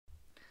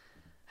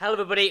Hello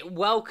everybody,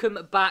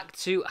 welcome back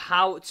to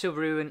How to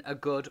Ruin a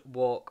Good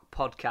Walk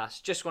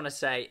podcast. Just want to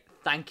say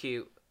thank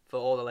you for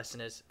all the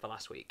listeners for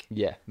last week.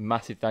 Yeah,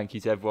 massive thank you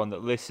to everyone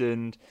that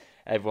listened,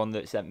 everyone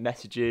that sent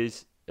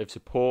messages of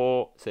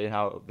support, saying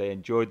how they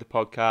enjoyed the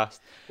podcast.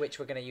 Which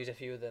we're going to use a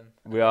few of them.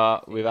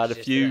 We've had a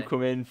few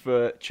come in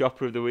for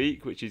Chopper of the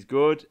Week, which is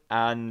good,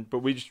 but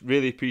we just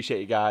really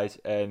appreciate you guys,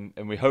 and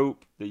we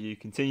hope that you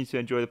continue to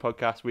enjoy the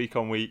podcast week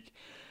on week.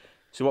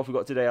 So what have we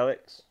got today,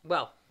 Alex?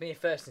 Well, me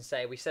first and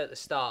say, we said at the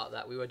start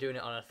that we were doing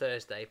it on a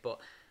Thursday, but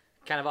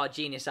kind of our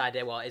genius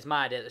idea, well, it's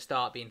my idea at the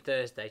start being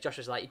Thursday. Josh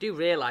was like, you do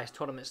realise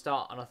tournaments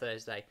start on a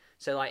Thursday.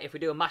 So like, if we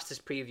do a Masters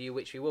preview,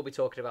 which we will be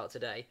talking about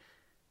today,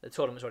 the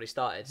tournament's already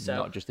started. So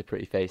Not just a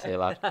pretty face here,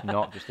 lad.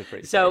 Not just a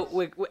pretty so face.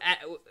 we're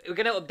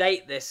going to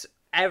update this.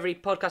 Every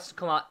podcast will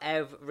come out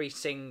every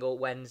single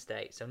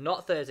Wednesday. So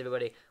not Thursday,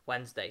 everybody,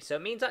 Wednesday. So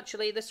it means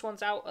actually this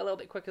one's out a little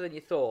bit quicker than you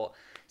thought.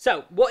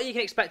 So what you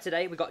can expect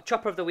today, we've got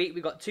Chopper of the Week.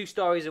 We've got two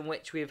stories in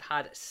which we've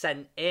had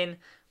sent in.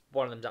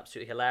 One of them's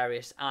absolutely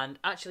hilarious and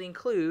actually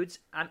includes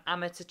an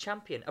amateur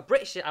champion, a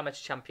British amateur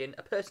champion,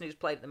 a person who's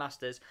played at the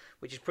Masters,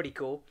 which is pretty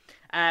cool.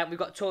 We've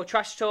got Tour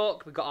Trash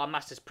Talk. We've got our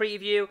Masters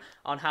preview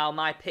on how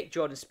my pick,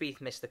 Jordan Spieth,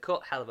 missed the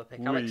cut. Hell of a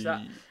pick, Alex,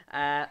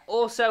 that.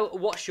 Also,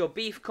 What's Your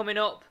Beef coming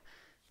up,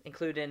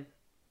 including,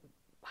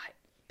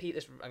 Pete,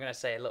 I'm going to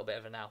say a little bit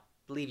of it now.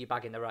 Leave your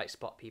bag in the right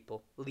spot,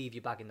 people. Leave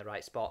your bag in the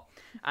right spot.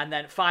 And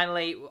then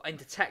finally,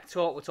 into Tech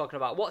Talk, we're talking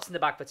about what's in the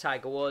bag for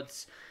Tiger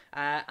Woods.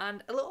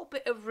 And a little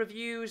bit of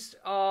reviews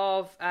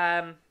of,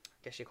 I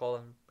guess you call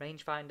them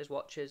rangefinders,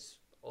 watches,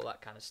 all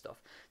that kind of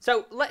stuff.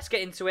 So let's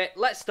get into it.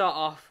 Let's start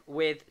off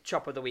with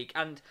Chopper of the Week.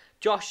 And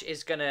Josh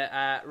is going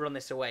to run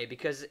this away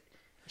because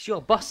it's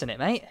your boss, isn't it,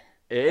 mate?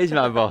 It is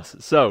my boss.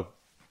 So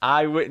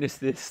I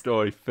witnessed this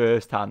story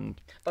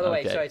firsthand. By the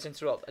way, sorry to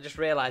interrupt. I just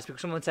realised because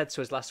someone said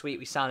to us last week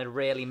we sounded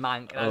really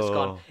mank, and I just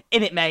gone,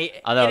 in it, mate.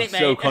 I know, in I'm it, mate.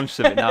 so conscious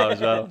of it now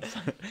as well.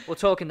 We're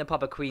talking the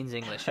proper Queen's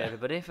English,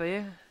 everybody, for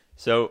you.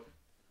 So,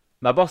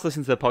 my boss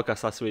listened to the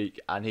podcast last week,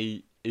 and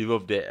he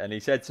loved it. And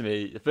he said to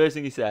me, the first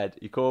thing he said,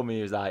 he called me,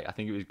 he was like, I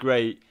think it was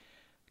great.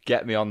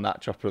 Get me on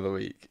that Chopper of the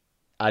Week.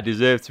 I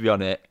deserve to be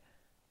on it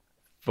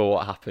for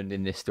what happened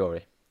in this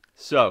story.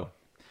 So,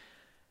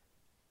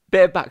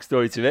 bit of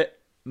backstory to it.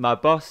 My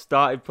boss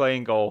started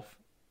playing golf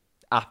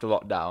after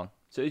lockdown.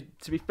 So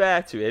to be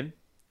fair to him,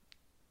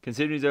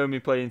 considering he's only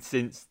been playing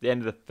since the end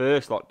of the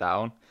first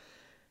lockdown,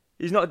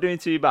 he's not doing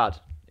too bad.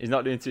 He's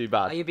not doing too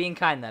bad. Are you being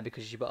kind there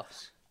because he's your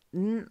boss?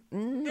 No.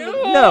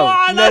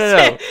 I'm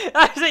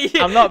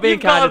You've not being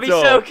kind at gotta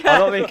all. be so I'm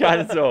not being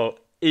kind at all.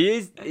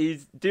 He's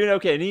doing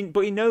okay, and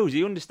but he knows,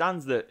 he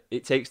understands that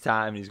it takes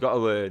time and he's got to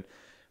learn,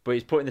 but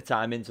he's putting the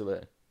time in to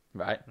learn,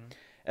 right?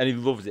 And he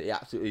loves it. He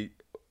absolutely,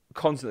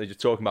 constantly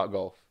just talking about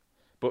golf.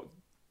 But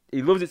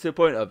he loves it to the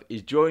point of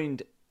he's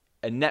joined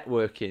a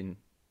networking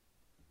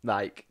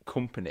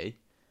company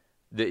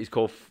that is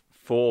called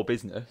For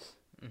Business,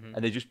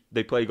 and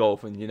they play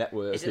golf and you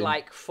network. Is it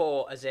like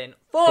four as in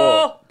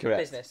four correct.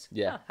 business?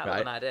 Yeah, hell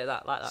of an idea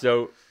like that.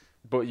 So,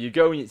 but you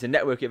go and it's a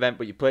network event,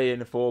 but you play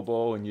in a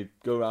 4-ball and you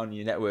go around and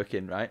you're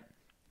networking, right?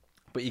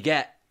 But you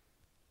get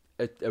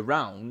a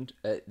round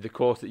at the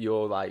course that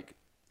you're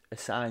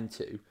assigned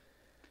to,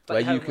 Like where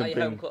you home- can like your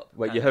bring home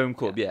club, your home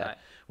club, yeah, right.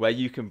 where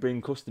you can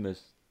bring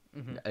customers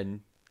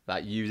and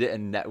use it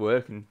and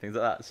network and things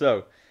like that.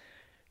 So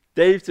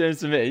Dave turns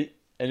to me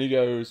and he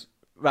goes,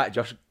 right,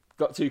 Josh,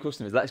 got 2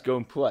 customers, let's go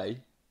and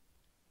play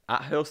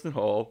at Hurlstone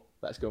Hall.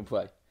 Let's go and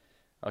play.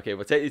 Okay,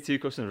 we'll take the 2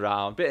 customers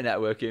around, bit of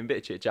networking, bit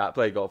of chit chat,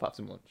 play golf, have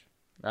some lunch,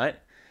 right?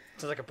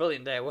 Sounds like a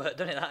brilliant day of work,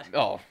 doesn't it? That?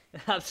 Oh,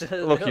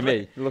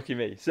 Absolutely. lucky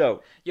me.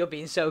 So You're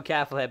being so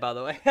careful here, by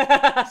the way.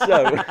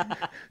 so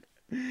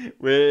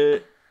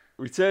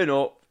we turn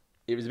up.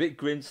 It was a bit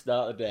grim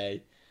start of the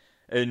day,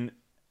 and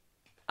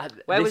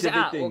Where was it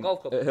at? What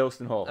golf club? At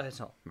Hurlstone Hall. Oh, it's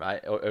not.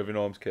 Right, over in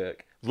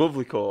Ormskirk.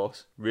 Lovely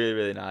course, really,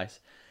 really nice.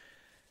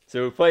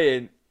 So we're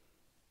playing,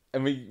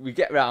 and we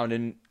get round,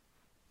 and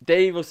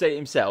Dave will say it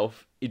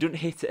himself, he doesn't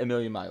hit it a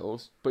million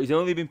miles, but he's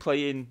only been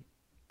playing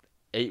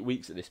 8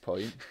 weeks at this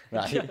point,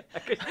 right?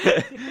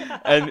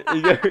 And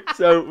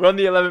so we're on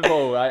the 11th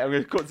hole, right? I'm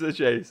going to cut to the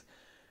chase.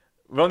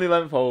 We're on the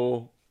 11th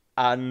hole,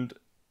 and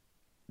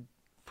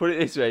put it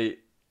this way,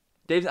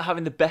 Dave's not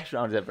having the best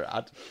round he's ever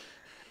had.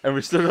 And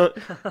we stood on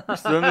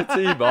the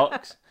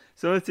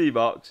tee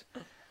box,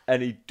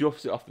 and he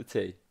duffs it off the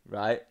tee,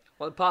 right?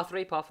 What, par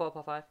 3, par 4,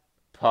 par 5?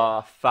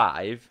 Par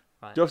 5,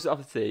 Right. duffs it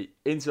off the tee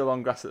into the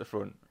long grass at the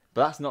front.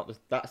 But that's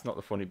not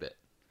the funny bit.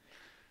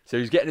 So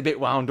he's getting a bit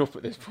wound up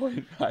at this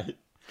point, right?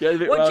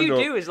 What do you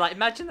do is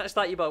imagine that's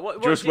like your boy.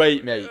 What Just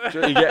wait, mate.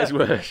 He gets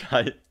worse,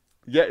 right?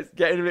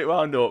 Getting a bit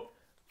wound up,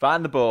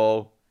 find the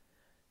ball,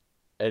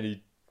 and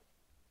he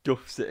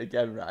duffs it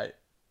again, right?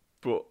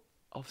 But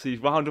obviously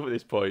he's wound up at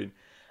this point,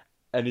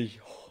 and he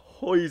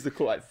hoys the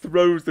club,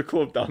 throws the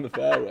club down the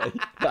fairway,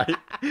 right?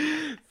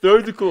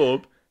 Throws the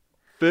club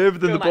further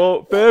than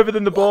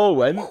the ball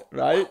went,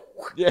 right?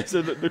 Yeah,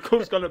 so the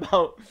club's gone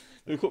about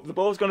the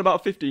ball's gone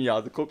about 15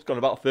 yards, the club's gone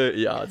about 30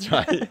 yards,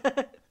 right?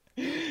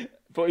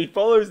 But he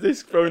follows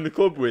this throwing the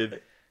club with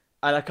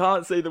and I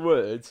can't say the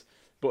words,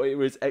 but it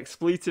was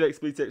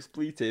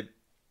expletive,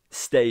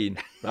 stain,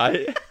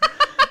 right?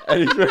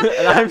 And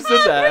I'm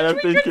stood there and I'm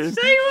thinking,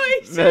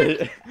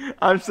 mate,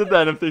 I'm stood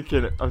there and I'm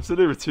thinking, I'm stood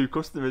there with two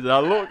customers, and I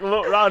look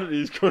around at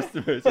these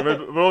customers, and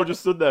we're all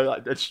just stood there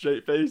like dead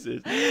straight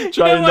faces,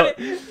 trying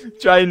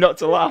not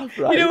to laugh.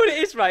 Right? You know what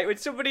it is, right? When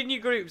somebody in your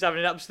group's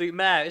having an absolute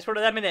mare, it's one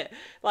of them, innit?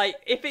 Like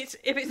if it's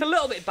a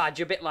little bit bad,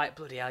 you're a bit like,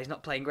 bloody hell, he's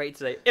not playing great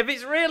today. If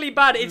it's really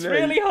bad, it's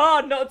really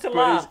hard not to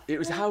laugh. It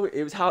was how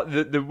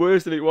the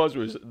worst of it was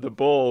the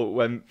ball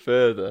went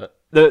further.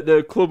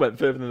 The club went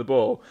further than the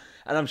ball.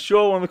 And I'm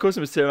sure one of the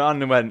customers turned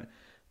around and went,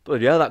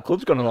 bloody hell, that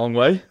club's gone a long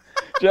way.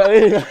 Do you know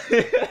what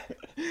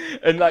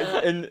I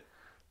mean? and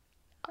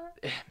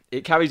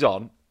it carries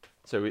on.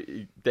 So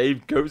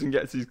Dave goes and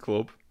gets his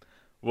club,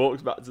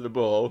 walks back to the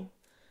ball,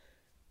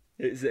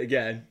 hits it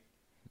again.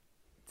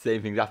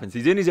 Same thing happens.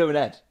 He's in his own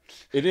head.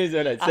 Same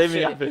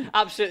thing happens.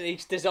 Absolutely,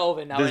 it's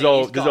dissolving now.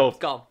 Dissolved.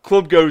 Gone.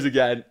 Club goes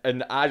again,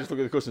 and I just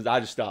look at the customers. I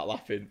just start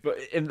laughing. But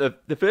in the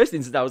first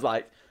instance, I was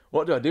like,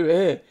 what do I do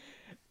here?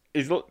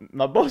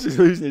 My boss is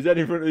losing his head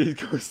in front of these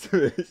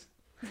customers.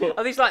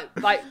 Are these like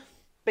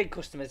big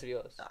customers of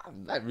yours?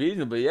 Like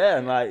reasonably, yeah.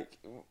 And like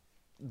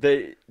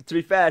to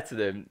be fair to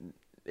them,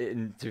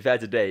 to be fair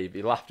to Dave,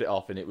 he laughed it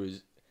off, and it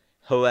was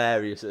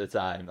hilarious at the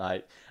time.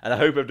 Like, and I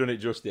hope I've done it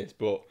justice,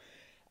 but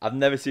I've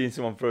never seen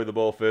someone throw the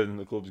ball further than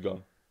the club's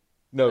gone.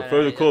 No,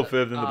 throw the club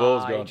further than the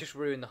ball's gone. You just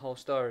ruined the whole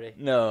story.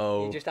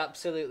 No, you just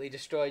absolutely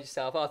destroyed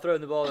yourself.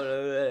 Throwing the ball.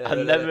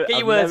 I've never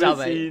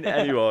seen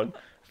anyone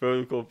throw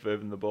the club further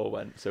than the ball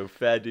went. So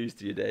fair dues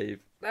to you,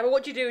 Dave. Yeah, but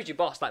what do you do as your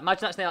boss? Like,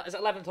 imagine that's now. It's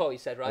 11th hole, you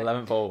said, right?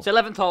 11th hole. So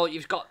 11th hole,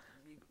 you've got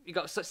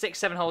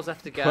 6-7 holes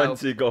left to go.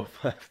 20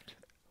 golf left.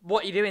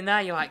 What are you doing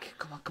there? You're like,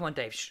 come on,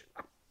 Dave.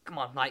 Come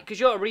on, like, because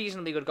you're a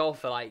reasonably good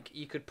golfer. Like,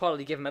 you could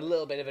probably give him a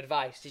little bit of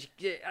advice.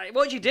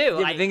 What do you do?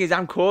 Yeah, like, the thing is,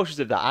 I'm cautious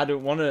of that. I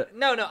don't want to.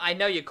 No, I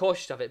know you're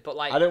cautious of it, but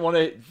like, I don't want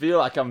to feel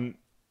like I'm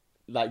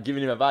like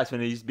giving him advice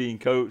when he's being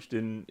coached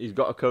and he's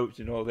got a coach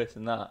and all this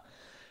and that.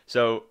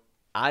 So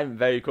I'm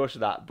very cautious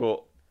of that,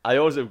 but I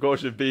also am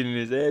cautious of being in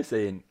his ear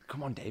saying,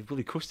 "Come on, Dave,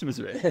 bloody customers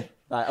are here."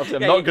 Like,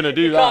 obviously, I'm not going to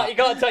do that. You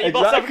can't tell your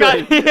boss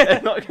exactly.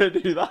 I'm not going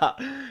to do that.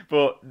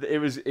 But it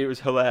was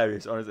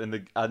hilarious,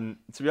 honestly. And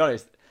to be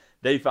honest,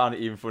 they found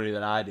it even funnier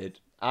than I did.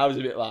 I was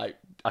a bit like,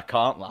 I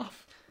can't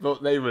laugh,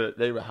 but they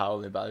were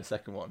howling by the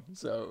second one.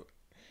 So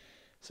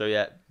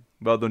yeah,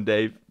 well done,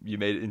 Dave. You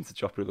made it into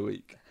Chopper of the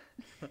Week.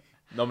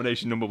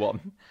 Nomination number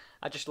 1.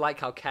 I just like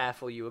how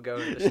careful you were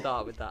going at the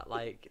start with that.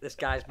 Like, this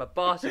guy's my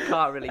boss. I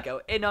can't really go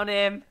in on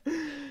him.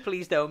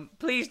 Please don't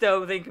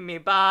think of me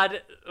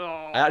bad.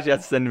 Oh. I actually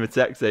had to send him a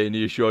text saying, "Are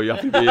you sure you're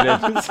happy being in?"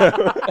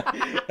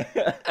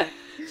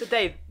 So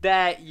Dave,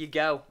 there you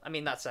go. I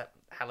mean, that's a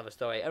hell of a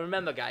story. And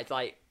remember, guys,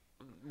 like,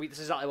 this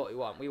is exactly what we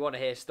want. We want to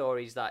hear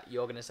stories that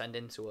you're going to send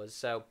in to us.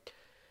 So,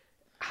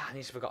 I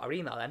need to forgot our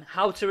email then.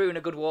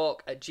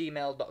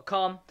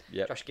 howtoruinagoodwalk@gmail.com.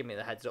 Yep. Josh, give me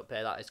the heads up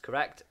here. That is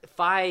correct.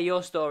 Fire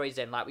your stories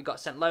in. Like, we got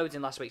sent loads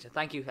in last week, so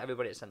thank you to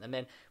everybody that sent them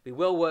in. We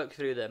will work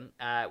through them.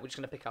 We're just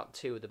going to pick out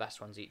 2 of the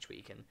best ones each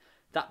week, and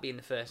that being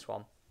the first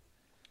one.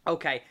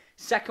 Okay,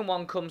 second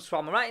one comes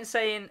from, I'm right in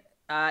saying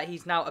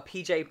he's now a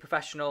PGA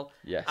professional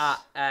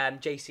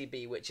at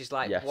JCB, which is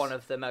like one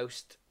of the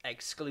most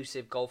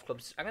exclusive golf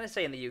clubs, I'm going to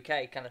say, in the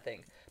UK kind of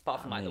thing,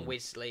 apart from like the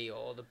Wisley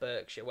or the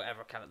Berkshire,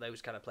 whatever, kind of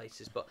those kind of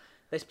places. But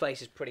this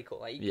place is pretty cool.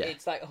 Like,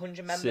 it's like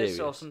 100 members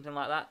or something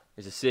like that.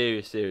 It's a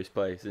serious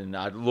place, and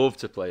I'd love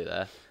to play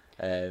there.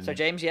 So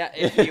James,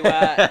 if you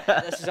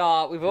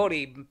we've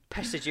already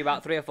pestered you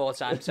about 3 or 4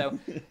 times, so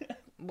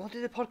we'll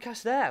do the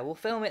podcast there. We'll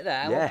film it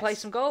there. And we'll play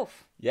some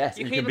golf. Yes,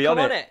 you can even be come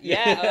on it.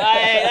 Yeah,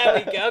 right,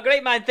 there we go.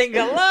 Great mind think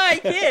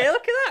alike. Yeah,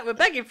 look at that. We're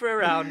begging for a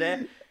round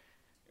here.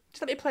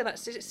 Just let me play that.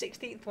 Is it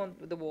 16th one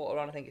with the water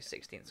on? I think it's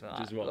 16th. Something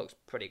like that. It looks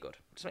pretty good.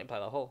 Just let me play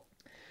that hole.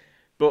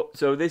 But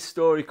so this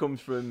story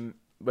comes from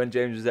when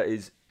James was at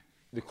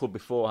the club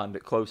beforehand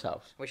at Close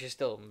House, which is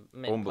still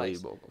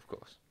unbelievable, of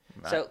course.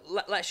 Right. So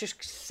let's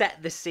just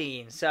set the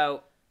scene.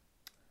 So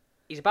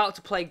he's about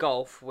to play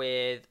golf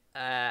with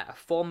a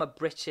former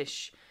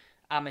British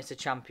amateur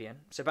champion.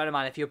 So bear in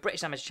mind, if you're a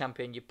British amateur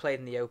champion, you played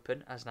in the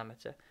Open as an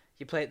amateur.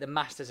 You play at the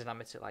Masters as an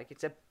amateur. Like,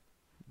 it's a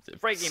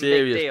freaking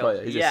serious big deal.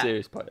 Player. He's a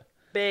serious player.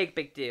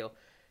 Big deal.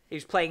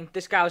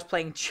 This guy was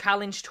playing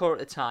Challenge Tour at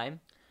the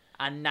time,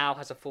 and now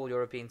has a full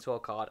European Tour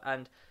card.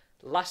 And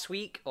last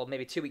week, or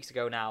maybe 2 weeks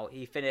ago now,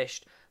 he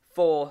finished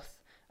 4th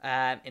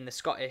in the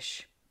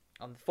Scottish.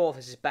 On the 4th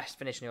is his best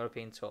finish in the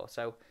European Tour.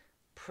 So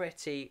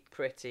pretty,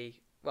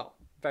 well,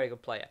 very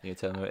good player. You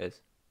can tell me who it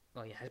is.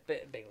 Oh yeah, it's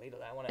a big leader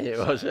there, wasn't it? It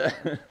was.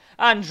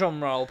 And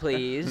drum roll,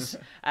 please.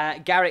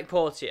 Garrick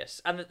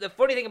Porteous. And the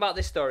funny thing about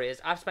this story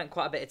is I've spent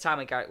quite a bit of time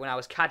with Garrick when I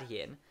was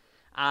caddying,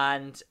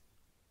 and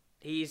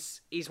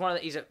he's a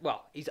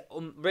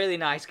really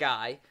nice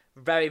guy,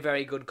 very,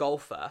 very good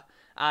golfer,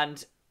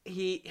 and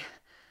anyway,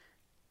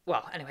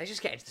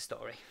 just get into the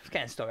story.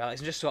 Alex.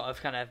 I'm just sort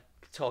of kind of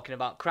talking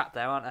about crap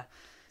there, aren't I?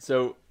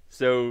 So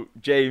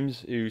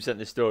James, who sent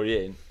this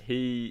story in,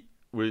 he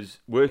was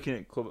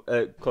working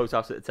at Close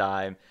House at the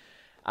time,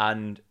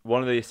 And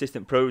one of the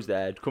assistant pros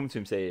there had come to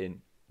him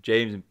saying,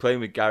 James, I'm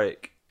playing with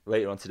Garrick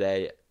later on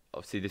today.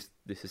 Obviously,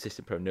 this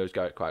assistant pro knows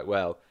Garrick quite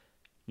well.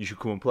 You should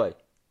come and play.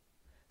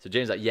 So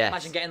James like, yes.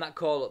 Imagine getting that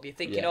call up. You're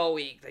thinking all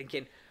week,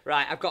 thinking,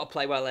 right, I've got to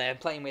play well there. I'm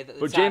playing with at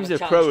the But time, James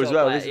is a pro as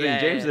well.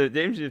 James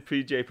is a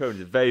PGA pro and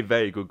he's a very,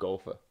 very good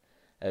golfer.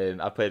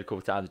 I've played a couple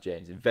of times with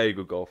James. He's a very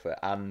good golfer.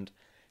 And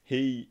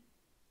he's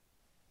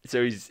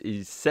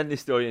sent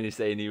this story and he's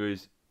saying he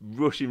was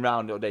rushing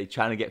around all day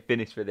trying to get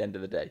finished for the end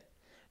of the day.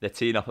 They're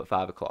teeing off at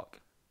 5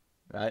 o'clock,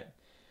 right?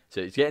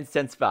 So he's getting to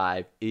 10 to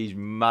 5. He's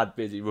mad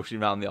busy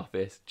rushing around the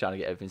office trying to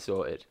get everything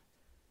sorted.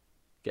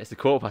 Gets the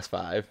call past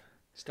 5.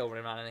 Still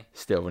running around, isn't he?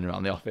 Still running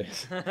around the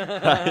office.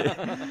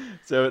 Right?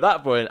 So at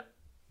that point,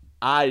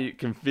 I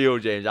can feel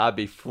James. I'd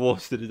be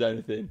flustered as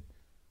anything.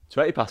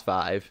 20 past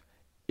 5,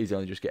 he's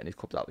only just getting his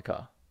clubs out of the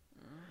car.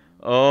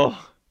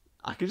 Oh,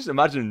 I can just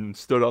imagine him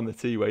stood on the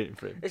tee waiting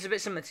for him. It's a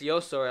bit similar to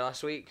your story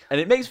last week. And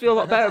it makes me feel a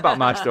lot better about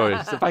my story.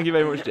 So thank you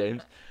very much,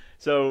 James.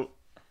 So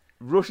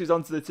rushes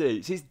onto the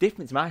tee. See, it's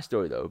different to my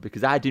story though,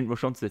 because I didn't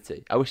rush onto the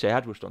tee. I wish I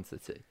had rushed onto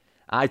the tee.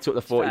 I took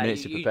the 40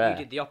 minutes to prepare. You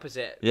did the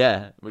opposite.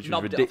 Yeah, which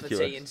was ridiculous. Knobbed it off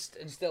the tee and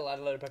still had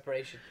a load of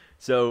preparation.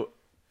 So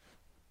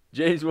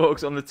James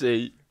walks on the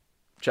tee,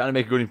 trying to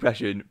make a good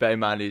impression. Bear in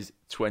mind he's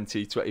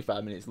 20,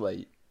 25 minutes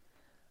late.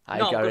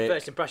 Not a good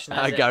first impression.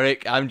 Hi,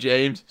 Garrick. I'm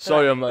James.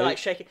 Sorry, I'm late. Like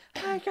shaking.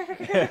 Hi, Garrick.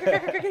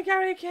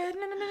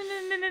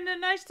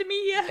 Nice to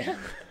meet you.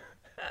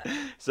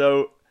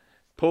 So,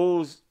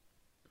 Paul's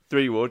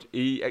 3-wood.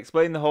 He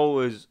explained the hole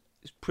was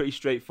pretty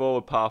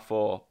straightforward par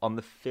 4 on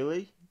the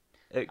Philly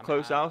at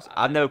Close House.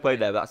 I've never played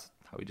there, but that's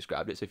how he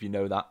described it. So if you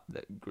know that,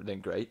 then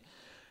great.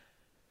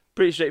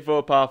 Pretty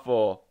straightforward par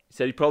 4. He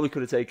said he probably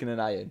could have taken an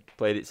iron,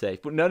 played it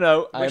safe. But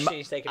no.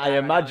 I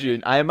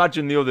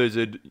imagine the others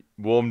had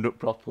warmed up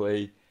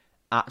properly,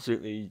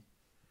 absolutely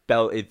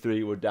belted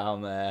 3-wood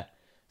down there.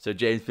 So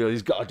James feels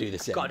he's got to do the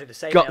same. Got to do the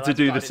same. Got to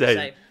do the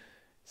same.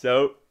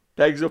 So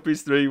pegs up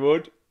his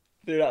 3-wood.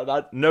 Do that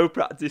bad. No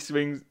practice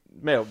swings.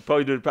 Well,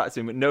 probably doing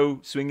practicing, but no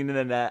swinging in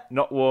the net.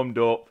 Not warmed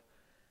up.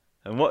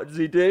 And what does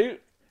he do?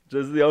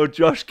 Does the old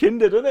Josh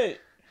Kinder, doesn't he?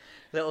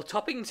 Little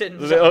Toppington.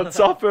 Little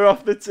topper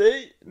off the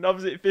tee.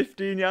 Knobs it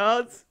 15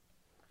 yards.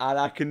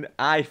 And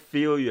I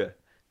feel you,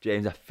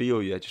 James. I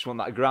feel you. I just want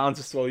that ground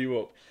to swallow you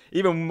up.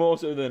 Even more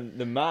so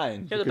than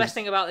mine. You know, the best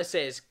thing about this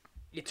is,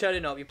 you're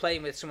turning up, you're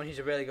playing with someone who's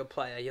a really good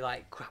player, you're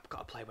like, crap,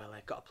 got to play well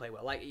there, got to play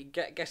well. Like, you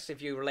guess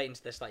if you're relating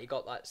to this, like, you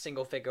got that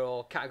single figure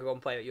or category 1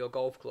 player at your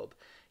golf club,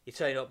 you're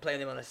turning up,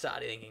 playing them on a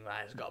Saturday, thinking,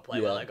 right, I've got to play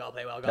well, I've got to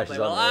play well, I've got to play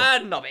well,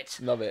 and knob it.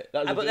 Knob it.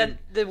 But then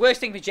the worst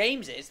thing for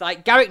James is,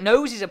 like, Garrick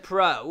knows he's a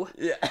pro,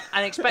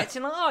 and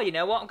expecting, like, oh, you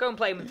know what, I'm going to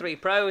play with 3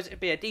 pros,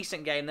 it'd be a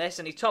decent game, this,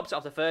 and he tops it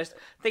off the first.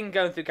 Thing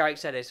going through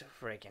Garrick's head is,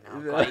 freaking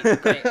hell,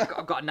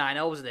 I've got 9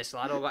 holes in this,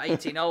 lad, I've got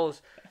 18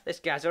 holes. This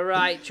guy's a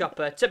right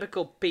chopper,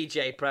 typical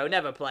PJ pro,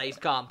 never plays,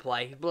 can't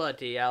play,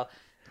 bloody hell.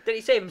 Did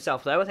he save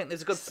himself though? I think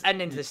there's a good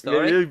ending to this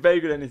story. Yeah, very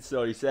good ending to the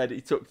story. He said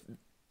he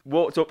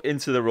walked up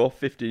into the rough,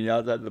 15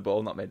 yards out of the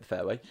ball, not made the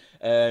fairway.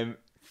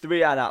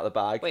 3-iron out of the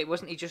bag. Wait,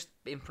 wasn't he just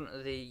in front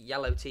of the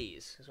yellow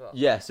tees as well?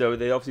 Yeah, so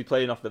they're obviously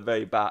playing off the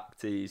very back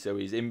tees, so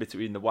he's in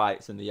between the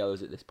whites and the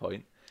yellows at this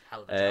point.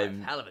 Hell of a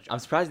drive, hell of a drive. I'm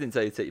surprised he didn't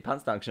tell you to take your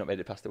pants down because you not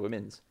made it past the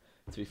women's,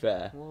 to be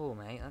fair. Whoa,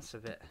 mate, that's a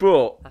bit...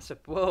 Whoa.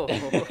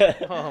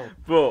 Whoa.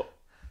 But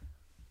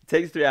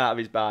takes 3 out of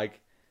his bag,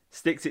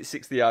 sticks it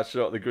 60 yards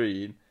short of the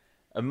green,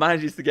 and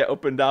manages to get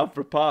up and down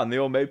for a par, and they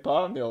all made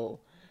par in the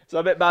hole. So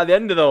I bet by the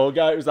end of the whole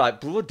guy was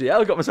like, bloody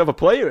hell, I got myself a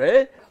player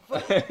here.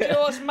 But, you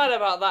know what's mad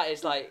about that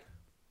is, like,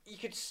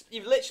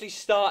 you've literally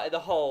started the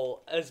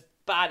hole as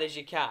bad as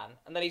you can,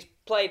 and then he's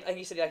played, I think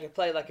he said he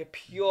played like a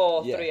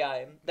pure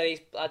 3-iron, then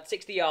he's had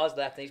 60 yards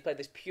left, and he's played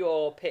this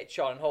pure pitch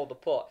on and hold the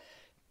putt.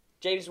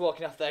 James is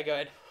walking off there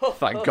going,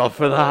 thank God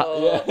for that.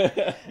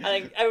 Yeah. And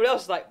then everyone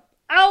else is like,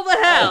 how the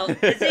hell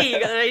is he?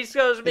 He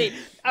scores me.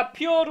 I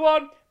pured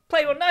one,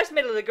 played one nice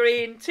middle of the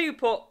green,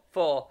 2-putt,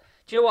 4.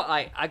 Do you know what?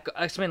 I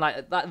something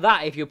like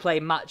that. If you play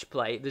match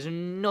play, there's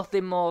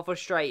nothing more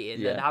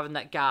frustrating than having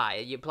that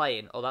guy you're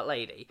playing or that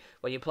lady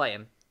when you play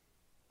him.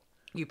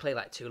 You play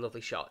like 2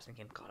 lovely shots,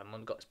 thinking, God,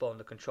 I'm got this ball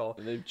under control.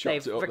 They've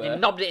freaking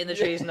knobbed it in the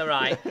trees on the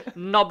right,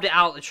 knobbed it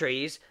out the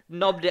trees,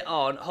 knobbed it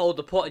on, hold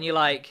the putt, and you're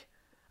like,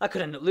 I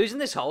could end up losing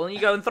this hole, and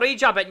you go and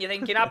 3-jab it, and you're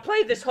thinking, I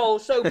played this hole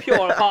so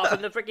pure apart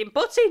from the freaking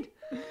putting.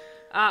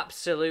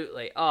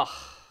 Absolutely. Oh.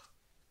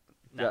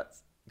 No.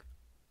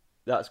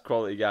 That's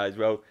quality, guys.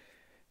 Well,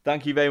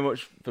 thank you very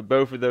much for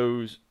both of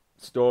those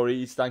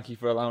stories. Thank you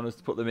for allowing us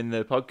to put them in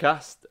the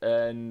podcast.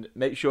 And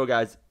make sure,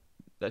 guys,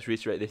 let's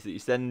reiterate this, that you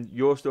send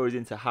your stories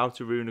into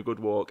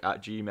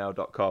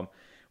howtoruinagoodwalk@gmail.com.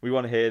 We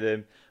want to hear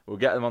them. We'll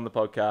get them on the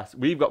podcast.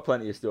 We've got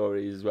plenty of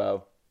stories as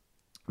well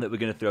that we're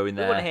going to throw in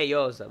there. We want to hear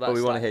yours, though. But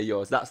we want to hear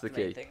yours. That's the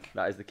key.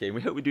 That is the key. And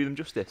we hope we do them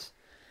justice.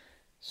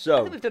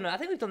 So I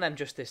think we've done them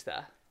justice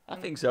there. I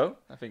think so.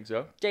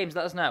 James,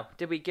 let us know.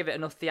 Did we give it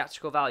enough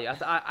theatrical value?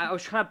 I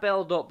was trying to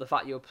build up the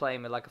fact you were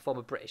playing with like a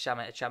former British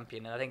amateur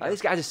champion, and I think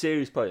This guy's a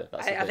serious player.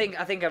 That's the thing.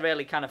 I think I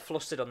really kind of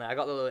flustered on there. I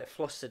got a little bit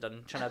flustered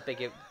on trying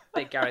to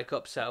big Garrick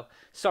up. So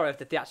sorry if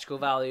the theatrical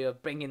value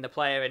of bringing the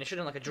player in. It should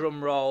have done like a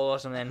drum roll or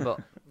something, but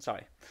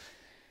sorry.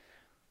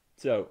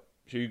 So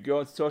should we go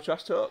on to Tour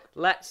Trash Talk?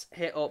 Let's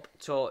hit up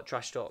Tour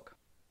Trash Talk.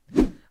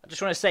 I just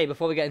want to say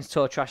before we get into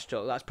Tour Trash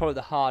Talk, that's probably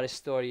the hardest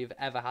story you've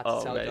ever had to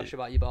tell, mate. Josh,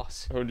 about your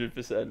boss.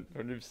 100%.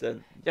 You're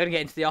going to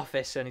get into the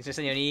office and he's going to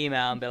send you an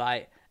email and be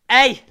like,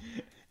 Hey!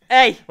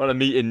 Want a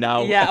meeting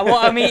now? Yeah, I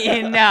want a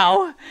meeting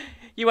now.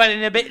 You went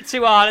in a bit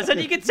too hard. I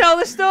said you could tell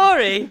the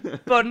story,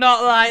 but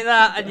not like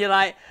that. And you're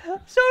like,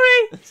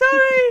 sorry.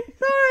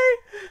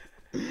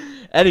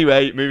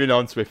 Anyway, moving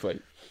on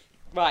swiftly.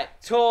 Right,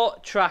 Tour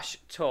Trash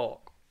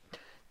Talk.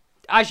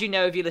 As you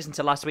know, if you listened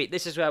to last week,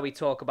 this is where we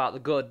talk about the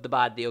good, the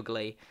bad, the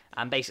ugly,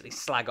 and basically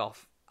slag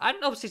off. And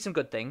obviously some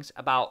good things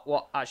about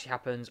what actually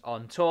happens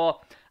on tour.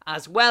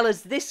 As well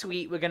as this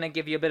week, we're going to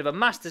give you a bit of a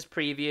Masters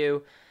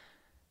preview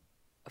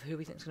of who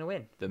we think is going to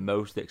win. The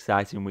most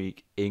exciting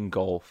week in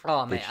golf.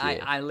 Oh, mate, this year.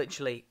 I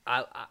literally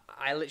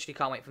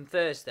can't wait from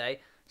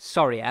Thursday.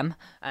 Sorry, Em.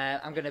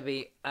 I'm going to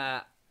be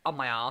on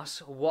my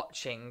arse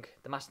watching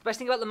the Masters. The best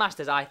thing about the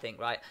Masters, I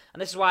think, right,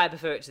 and this is why I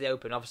prefer it to the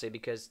Open, obviously,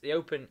 because the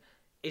Open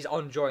is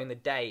on during the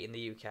day in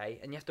the UK,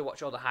 and you have to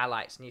watch all the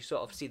highlights, and you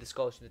sort of see the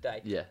scores for the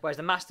day. Yeah. Whereas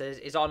the Masters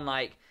is on,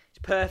 like, it's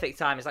perfect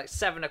time. It's like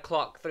 7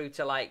 o'clock through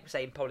to, like,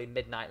 say, probably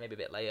midnight, maybe a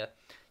bit later.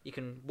 You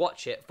can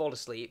watch it, fall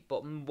asleep,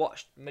 but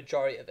watch the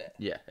majority of it.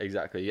 Yeah,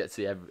 exactly. You get to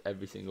see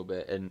every single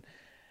bit, and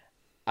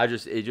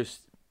it's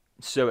just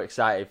so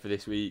excited for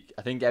this week.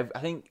 I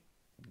think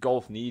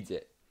golf needs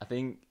it. I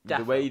think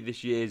Definitely. the way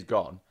this year's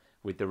gone,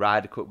 with the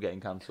Ryder Cup getting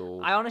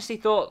cancelled. I honestly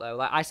thought, though,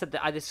 like I said,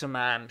 that I did some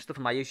stuff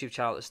on my YouTube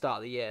channel at the start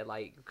of the year,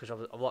 like, because of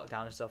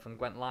lockdown and stuff, and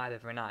went live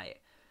every night.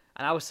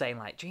 And I was saying,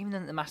 like, dreaming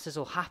that the Masters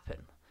will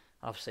happen.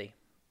 Obviously,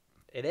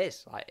 it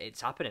is. Like,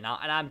 it's happening now.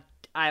 And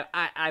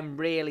I'm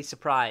really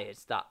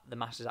surprised that the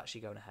Masters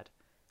actually going ahead.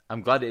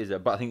 I'm glad it is,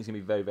 but I think it's going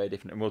to be very, very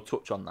different, and we'll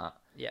touch on that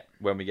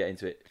when we get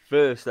into it.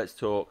 First, let's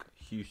talk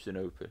Houston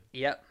Open.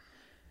 Yep.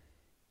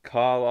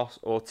 Carlos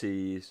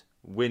Ortiz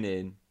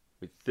winning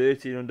with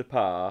 13 under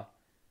par.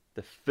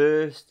 The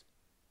first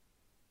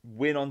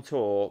win on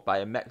tour by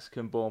a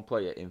Mexican-born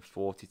player in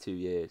 42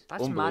 years.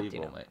 That's mad, you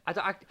know. Mate.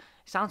 It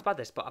sounds bad,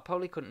 this, but I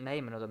probably couldn't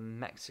name another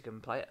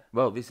Mexican player.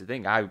 Well, this is the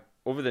thing.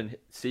 Other than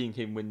seeing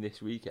him win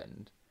this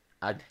weekend,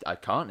 I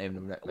can't name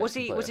another Mexican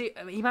player. Was he?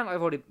 I mean, he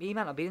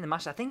might not be in the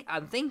Masters.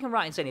 I'm thinking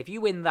right in saying if you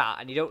win that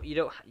and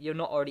you're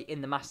not already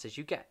in the Masters,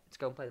 you get to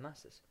go and play the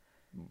Masters.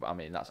 I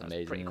mean, that's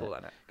amazing. Pretty cool,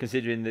 isn't it?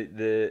 Considering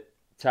the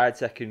tied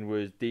second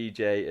was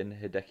DJ and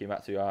Hideki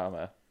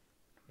Matsuyama.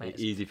 Mate,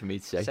 easy for me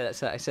to say.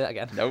 Say that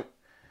again. Nope.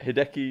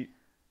 Hideki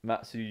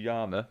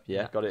Matsuyama.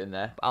 Yeah, got it in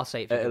there. I'll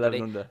say it for At everybody.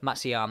 11 under.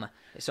 Matsuyama.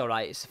 It's all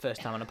right. It's the first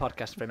time on a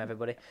podcast for him,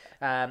 everybody.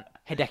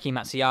 Hideki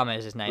Matsuyama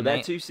is his name, But they're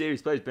mate. two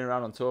serious players, been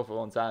around on tour for a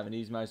long time, and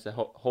he's managed to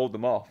hold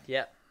them off.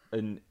 Yep.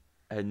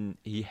 And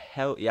he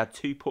had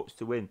 2 putts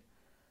to win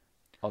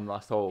on the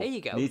last hole. There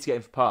you go. Needs to get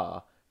him for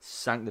par.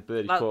 Sank the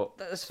birdie putt.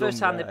 That's the first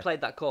time they somewhere.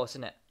 played that course,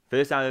 isn't it?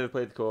 First time they ever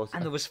played the course.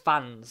 And there was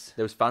fans.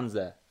 There was fans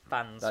there.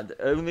 Fans. And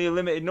only a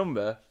limited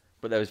number,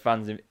 but there was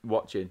fans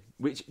watching,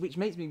 which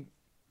makes me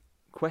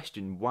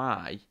question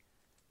why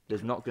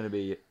there's not going to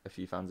be a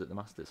few fans at the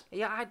Masters.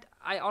 Yeah,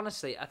 I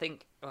honestly, I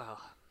think,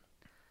 well,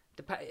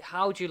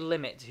 how do you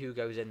limit who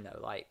goes in, though?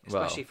 Like,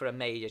 especially for a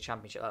major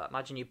championship like that.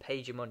 Imagine you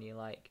paid your money,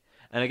 like...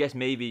 And I guess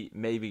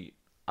maybe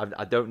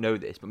I don't know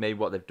this, but maybe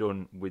what they've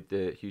done with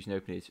the Houston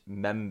Open is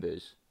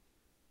members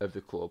of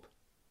the club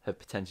have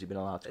potentially been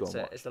allowed to go and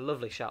watch. It's a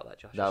lovely shout, that,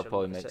 Josh. That would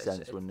probably make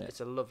sense, wouldn't it?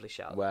 It's a lovely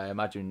shout. Where I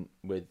imagine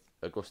with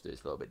Augusta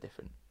it's a little bit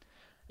different.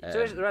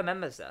 There are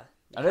members there.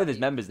 I know there's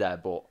members there,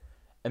 but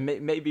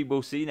maybe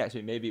we'll see next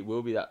week. Maybe it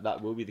will be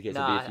that will be the case.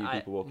 There'll be a few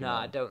people walking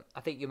around. I don't. I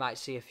think you might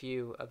see a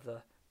few of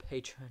the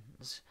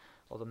patrons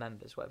or the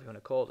members, whatever you want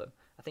to call them.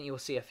 I think you will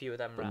see a few of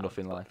them around.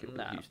 Nothing like it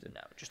with Houston.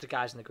 No, just the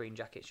guys in the green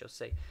jackets you'll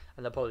see,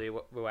 and they'll probably be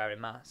wearing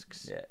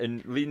masks. Yeah,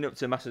 and leading up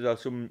to Masters,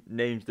 some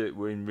names that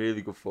were in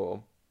really good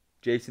form: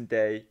 Jason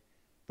Day,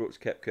 Brooks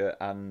Koepka,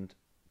 and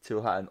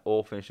Tyrrell Hatton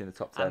all finishing in the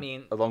top 10. I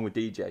mean, along with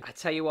DJ. I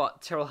tell you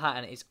what, Tyrrell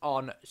Hatton is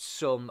on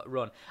some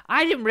run.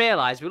 I didn't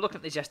realise, we were looking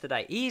at this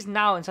yesterday, he's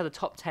now inside the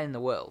top 10 in the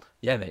world.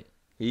 Yeah, mate.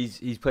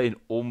 He's playing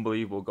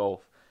unbelievable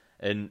golf,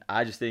 and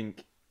I just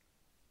think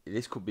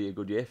this could be a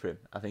good year for him.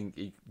 I think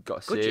he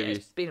got a Good serious. year.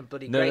 It's been a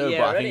bloody great year but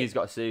I already. think he's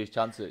got a serious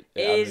chance at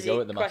having a go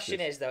at the Question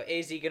Masters. is though,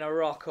 is he going to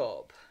rock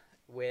up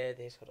with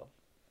his hood on?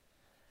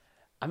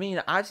 I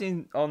mean, I've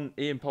seen on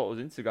Ian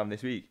Poulter's Instagram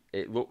this week,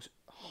 it looks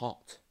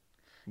hot,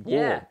 warm.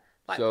 Yeah,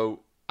 like-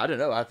 So I don't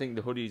know. I think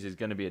the hoodies is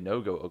going to be a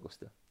no-go at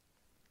Augusta.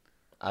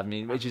 I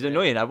mean, which is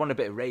annoying. I want a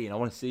bit of rain. I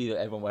want to see that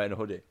everyone wearing a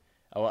hoodie.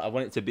 I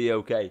want it to be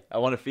okay. I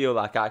want to feel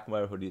like I can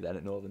wear a hoodie then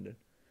at Northern. Do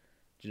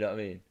you know what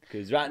I mean?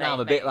 Because right now I'm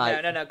a bit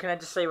like... No. Can I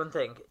just say one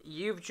thing?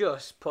 You've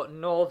just put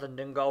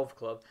Northern Golf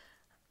Club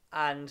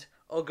and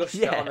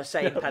Augusta on the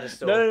same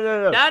pedestal.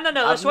 No. No.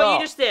 That's what you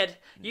just did.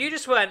 You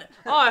just went,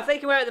 oh, if they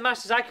can wear it at the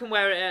Masters, I can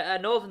wear it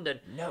at Northern.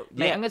 No,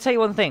 Mate, yeah. I'm going to tell you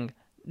one thing.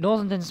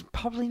 Northern's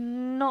probably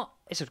not...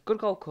 It's a good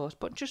golf course,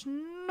 but just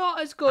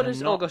not as good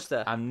as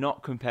Augusta. I'm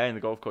not comparing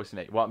the golf course,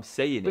 mate. What I'm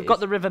saying We've got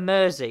the River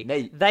Mersey.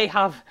 Mate, they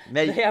have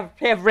mate. They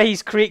have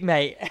Rays Creek,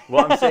 mate.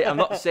 What I'm saying, I'm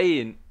not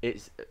saying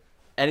it's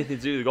anything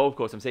to do with the golf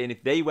course. I'm saying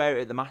if they wear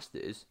it at the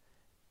Masters,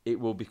 it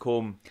will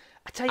become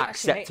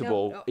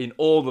acceptable in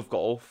all of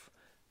golf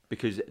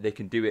because they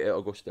can do it at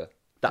Augusta.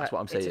 That's what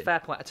I'm saying. It's a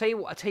fair point. I tell you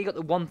what, you got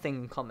the one thing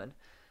in common.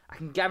 I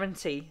can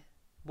guarantee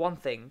one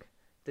thing.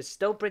 There's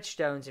still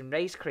Bridgestones in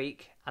Rays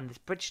Creek, and there's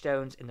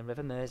Bridgestones in the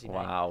River Mersey,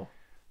 mate.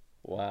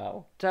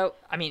 Wow. So,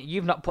 I mean,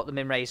 you've not put them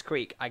in Rays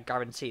Creek, I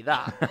guarantee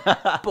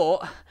that.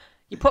 But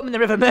you put them in the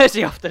River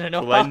Mersey often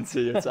enough.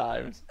 Plenty of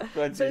times.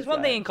 So there's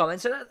one thing in common.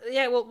 So,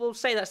 we'll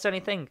say that's the only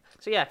thing.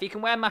 So, yeah, if you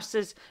can wear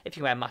Masters, if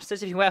you can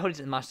wear hoodies at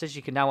the Masters,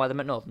 you can now wear them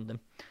at Northern.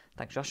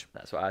 Thanks, Josh.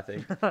 That's what I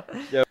think.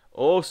 Yeah.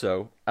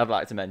 Also, I'd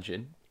like to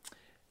mention,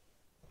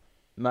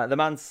 the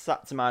man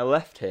sat to my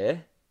left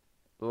here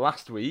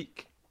last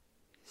week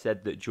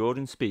said that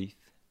Jordan Spieth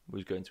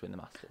was going to win the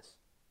Masters.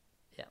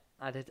 Yeah,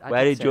 I did.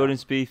 Where did Jordan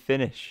Spieth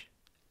finish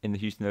in the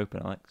Houston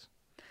Open, Alex?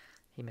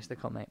 He missed the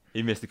cut, mate.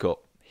 He missed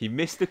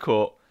the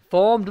cut.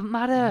 Form doesn't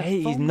matter.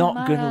 Mate, he's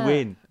not going to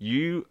win.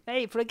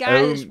 Hey, for a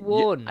guy that's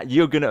won.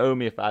 You're going to owe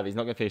me a 5. He's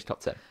not going to finish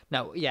top 10.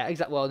 No, yeah,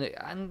 exactly. Well,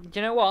 and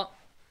you know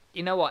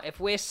what? If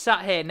we're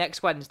sat here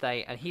next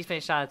Wednesday and he's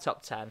finished out of the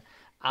top 10,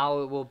 I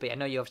will be. I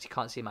know you obviously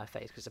can't see my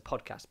face because it's a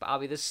podcast, but I'll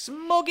be the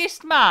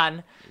smuggest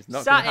man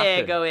sat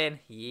here going,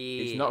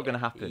 yeah. It's not going to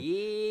happen.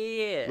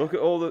 Yeah. Look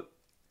at all the.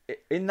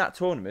 In that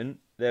tournament,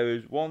 there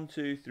was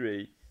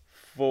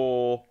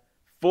 4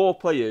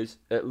 players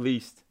at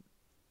least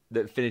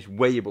that finished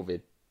way above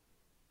him,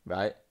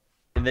 right?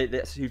 And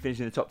that's who finished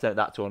in the top 10 at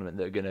that tournament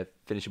that are going to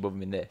finish above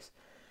him in this.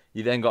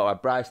 You then got to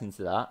add Bryson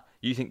to that.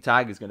 You think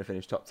Tiger's going to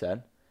finish top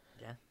 10?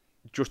 Yeah.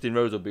 Justin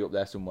Rose will be up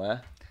there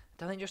somewhere.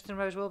 I don't think Justin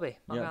Rose will be.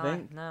 You don't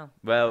think? No.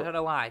 Well, I don't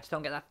know why. I just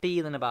don't get that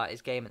feeling about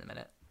his game at the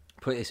minute.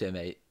 Put it this way,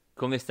 mate.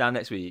 Come this time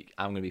next week,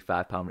 I'm going to be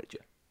 £5 richer.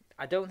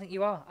 I don't think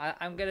you are.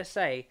 I'm going to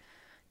say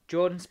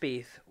Jordan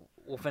Spieth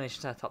will finish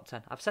in the top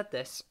 10. I've said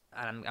this,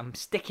 and I'm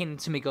sticking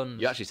to my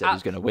guns. You actually said he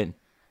was going to win.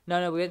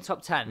 No, we went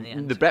top 10 in the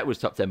end. The bet was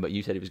top 10, but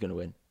you said he was going to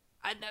win.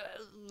 I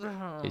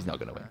know. He's not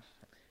going to win.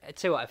 I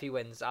tell you what, if he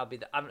wins, I'll be.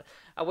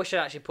 I wish I'd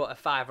actually put a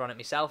 $5 on it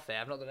myself. Here,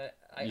 I'm not gonna.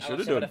 You should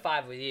have done a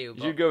 $5 with you.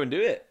 You should go and do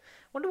it.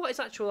 Wonder what his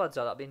actual odds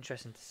are. That'd be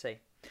interesting to see.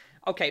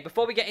 Okay,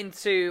 before we get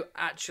into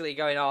actually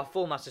going our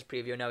full Masters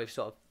preview, I know we've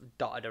sort of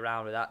dotted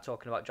around with that,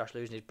 talking about Josh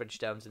losing his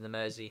Bridgestones in the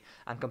Mersey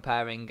and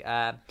comparing.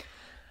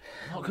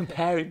 Not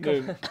comparing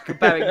them.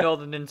 Comparing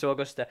Northern into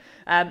Augusta.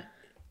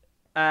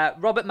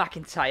 Robert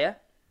McIntyre.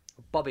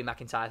 Bobby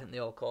McIntyre, I think they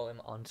all call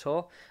him on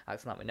tour.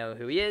 That's not we know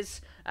who he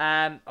is.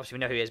 Obviously we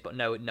know who he is, but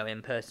know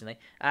him personally.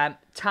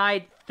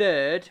 Tied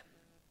third.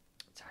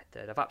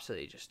 I've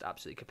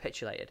absolutely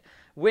capitulated.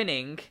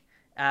 Winning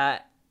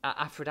at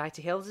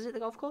Aphrodite Hills, is it the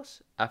golf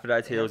course?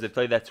 Aphrodite Hills. They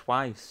played there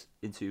twice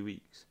in 2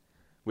 weeks,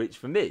 which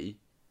for me,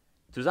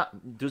 does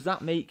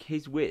that make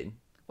his win?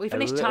 Well, he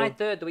finished tied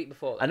third the week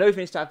before. I know he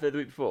finished tied third the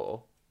week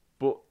before,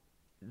 but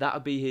that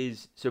would be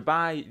his. So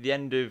by the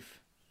end of,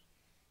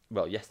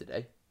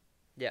 yesterday.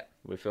 Yeah.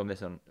 We're recording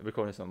this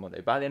on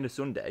Monday. By the end of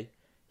Sunday,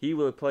 he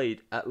will have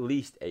played at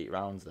least 8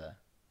 rounds there.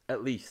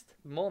 At least.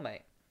 More,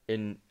 mate.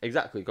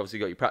 Exactly, obviously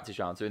you got your practice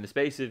round. So in the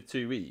space of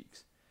 2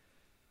 weeks,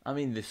 I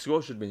mean, the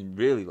score should have been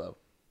really low.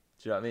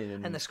 Do you know what I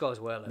mean? And the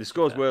scores were low. The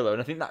scores were low,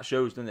 and I think that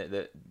shows, doesn't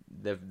it,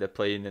 that they're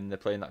playing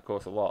that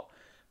course a lot.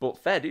 But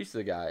fair dues to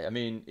the guy. I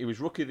mean, he was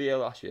Rookie of the Year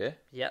last year.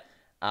 Yep.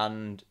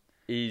 And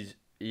he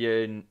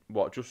earned,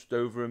 just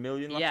over $1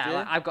 million last year?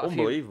 Yeah, I've got a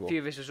few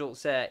of his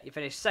results there. He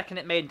finished second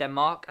at Maiden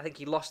Denmark. I think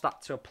he lost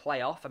that to a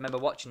playoff. I remember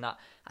watching that.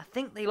 I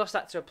think they lost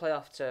that to a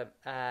playoff to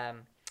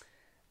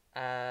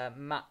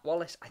Matt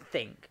Wallace, I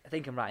think. I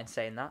think I'm right in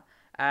saying that.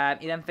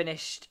 He then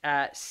finished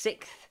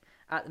sixth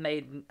at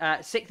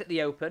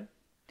the Open,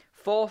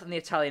 fourth in the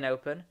Italian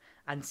Open,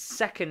 and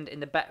second in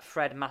the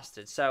Betfred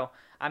Masters. So,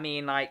 I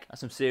mean,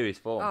 that's some serious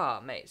form. Oh,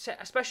 mate.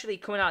 Especially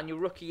coming out in your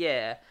rookie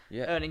year,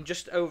 earning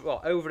just over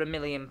 €1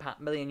 million.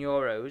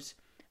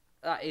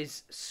 That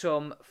is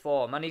some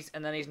form. And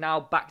then he's now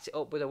backed it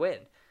up with a win.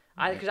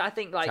 Because I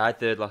think, tied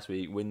third last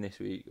week, win this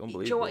week.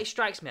 Unbelievable. Do you know what he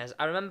strikes me as?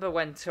 I remember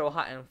when Tyrrell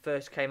Hatton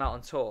first came out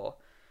on tour,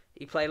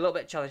 he played a little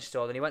bit of Challenge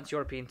Tour, then he went to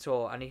European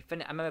Tour, and I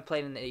remember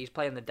he's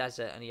playing in the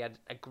desert, and he had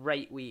a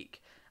great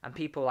week. And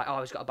people were like,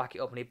 he's got to back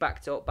it up. And he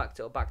backed it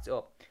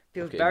up.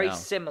 Feels very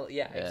similar.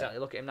 Yeah, exactly.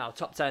 Look at him now,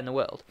 top 10 in the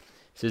world.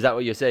 So is that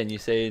what you're saying? You're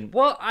saying...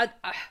 Well,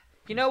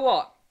 you know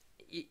what?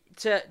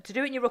 To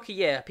do it in your rookie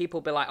year, people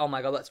will be like, oh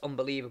my God, that's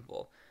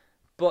unbelievable.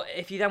 But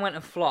if you then went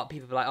and flopped,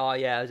 people would be like, oh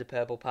yeah, it was a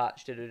purple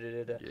patch. Yeah.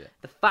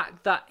 The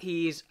fact that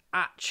he's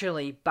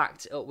actually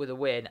backed it up with a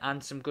win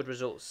and some good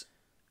results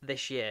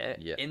this year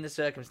in the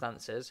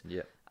circumstances,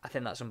 I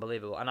think that's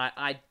unbelievable. And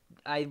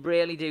I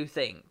really do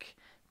think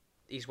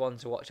he's one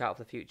to watch out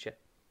for the future.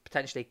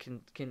 Potentially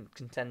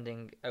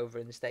contending over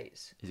in the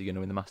States. Is he going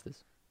to win the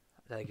Masters?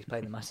 I think he's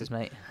playing the Masters,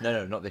 mate.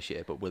 No, not this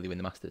year, but will he win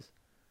the Masters?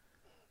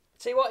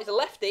 Tell you what, he's a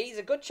lefty. He's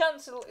a good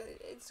chance.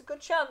 It's a good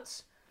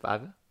chance.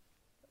 Fiver?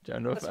 Do you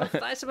know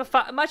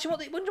Imagine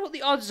wonder what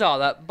the odds are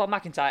that Bob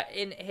McIntyre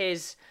in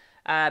his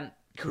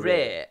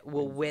career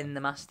will win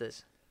the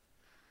Masters.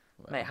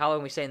 Well, mate, how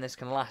long are we saying this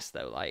can last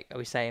though? Like, are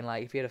we saying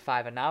like if you had a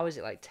fiver now, is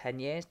it like 10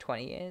 years,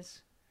 20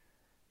 years?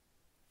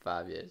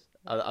 5 years.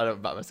 I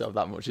don't back myself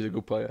that much as a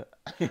good player.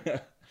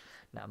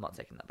 No, I'm not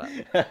taking that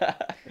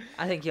bet.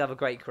 I think you'll have a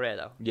great career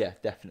though. Yeah,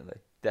 definitely.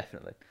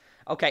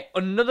 Okay,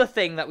 another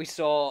thing that we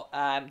saw,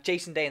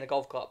 Jason Day in the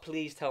golf cart.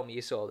 Please tell me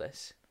you saw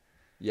this.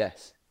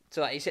 Yes.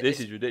 So like, he's hit This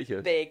is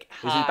ridiculous. Big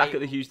This high, is back at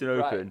the Houston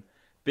Open. Right.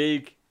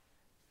 Big.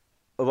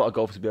 A lot of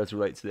golfers will be able to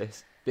relate to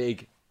this.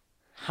 Big,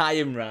 high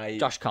and right.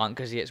 Josh can't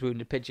because he gets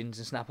wounded pigeons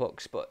and snap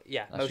hooks. But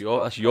yeah, That's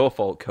your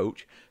fault,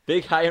 coach.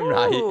 Big, high and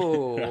right.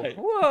 Right.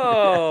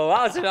 Whoa,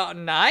 that was not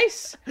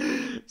nice.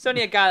 It's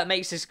only a guy that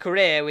makes his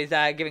career with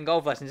giving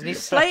golf lessons, and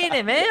he's slaying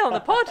him here on the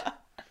pod.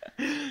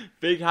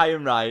 Big, high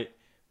and right.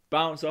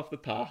 Bounce off the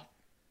path,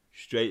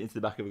 straight into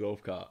the back of a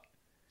golf cart.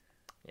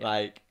 Yeah.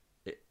 Like,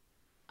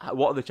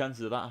 what are the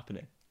chances of that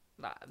happening?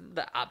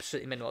 That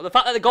absolutely minimal. The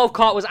fact that the golf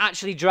cart was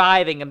actually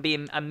driving and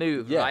being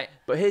moved, right?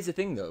 But here's the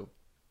thing, though.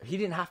 He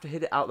didn't have to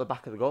hit it out the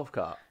back of the golf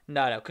cart.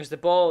 No, because the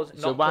ball's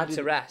not come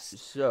to rest.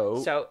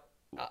 So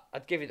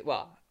I'd give you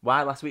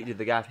why last week did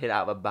the guy hit it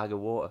out of a bag of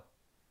water?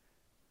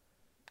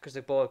 Because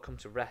the ball had come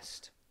to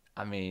rest.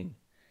 I mean,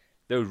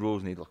 those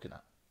rules need looking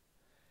at.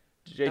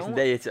 Jason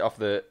Day hit it off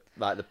the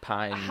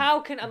pine.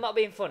 How can I'm not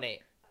being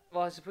funny?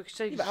 Well, how can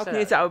he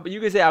hit it out? You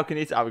can say how can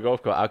he hit it out of a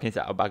golf cart? How can he hit it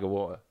out of a bag of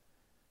water?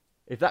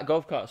 If that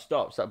golf cart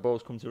stops, that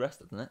ball's come to rest,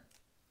 doesn't it?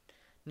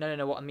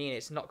 No. What I mean,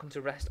 it's not come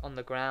to rest on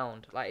the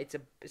ground. Like it's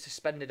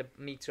suspended a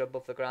meter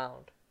above the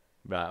ground.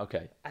 Right.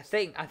 Okay. I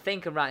think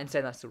I'm right in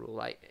saying that's the rule.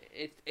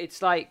 Like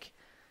it's like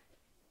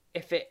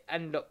if it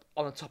ended up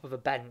on the top of a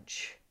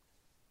bench,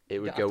 it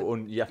would go.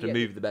 You have to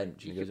move the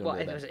bench. And it goes under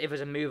the bench. If it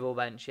was a movable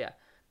bench, yeah,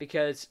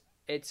 because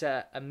it's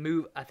a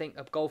move. I think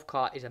a golf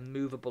cart is a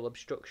movable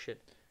obstruction.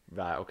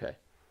 Right. Okay.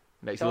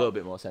 Makes a little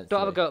bit more sense. Don't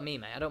have a go at me,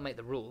 mate. I don't make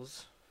the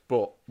rules.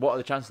 But what are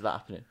the chances of that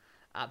happening?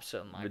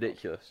 Absolutely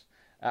ridiculous.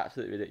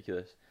 Absolutely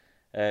ridiculous.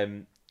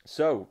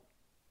 So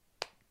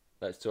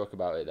let's talk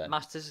about it then.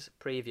 Masters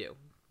preview.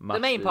 The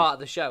main part of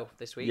the show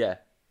this week. Yeah,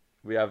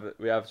 we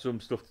have some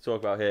stuff to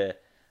talk about here.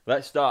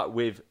 Let's start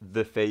with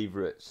the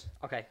favourites.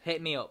 Okay,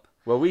 hit me up.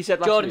 Well, we said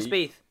last Jordan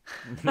week.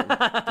 Spieth.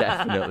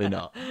 Definitely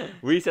not.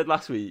 We said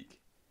last week.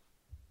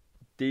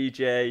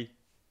 DJ,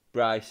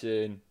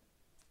 Bryson,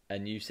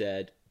 and you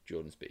said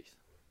Jordan Spieth.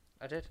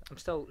 I did. I'm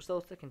still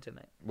sticking to it,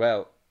 mate.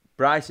 Well,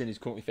 Bryson is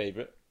currently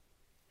favourite.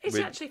 Is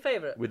he actually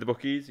favourite? With the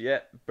bookies, yeah.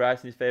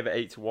 Bryson is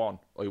favourite 8-1,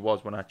 or he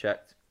was when I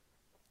checked.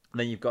 And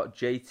then you've got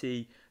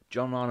JT,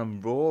 John Rahm,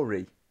 and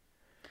Rory.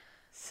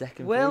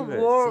 Second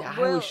favourites.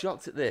 I was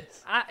shocked at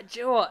this. Do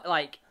you know what?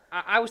 Like,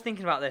 I was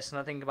thinking about this, and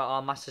I think about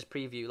our Masters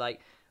preview.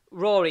 Like,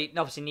 Rory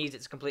obviously needs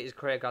it to complete his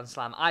career Grand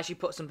Slam. I actually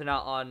put something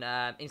out on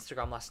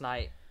Instagram last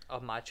night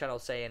of my channel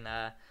saying,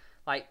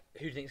 like, who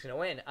do you think's going to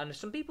win? And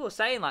some people are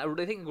saying, like,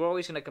 they think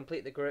Rory's going to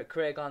complete the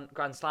career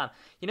Grand Slam.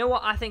 You know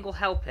what I think will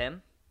help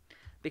him?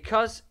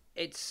 Because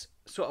it's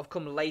sort of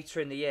come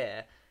later in the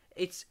year,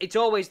 it's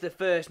always the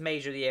first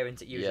major of the year,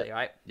 isn't it, usually,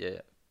 right?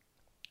 Yeah.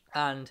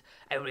 And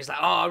everybody's like,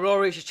 oh,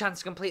 Rory's your chance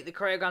to complete the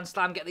career Grand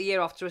Slam, get the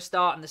year off to a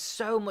start, and there's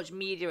so much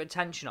media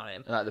attention on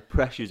him. And, like, the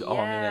pressure's on,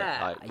 isn't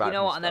it? Like, right, you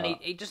know what, and then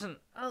he doesn't...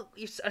 Oh,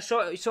 I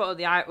saw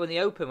it when the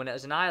Open, when it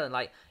was in Ireland,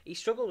 like, he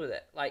struggled with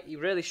it. Like, he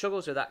really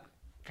struggles with that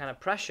kind of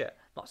pressure.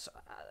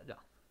 No,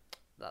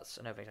 that's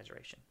an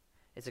over-exaggeration.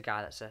 It's a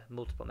guy that's a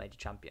multiple major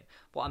champion.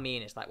 What I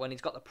mean is, like, when he's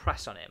got the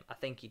press on him, I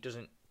think he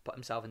doesn't put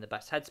himself in the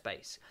best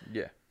headspace.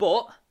 Yeah.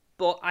 But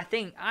I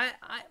think I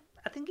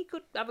think he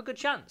could have a good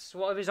chance.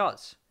 What are his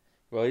odds?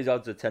 Well, his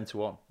odds are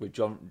 10-1 with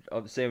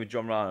same with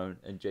John Rahm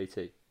and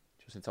JT,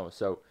 Justin Thomas.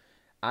 So,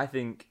 I'd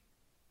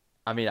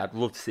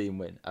love to see him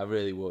win. I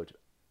really would.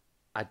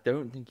 I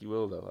don't think he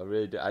will though. I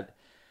really do. I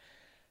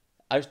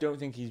just don't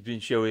think he's been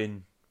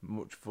showing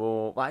much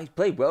for. Like, he's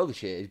played well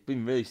this year. He's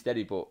been really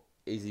steady, but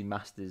is he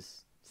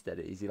Masters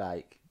steady? Is he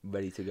like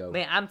ready to go?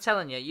 Mate, I'm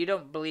telling you, you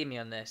don't believe me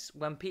on this.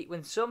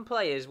 When some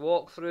players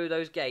walk through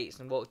those gates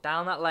and walk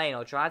down that lane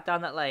or drive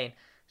down that lane,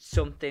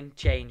 something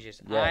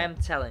changes. Yeah. I am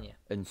telling you.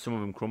 And some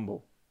of them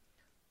crumble.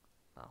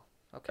 Oh,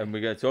 okay. And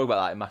we're going to talk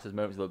about that in Masters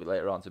moments a little bit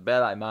later on, so bear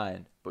that in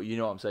mind. But you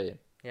know what I'm saying.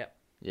 Yep.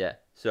 Yeah.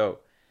 So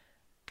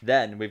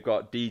then we've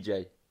got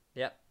DJ.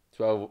 Yep.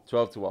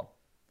 12-1.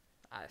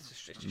 It's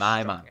just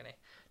my strong, man.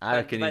 I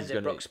reckon he's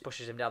going to... Brooks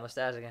pushes him down the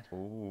stairs again.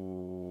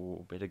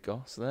 Ooh, bit of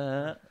goss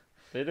there.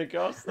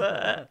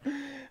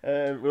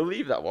 We'll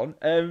leave that one.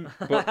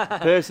 But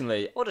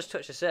personally... We'll just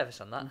touch the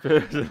surface on that.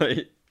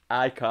 Personally,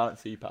 I can't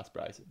see past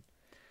Bryson.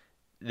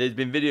 There's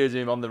been videos of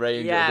him on the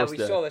range. Yeah, we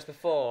saw this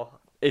before.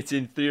 It's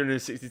in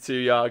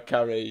 362-yard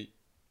carry,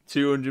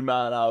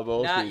 200-mile-an-hour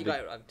ball speed. You got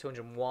it wrong.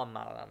 201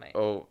 mile an hour, mate.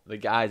 Oh, the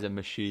guy's a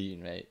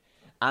machine, mate.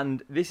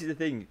 And this is the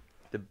thing.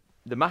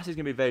 the Masters is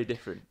going to be very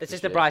different. This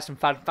is the Bryson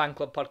fan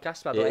club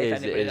podcast, by the way.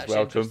 If anybody's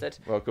actually interested.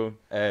 Welcome.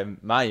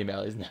 My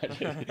email isn't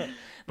actually.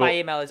 My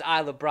email is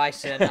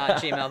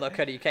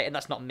ilovebryson@gmail.co.uk, and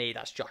that's not me.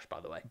 That's Josh, by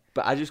the way.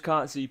 But I just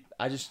can't see.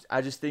 I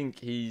just think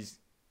he's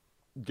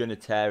going to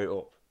tear it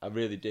up. I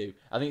really do.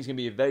 I think it's going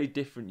to be a very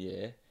different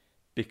year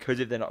because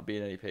of there not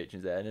being any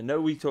patrons there. And I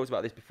know we talked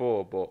about this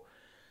before, but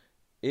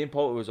Ian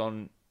Poulter was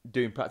on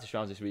doing practice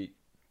rounds this week.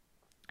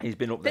 He's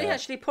been up there. Did he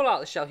actually pull out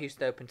the Shell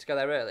Houston Open to go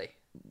there early?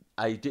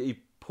 He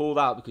pulled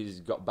out because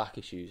he's got back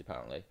issues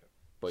apparently,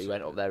 but he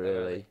went up there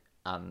early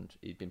and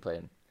he'd been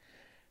playing.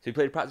 So he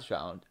played a practice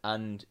round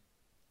and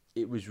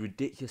it was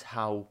ridiculous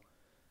how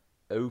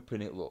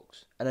open it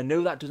looks. And I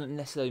know that doesn't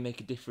necessarily make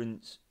a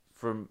difference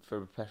from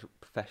a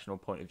professional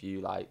point of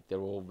view. Like they're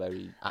all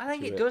very accurate, I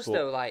think it does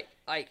though. Like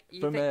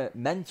a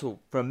mental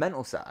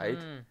side,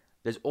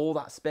 there's all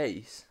that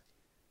space.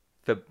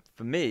 For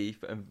me,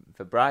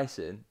 for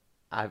Bryson,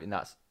 I think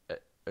that's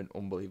an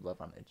unbelievable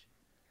advantage.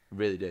 I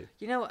really do.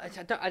 You know,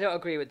 I don't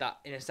agree with that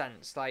in a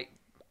sense. Like,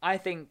 I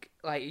think,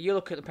 like, you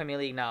look at the Premier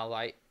League now,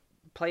 like,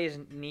 players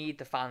need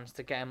the fans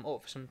to get them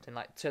up for something,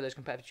 like, turn those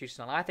competitive juices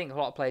on. I think a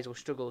lot of players will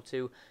struggle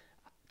to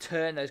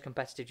turn those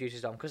competitive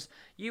juices on, because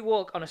you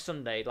walk on a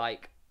Sunday,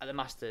 like, at the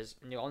Masters,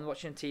 and you're on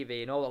watching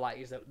TV, and all the, like,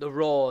 is the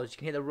roars. You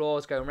can hear the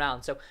roars going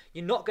round. So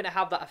you're not going to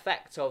have that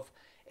effect of,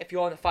 if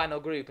you're on the final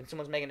group and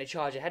someone's making a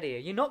charge ahead of you,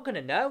 you're not going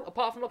to know.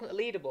 Apart from looking at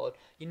the leaderboard,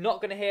 you're not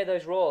going to hear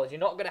those roars. You're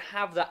not going to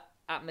have that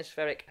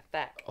atmospheric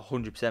effect.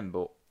 100%,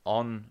 but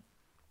on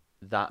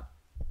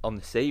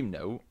the same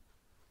note,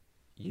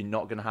 you're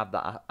not going to have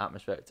that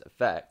atmospheric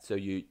effect, so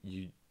you're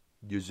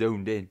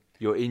zoned in.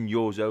 You're in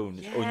your zone,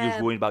 or you're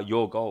just worrying about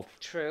your golf.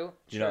 True.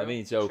 Do you know what I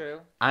mean? So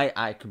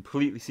I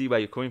completely see where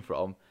you're coming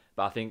from,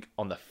 but I think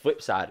on the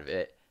flip side of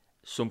it,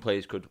 some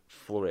players could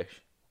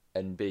flourish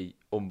and be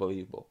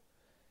unbelievable,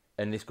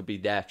 and this could be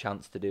their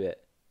chance to do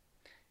it.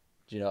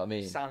 Do you know what I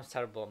mean? Sounds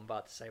terrible, I'm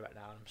about to say right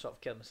now, and I'm sort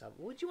of killing myself.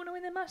 Would you want to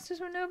win the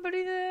Masters with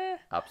nobody there?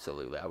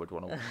 Absolutely, I would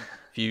want to.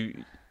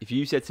 If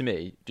you said to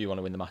me, "Do you want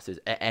to win the Masters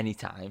at any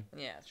time?"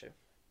 Yeah, that's true.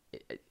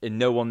 And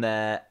no one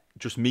there,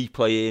 just me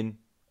playing,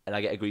 and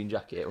I get a green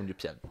jacket,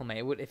 100%. Well,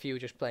 mate, if you were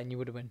just playing, you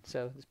would have won.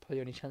 So there's probably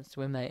your only chance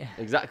to win, mate.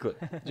 Exactly.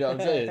 Do you know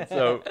what I'm saying?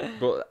 So,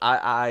 but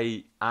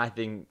I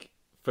think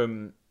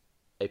from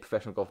a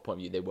professional golf point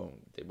of view, they won't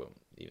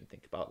even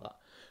think about that.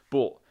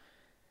 But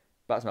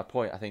that's my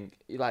point. I think,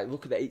 like,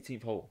 look at the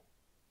 18th hole.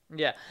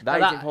 Yeah,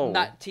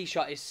 that tee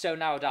shot is so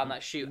narrow down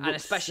that shoot, and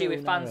especially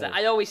with fans there.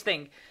 I always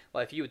think,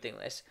 well, if you would think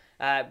this,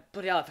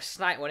 bloody hell, if a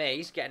snipe one here,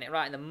 he's getting it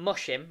right in the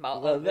mush him.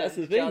 Well, that's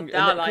the thing.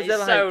 Down, like,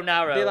 it's so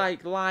narrow. They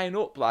like line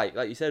up, like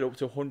you said, up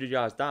to 100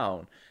 yards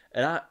down,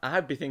 and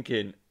I'd be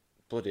thinking,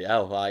 bloody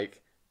hell, like,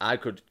 I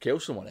could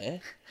kill someone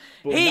here.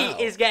 But he now,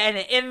 is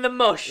getting it in the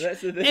mush.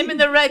 Him in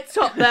the red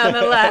top there on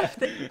the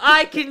left.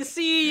 I can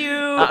see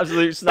you.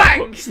 Absolute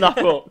snap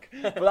hook.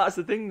 But that's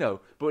the thing,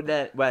 though.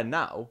 But where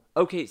now,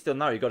 okay, it's still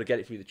narrow. You got to get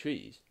it through the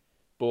trees,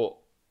 but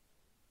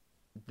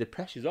the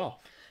pressure's off.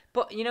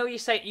 But you know,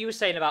 you were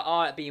saying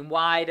about it being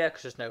wider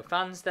because there's no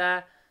fans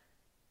there.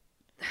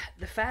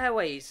 The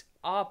fairways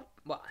are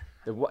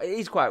it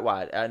is quite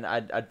wide, and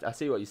I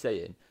see what you're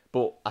saying.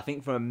 But I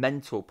think from a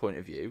mental point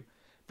of view,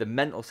 the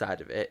mental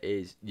side of it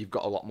is you've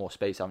got a lot more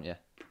space, haven't you?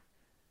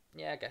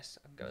 Yeah, I guess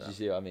I'll go with that. Do you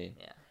see what I mean?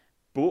 Yeah.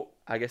 But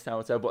I guess now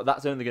I'll tell. But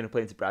that's only going to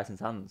play into Bryson's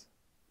hands,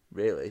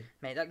 really.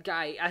 Mate, that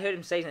guy, I heard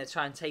him say he's going to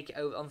try and take it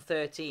over on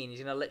 13. He's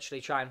going to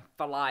literally try and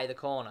fly the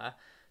corner,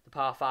 the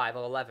par 5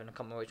 or 11, I can't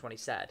remember which one he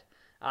said.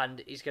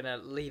 And he's going to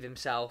leave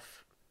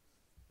himself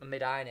a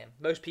mid-iron in.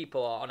 Most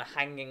people are on a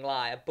hanging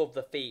lie above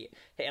the feet,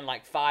 hitting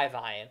like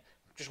 5-iron,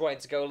 just wanting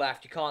to go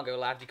left. You can't go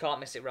left, you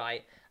can't miss it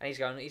right. And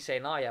he's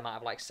saying, oh yeah, I might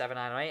have like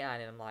 7-iron or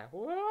 8-iron. And I'm like,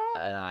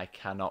 what? And I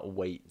cannot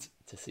wait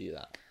to see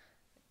that.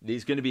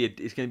 It's going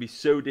to be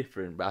so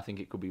different, but I think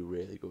it could be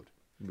really good.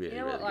 Really, you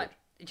know really what, like, good.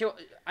 Do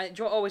you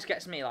know what always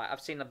gets me? Like,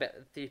 I've seen a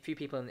few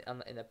people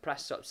in the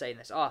press sort of saying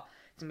this. Oh,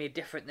 it's gonna be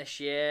different this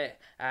year.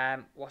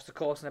 What's the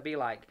course gonna be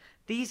like?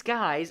 These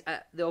guys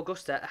at the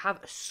Augusta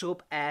have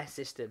sub-air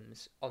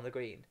systems on the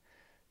green.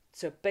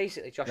 So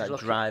basically, Josh is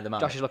looking at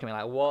me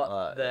like,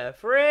 what the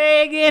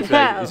friggin'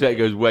 hell? This way it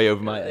goes way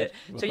over my head.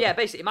 So yeah,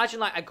 basically, imagine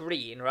like a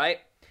green, right?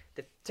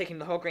 They're taking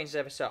the whole green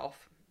surface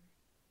off.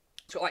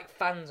 It's got like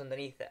fans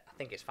underneath it. I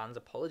think it's fans.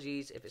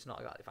 Apologies if it's not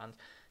exactly fans.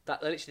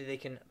 That literally they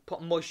can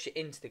put moisture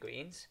into the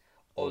greens,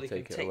 or they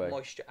can take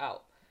moisture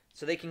out.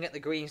 So they can get the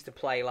greens to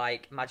play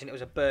like, imagine it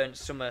was a burnt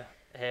summer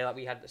here like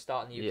we had at the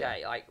start in the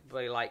UK, like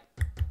really like,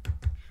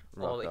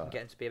 or they can get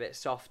them to be a bit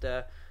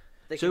softer.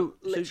 They can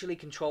literally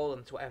control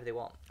them to whatever they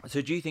want.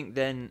 So do you think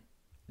then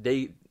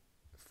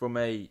from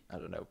a, I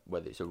don't know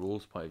whether it's a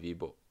rules point of view,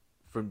 but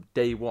from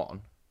day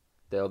one,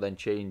 they'll then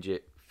change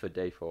it for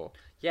day 4?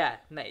 Yeah,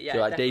 mate. Yeah, so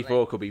like definitely. day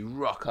 4 could be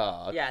rock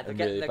hard. Yeah, they're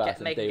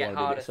making it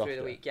harder through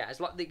the week. Yeah, as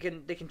long they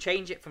can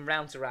change it from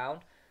round to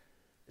round.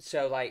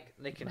 So like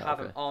they can have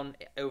them on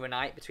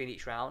overnight between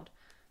each round,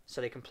 so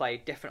they can play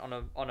different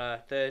on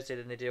a Thursday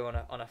than they do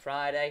on a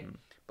Friday,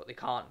 but they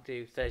can't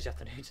do Thursday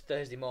afternoon to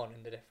Thursday morning.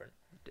 They're different.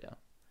 Yeah,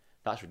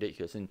 that's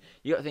ridiculous. And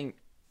you got to think,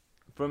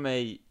 from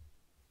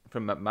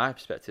my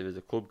perspective as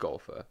a club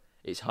golfer,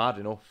 it's hard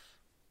enough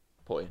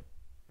putting.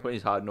 Putting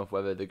is hard enough,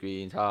 whether the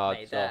green's hard.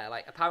 Mate, there,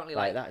 like apparently,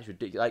 like that's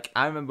ridiculous. Like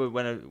I remember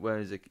when I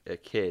was a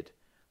kid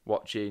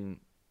watching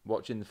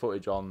the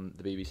footage on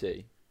the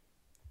BBC,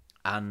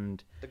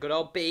 and the good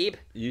old Beeb.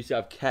 you used to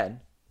have Ken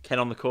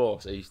on the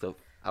course.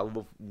 I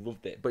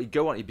loved it. But he'd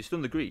go on, he'd be stood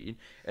on the green,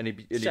 and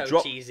he'd so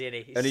drop. Cheesy,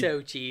 isn't he? and he'd-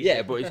 So cheesy.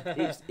 Yeah, but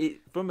it's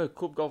from a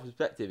club golf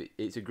perspective,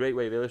 it's a great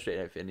way of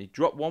illustrating everything. He'd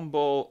drop one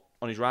ball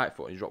on his right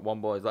foot, and he'd drop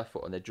one ball on his left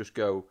foot, and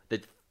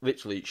they'd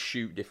literally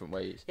shoot different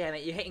ways. Yeah,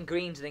 mate, you're hitting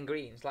greens within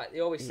greens. Like they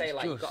always say, It's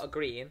like you've just- got a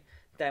green,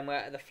 then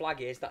where the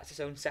flag is, that's its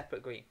own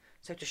separate green.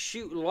 So to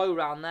shoot low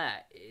round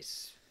there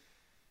is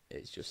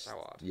It's just so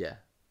hard. Yeah,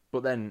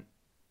 but then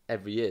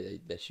every year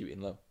they're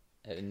shooting low,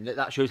 and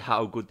that shows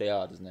how good they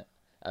are, doesn't it?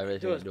 I really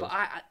It think does, but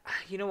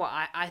you know what?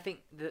 I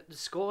think the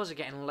scores are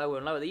getting lower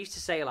and lower. They used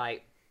to say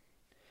like,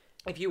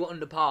 if you were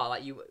under par,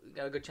 like you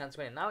got a good chance of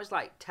winning. Now it's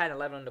like 10,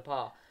 11 under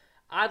par.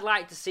 I'd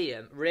like to see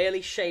them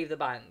really shave the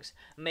banks,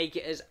 make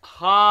it as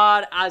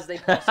hard as they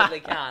possibly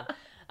can,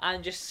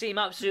 and just seem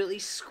absolutely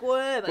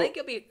squirm. I think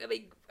it'll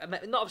be.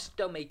 Not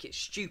don't make it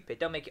stupid,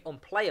 don't make it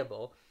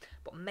unplayable,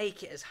 but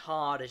make it as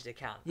hard as they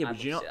can. Yeah, I'd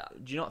but do you love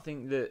to see not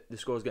think that the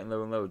score's getting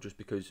lower and lower just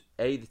because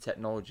the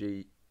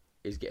technology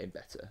is getting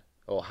better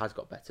or has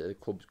got better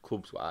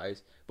clubs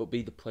wise, but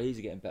the players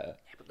are getting better.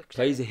 Yeah, but the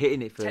Players are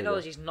hitting it further.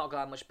 technology's not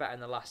got that much better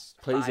in the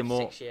last Players are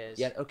 5-6 years.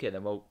 Yeah, okay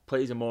then. Well,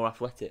 players are more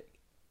athletic.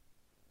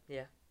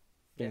 Yeah.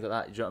 Things like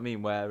that. Do you know what I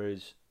mean?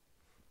 Whereas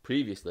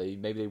previously,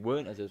 maybe they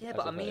weren't as. Yeah, as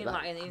but I athletic. mean,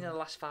 like in the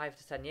last 5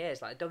 to 10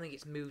 years, like I don't think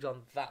it's moved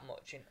on that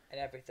much in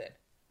everything.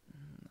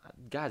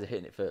 Guys are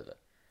hitting it further.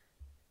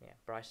 Yeah,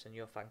 Bryson,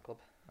 your fan club.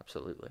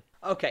 Absolutely.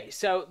 Okay,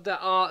 so there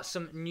are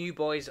some new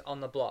boys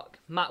on the block.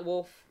 Matt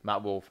Wolff.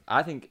 Matt Wolff.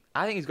 I think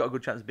he's got a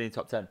good chance of being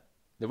top 10.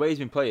 The way he's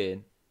been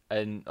playing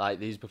and like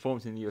his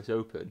performance in the US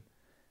Open,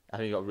 I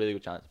think he's got a really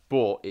good chance.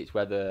 But it's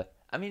whether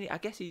I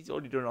guess he's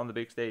already done it on the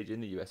big stage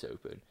in the US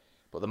Open,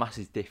 but the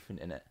Masters is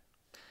different in it.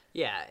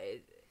 Yeah,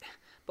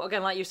 but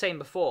again, like you were saying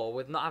before,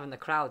 with not having the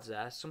crowds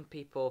there, some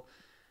people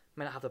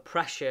may not have the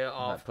pressure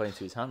of Like playing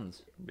to his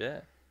hands.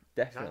 Yeah,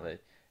 definitely.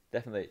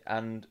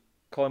 And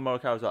Colin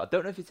Morikawa as well. I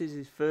don't know if it is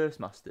his first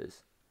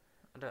Masters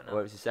I don't or know.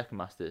 if it's his second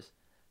Masters,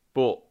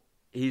 but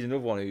he's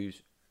another one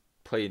who's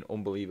playing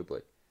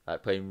unbelievably.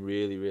 Like playing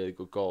really, really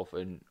good golf,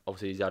 and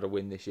obviously he's had a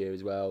win this year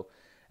as well.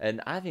 And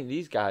I think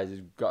these guys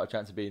have got a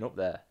chance of being up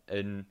there.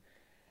 And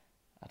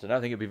I don't know, I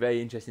think it'd be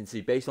very interesting to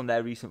see, based on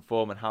their recent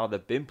form and how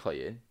they've been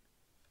playing,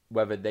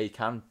 whether they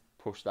can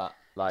push that,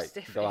 like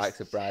the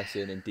likes of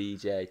Bryson and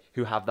DJ,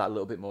 who have that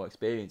little bit more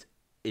experience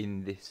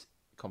in this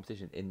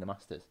competition, in the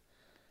Masters.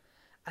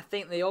 I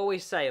think they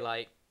always say,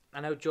 like,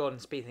 I know Jordan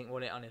Spieth, I think,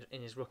 won it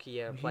in his rookie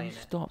year of playing it.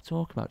 Stop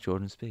talking about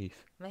Jordan Spieth.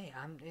 Mate,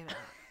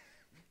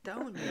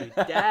 don't you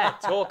dare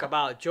talk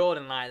about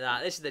Jordan like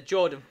that. This is the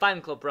Jordan fan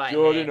club right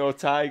Jordan here. or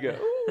Tiger.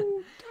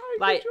 Ooh, Tiger,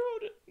 Like-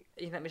 Jordan.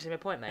 You let me see my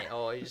point, mate,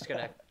 or are you just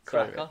going to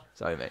crack on?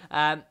 Sorry, mate.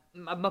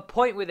 My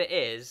point with it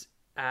is,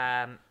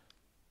 oh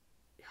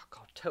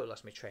God, totally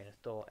lost my train of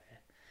thought here.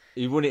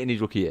 He won it in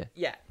his rookie year.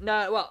 Yeah,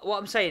 no, well, what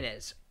I'm saying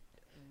is,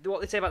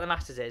 what they say about the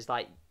Masters is,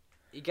 like,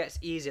 it gets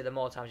easier the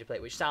more times you play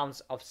it, which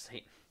sounds,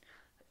 obviously,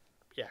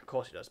 yeah, of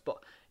course it does, but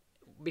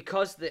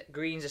because the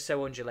greens are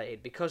so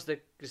undulated, because there's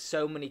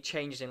so many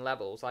changes in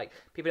levels, like,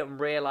 people don't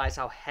realise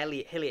how hilly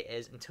it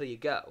is until you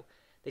go.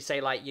 They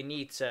say, like, you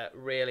need to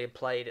really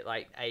play it,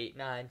 like, 8,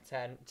 9,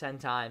 10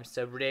 times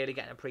to really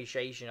get an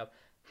appreciation of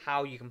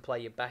how you can play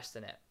your best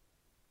in it.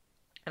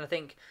 And I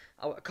think,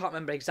 I can't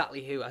remember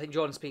exactly who, I think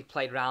Jordan Spieth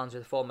played rounds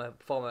with a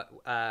former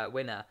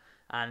winner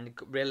and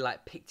really,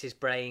 like, picked his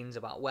brains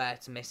about where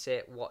to miss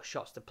it, what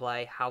shots to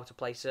play, how to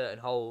play certain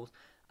holes.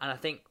 And I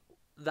think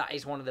that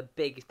is one of the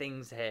big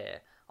things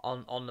here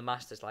on the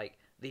Masters. Like,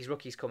 these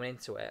rookies coming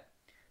into it,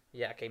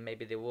 yeah, okay,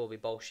 maybe they will be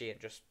bullshit and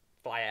just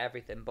fly at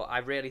everything, but I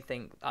really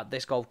think at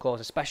this golf course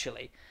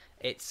especially,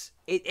 it's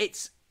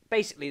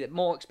basically the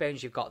more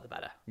experience you've got, the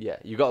better. Yeah,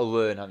 you got to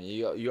learn, haven't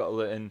you? You got to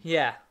learn.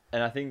 Yeah.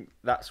 And I think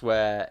that's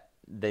where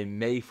they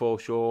may fall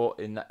short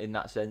in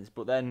that sense.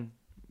 But then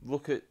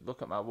look at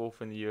Matt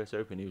Wolff in the US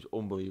Open. He was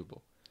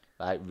unbelievable,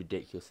 like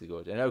ridiculously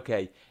good. And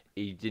okay,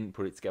 he didn't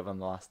put it together on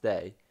the last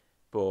day,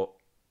 but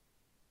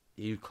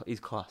he's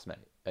class, mate.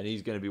 And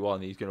he's going to be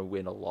one. He's going to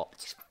win a lot.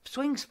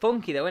 Swing's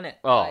funky though, isn't it?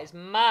 Oh, Like, it's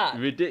mad.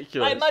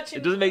 Ridiculous. Like, imagine-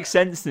 It doesn't make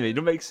sense to me. It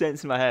doesn't make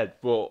sense in my head.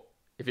 But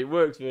if it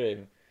works for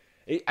him,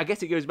 I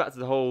guess it goes back to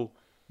the whole.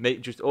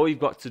 All you've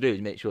got to do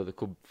is make sure the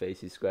club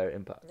face is square at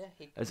impact.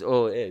 Yeah, That's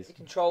all it is. he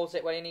controls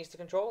it when he needs to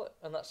control it,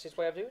 and that's his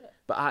way of doing it.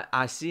 But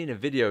I seen a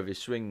video of his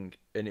swing,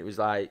 and it was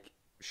like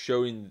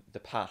showing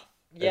the path.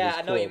 of Yeah, his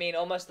I know what you club. mean.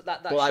 Almost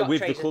that But like shot with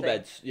the tracer club thing.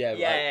 heads, yeah,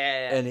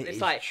 Yeah. and It's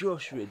it's like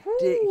just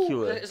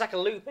ridiculous. It's like a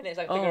loop, innit? It's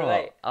like a figure of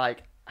eight.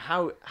 Like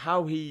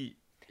how his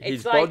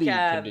It's body like,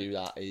 can do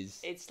that is.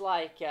 It's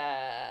like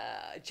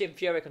Jim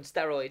Furyk on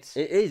steroids.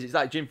 It is. It's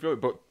like Jim Furyk,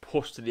 but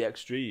pushed to the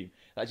extreme.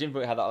 Like Jim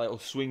Furyk had that little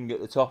swing at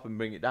the top and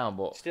bring it down,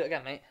 but Just do it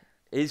again, mate.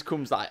 his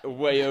comes like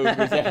way over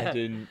his head,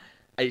 and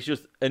It's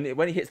just, and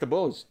when he hits the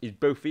buzz, his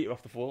both feet are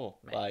off the floor.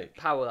 Mate, Like,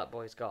 power that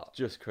boy's got.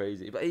 just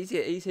crazy. But he's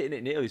hitting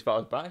it nearly as far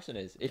as Bryson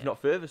is, if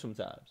not further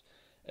sometimes.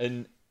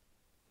 And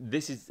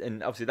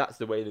and obviously that's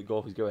the way that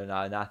golf is going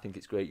now, and I think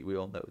it's great. We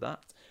all know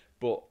that.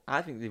 But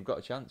I think they've got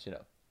a chance, you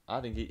know. I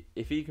think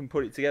if he can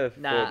put it together for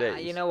 4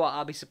 days. You know what?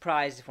 I'll be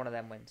surprised if one of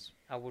them wins.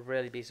 I would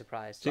really be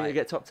surprised. Do you think they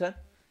get top 10?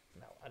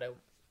 No, I don't.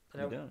 You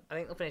don't? I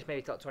think they'll finish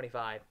maybe top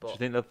 25. But Do you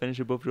think they'll finish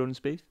above Jordan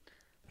Spieth?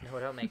 no, I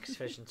don't make us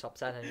finish in top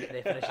 10 and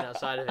they're finishing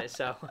outside of it.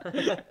 So,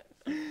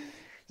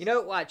 you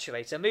know what?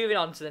 Actually, so moving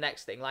on to the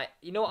next thing. Like,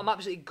 you know what I'm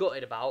absolutely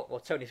gutted about? Well,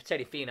 Tony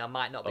Finau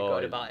might not be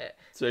gutted about it.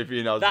 So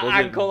Finau's That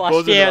buzzing, ankle last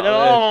buzzing year. out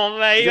of Oh,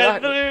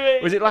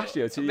 mate. Was it last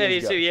year or 2 years Maybe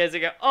ago? 2 years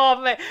ago.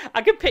 Oh, mate.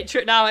 I can picture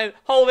it now. And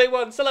holding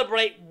one,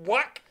 celebrate,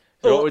 whack.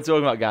 So what we're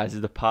talking about, guys,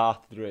 is the par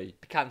 3.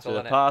 Cancelled,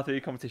 So the par 3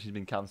 competition's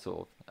been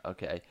cancelled.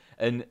 Okay.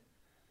 And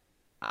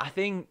I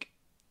think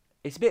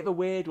it's a bit of a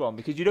weird one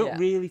because you don't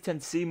really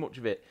tend to see much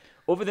of it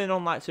other than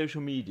on like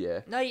social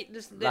media. No, you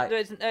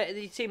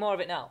see more of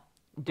it now.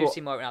 You do But,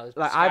 see more of it now. There's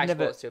like, Sky I've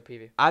never- Sports do a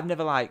preview. I've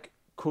never like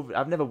covered.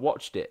 I've never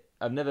watched it.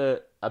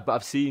 But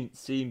I've seen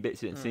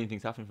bits of it and seen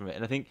things happen from it.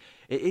 And I think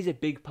it is a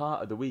big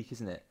part of the week,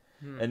 isn't it?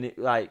 And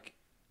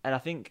I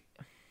think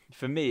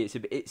for me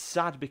it's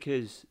sad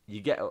because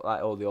you get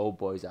like all the old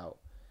boys out.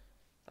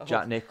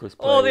 Jack Nicklaus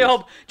plays. All the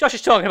old Josh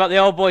is talking about the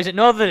old boys at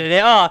Northern, isn't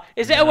it? Oh,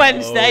 is it a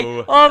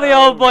Wednesday? All the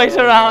old boys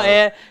are out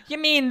here. You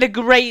mean the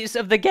greats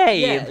of the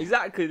game? Yeah,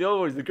 exactly. The old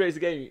boys, the greatest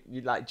game.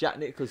 You like Jack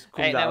Nicklaus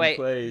comes out and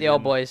plays. The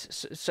old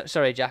boys.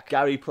 Sorry, Jack.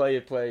 Gary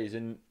Player plays,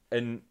 and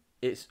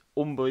it's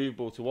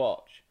unbelievable to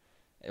watch.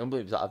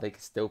 Unbelievable that they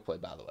can still play,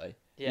 by the way.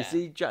 Yeah. You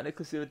see Jack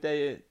Nicklaus the other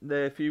day,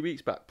 a few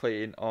weeks back,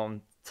 playing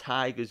on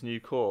Tiger's new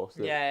course.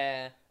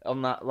 Yeah.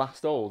 On that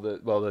last hole,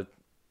 the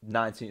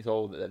 19th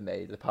hole that they've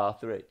made, the par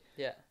 3.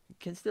 Yeah.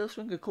 Can still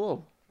swing a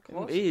club.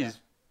 course He he is.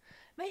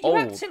 Mate, you're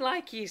Old. acting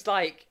like he's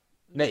like.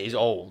 Mate, he's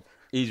old.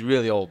 He's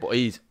really old, but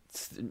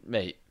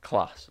mate,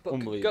 class. But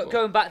Unbelievable.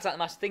 going back to that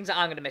match, things that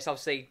I'm going to miss,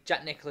 obviously,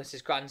 Jack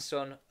Nicklaus's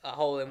grandson, a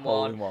hole-in-one,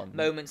 Hole-in-one.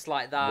 moments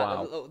like that,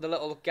 Wow. the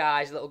little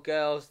guys, little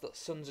girls, the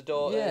sons and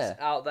daughters Yeah.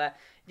 out there.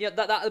 Yeah,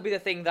 that'll be the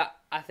thing that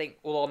I think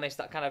we'll all miss,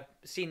 that kind of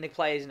seeing the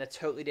players in a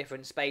totally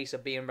different space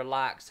of being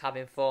relaxed,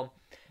 having fun.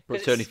 But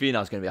 'Cause Tony it's-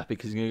 Finau's going to be happy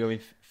because he's going to go in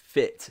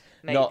fit,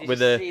 Mate, not did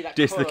with you a see that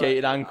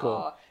dislocated colour? ankle.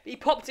 Oh, he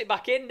popped it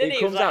back in, didn't he? It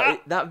He was comes like,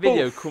 out. That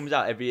video poof. comes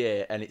out every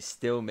year, and it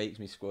still makes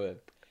me squirm.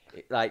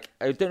 I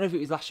don't know if it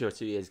was last year or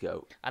 2 years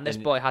ago. And this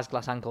boy has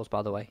glass ankles,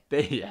 by the way.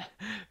 Yeah,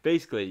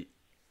 basically,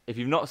 if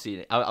you've not seen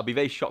it, I'll be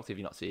very shocked if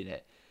you've not seen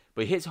it.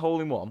 But he hits a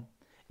hole in one.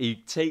 He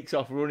takes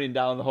off running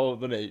down the hole,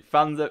 doesn't he?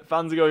 Fans are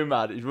going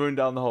mad. He's running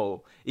down the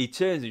hole. He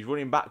turns, he's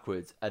running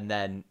backwards, and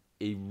then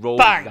he rolls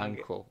Bang! his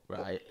ankle,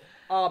 right?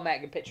 Oh, mate, I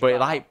can picture But that. it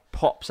like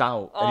pops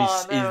out, and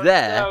Oh, no, he's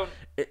there,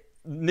 don't.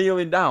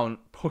 kneeling down,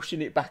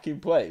 pushing it back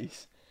in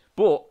place.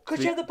 But Could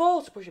you have the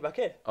balls to push it back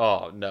in?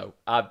 oh no,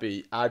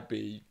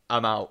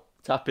 I'm out,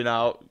 tapping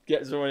out,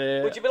 get someone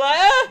here. Would you be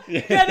like,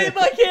 get it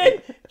back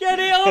in, get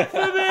it on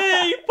for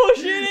me,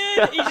 push it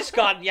in? He's just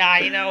gone, yeah,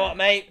 you know what,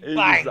 mate, He's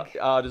bang. just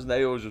hard as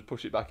nails, just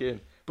push it back in.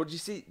 But do you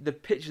see the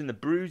pitch and the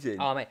bruising?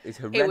 Oh, mate, It's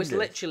horrendous. it was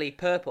literally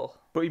purple.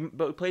 But he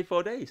played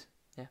 4 days.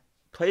 Yeah.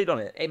 Played on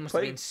it. It must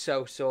played, have been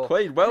so sore.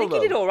 Played well I think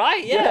though. he did all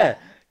right, yeah.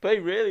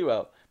 Played really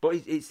well. But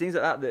it's things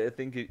like that I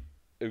think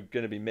are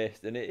going to be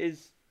missed, and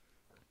it's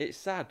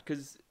sad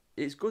because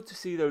it's good to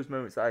see those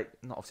moments. Like,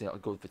 not obviously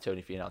not good for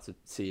Tony Finau to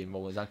see him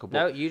roll his ankle, but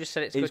No, you just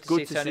said it's it's good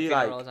good to to see Tony see, Finau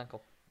like, roll his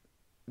ankle.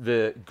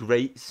 the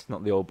greats,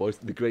 not the old boys,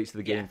 the greats of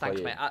the game Yeah,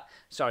 thanks, playing. mate.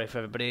 Sorry for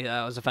everybody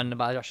that was offended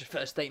by Josh's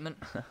first statement.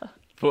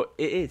 But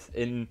it is,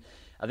 and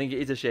I think it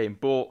is a shame.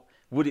 But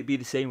would it be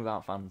the same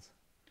without fans?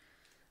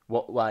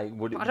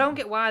 Would it? I don't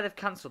get why they've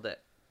cancelled it.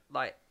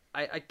 Like,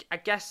 I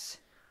guess...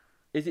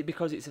 Is it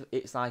because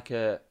it's like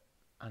a?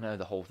 I know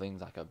the whole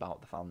thing's like about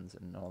the fans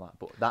and all that,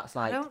 but that's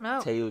like don't know.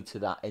 tailored to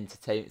that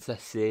entertainment. It's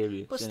less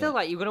serious. But isn't still, it?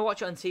 like, you're going to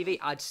watch it on TV,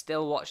 I'd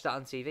still watch that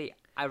on TV.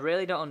 I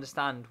really don't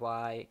understand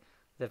why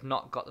they've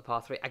not got the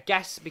par 3. I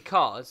guess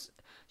because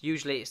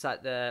usually it's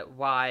like the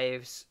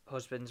wives,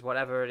 husbands,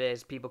 whatever it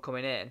is, people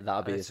coming in.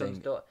 That'd be and the son's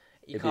thing. daughter.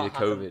 You It'd be can't the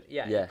have them- COVID.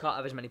 you Yeah. can't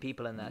have as many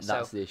people in there.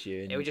 That's So the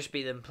issue. it would just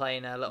be them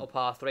playing a little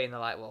par 3 and they're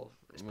like, well,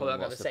 it's probably not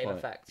got the what's same point?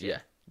 effect. Yeah.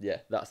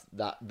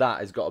 That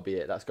has got to be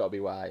it. That's got to be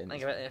why. And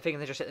I think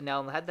they just hit the nail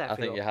on the head there. I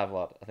think you have,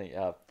 lad. I think you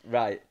have.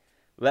 Right.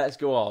 Let's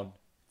go on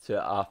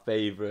to our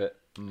favourite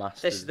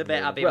Masters. This is the bit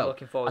I've moment. been Well,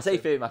 looking forward I say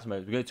to. favourite Masters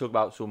moments. We're going to talk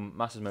about some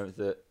Masters moments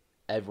that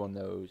everyone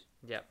knows.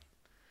 Yep.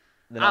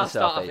 They're not I'll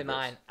start our off in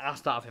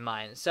favourites.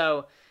 mine.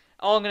 So,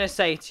 all I'm going to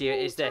say to you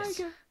is this.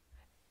 Tiger.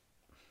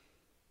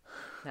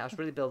 Yeah, I was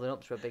really building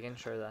up to a big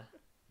intro there.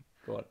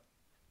 Go on.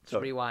 Just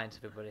Sorry. rewind,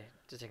 everybody.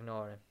 Just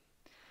ignore him.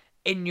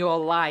 In your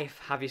life,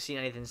 have you seen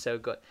anything so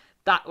good?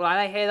 That when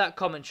I hear that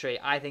commentary,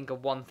 I think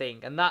of one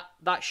thing, and that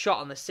shot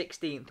on the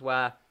 16th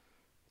where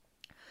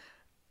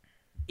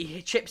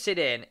he chips it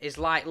in is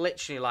like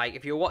literally like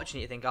if you're watching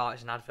it, you think, oh,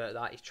 it's an advert.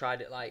 That he's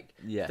tried it like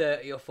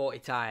 30 or 40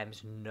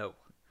 times. No,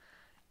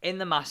 in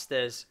the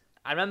Masters,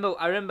 I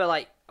remember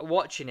like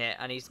watching it,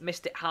 and he's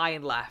missed it high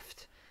and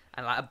left,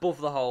 and like above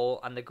the hole,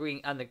 and the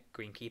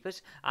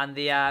greenkeepers and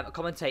the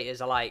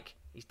commentators are like,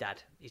 he's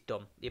dead, he's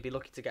done. He'd be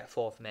lucky to get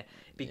 4 from it.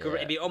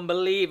 It'd be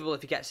unbelievable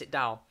if he gets it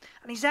down.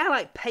 And he's there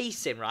like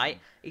pacing, right?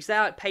 He's there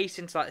like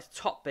pacing to like the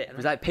top bit. And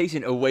He's like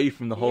pacing away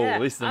from the hole. Yeah,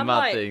 This is the I'm mad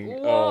like, thing.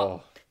 what?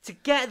 Oh. To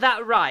get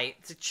that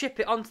right, to chip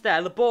it onto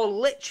there, the ball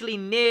literally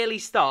nearly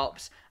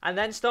stops and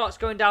then starts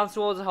going down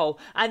towards the hole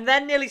and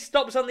then nearly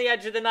stops on the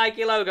edge of the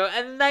Nike logo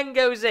and then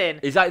goes in.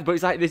 It's like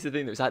this is the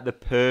thing. It's like the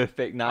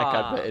perfect Nike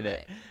advert, in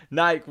it. mate.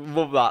 Nike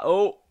love that.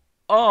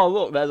 Oh,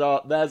 look, there's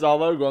our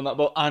logo on that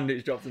ball, and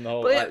it's dropped in the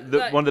hole.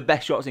 But One of the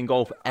best shots in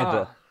golf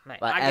ever. Mate,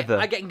 ever.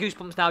 I'm getting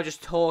goosebumps now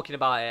just talking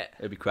about it.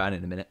 He'll be crying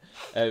in a minute.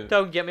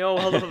 Don't get me all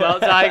held up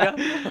about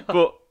Tiger.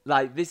 But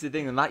like, this is the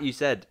thing, and like you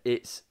said,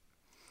 it's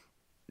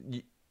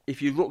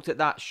if you looked at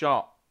that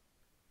shot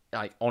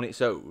like on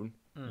its own,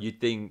 you'd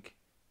think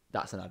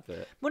that's an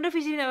advert. Wonder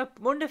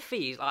if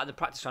he's like the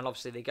practice round.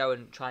 Obviously, they go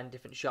and try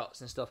different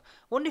shots and stuff.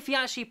 Wonder if he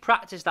actually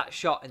practiced that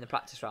shot in the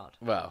practice round.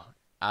 Well,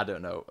 I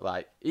don't know.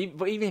 Like,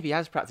 but even if he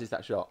has practiced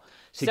that shot,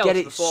 to Still get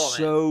it before,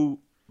 so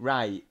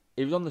right,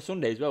 it was on the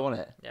Sunday as well,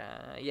 wasn't it?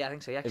 Yeah, I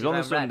think so. Yeah, It was on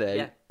the Sunday.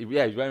 Red, He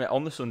was wearing it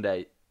on the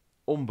Sunday.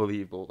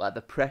 Unbelievable. Like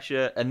the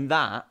pressure, and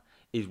that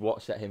is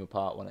what set him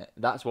apart, wasn't it?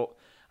 That's what,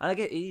 and I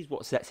get it is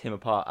what sets him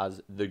apart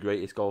as the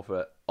greatest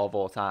golfer of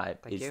all time.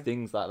 Thank you.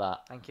 Things like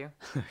that. Thank you.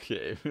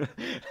 Okay.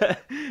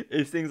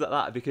 It's things like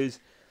that because,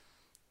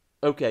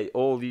 okay,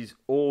 all these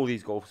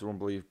golfers are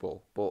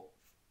unbelievable, but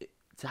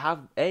to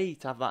have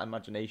that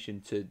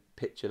imagination to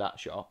picture that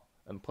shot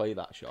and play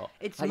that shot,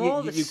 It's like,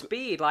 more the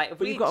speed. Like,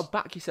 but you've got to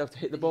back yourself to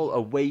hit the ball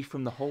away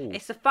from the hole.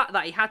 It's the fact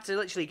that he had to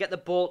literally get the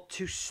ball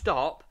to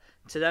stop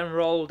to then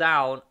roll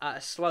down at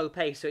a slow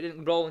pace so it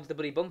didn't roll into the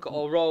bloody bunker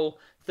or roll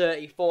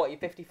 30, 40,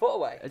 50 foot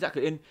away.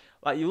 Exactly. And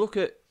like you look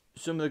at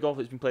some of the golf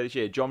that's been played this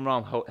year, John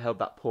Rahm held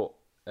that putt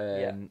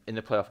in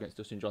the playoff against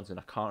Dustin Johnson.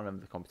 I can't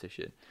remember the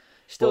competition.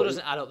 Still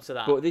doesn't add up to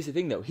that. But this is the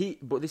thing though.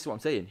 But this is what I'm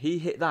saying. He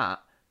hit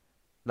that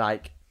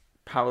like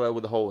parallel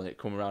with the hole and it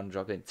come around and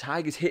dropped in.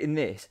 Tiger's hitting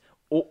this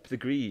up the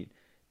green,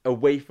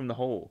 away from the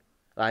hole.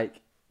 Like,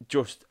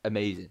 just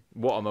amazing.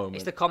 What a moment.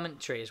 It's the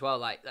commentary as well,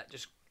 like that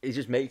just... It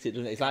just makes it,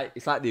 doesn't it?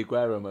 It's like the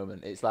Aguero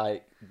moment. It's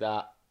like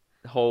that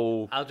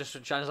whole... I'll just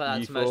translate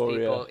that to most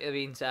people. It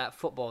means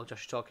football,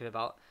 Josh, talking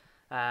about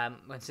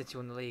when City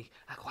won the league.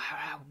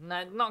 Aguero,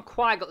 no, not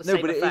quite got the same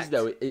effect. No, but it is,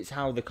 though. It's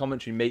how the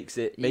commentary makes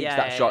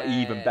that shot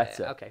even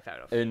better. Okay, fair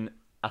enough. And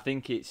I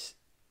think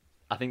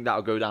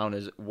that'll go down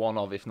as one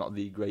of, if not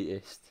the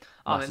greatest.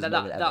 I mean,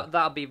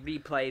 that'll be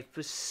replayed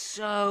for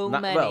so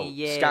many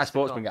years. Sky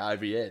Sports bring it out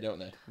every year, don't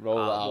they? Roll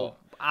that out.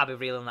 I'll be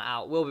reeling that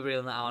out. We'll be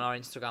reeling that out on our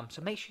Instagram.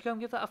 So make sure you go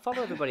and give that a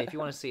follow, everybody, if you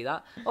want to see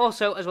that.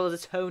 Also, as well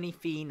as a Tony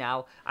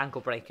Finau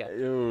ankle breaker.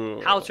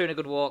 Ooh. How to Earn a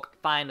Good Walk.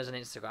 Find us on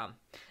Instagram.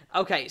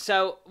 Okay,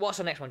 so what's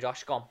the next one,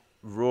 Josh? Go on.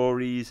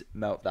 Rory's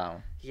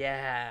meltdown.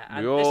 Yeah,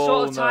 and this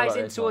sort of ties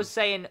into us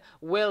saying,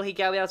 will he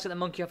be able to get the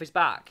monkey off his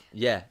back?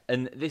 Yeah,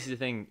 and this is the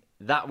thing.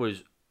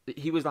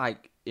 He was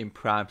like in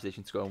prime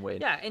position to go and win.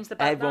 Yeah, into the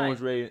back Everyone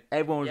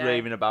was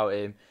raving about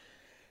him.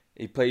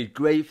 He played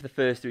great for the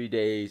first 3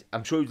 days.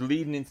 I'm sure he was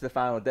leading into the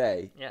final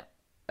day. Yeah.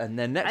 And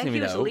then next I thing we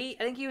know,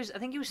 think he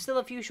was still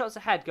a few shots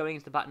ahead going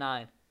into the back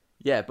nine.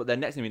 Yeah, but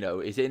then next thing we know,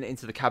 he's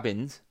into the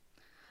cabins.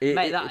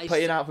 Mate,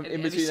 playing out from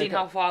in between. Have you seen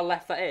how far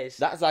left that is?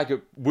 That's like a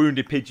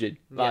wounded pigeon.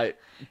 Yeah. Like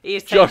he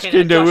is Josh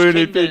Kinder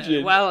wounded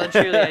pigeon. Well and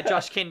truly a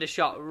Josh Kinder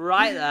shot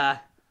right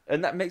there.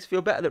 And that makes me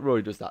feel better that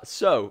Rory does that.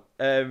 So,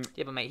 yeah,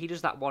 but mate, he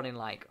does that one in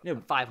like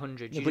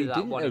 500. Yeah, but he that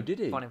didn't, one, though, did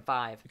he? 1 in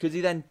 5. Because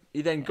he then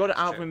got it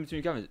out from in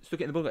between cabins,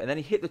 stuck it in the bunker, and then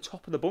he hit the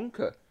top of the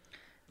bunker.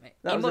 Mate,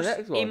 that was the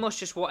next one. He must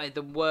just wanted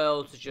the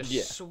world to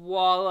just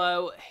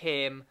swallow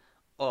him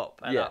up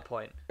at that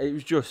point.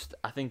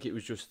 I think it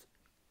was just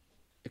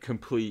a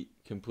complete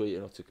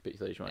and utter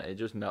capitulation. Right? It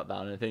just melted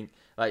down. And I think,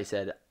 like you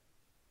said,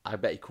 I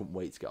bet he couldn't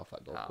wait to get off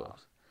that golf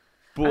course.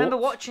 But, I remember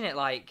watching it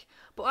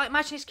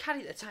imagine his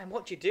caddy at the time.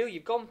 What do you do?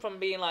 You've gone from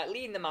being like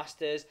leading the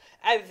Masters,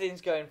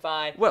 everything's going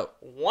fine. Well,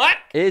 what?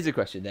 Here's a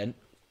question then.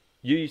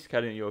 You used to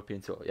caddy on the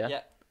European Tour, yeah? Yeah.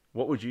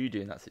 What would you do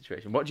in that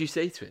situation? What do you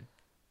say to him?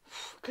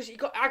 Because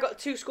I got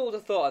two schools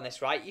of thought on this,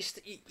 right?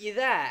 You're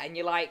there and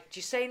you're like, do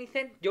you say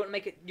anything? Do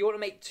you want to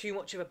make too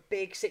much of a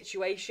big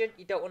situation?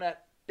 You don't want to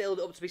build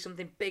it up to be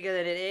something bigger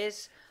than it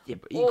is. Yeah,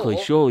 but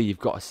equally, surely you've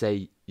got to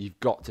say,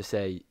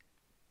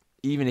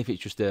 even if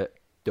it's just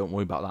don't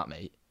worry about that,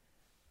 mate.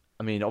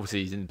 I mean,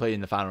 obviously he's playing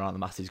the final round of the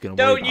Masters. He's going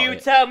to worry about it. Don't you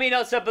tell me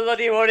not to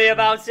bloody worry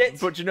about it.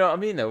 But do you know what I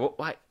mean, though?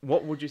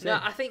 What would you say? No,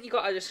 I think you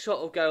got to just sort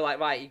of go like,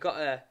 right, you got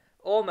to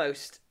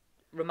almost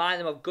remind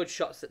them of good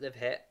shots that they've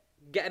hit.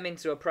 Get them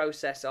into a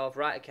process of,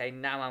 right, okay,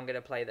 now I'm going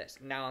to play this.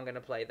 Now I'm going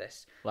to play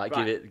this. Like,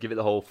 right. give it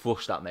the whole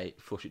flush that,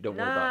 mate. Flush it, don't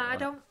worry about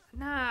it.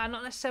 Nah,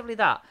 not necessarily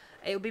that.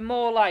 It would be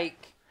more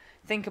like,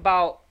 think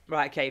about,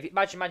 right, okay,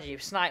 imagine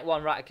you've sniped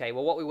one, right, okay,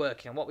 well, what are we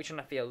working on? What are we trying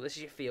to feel? This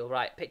is your feel,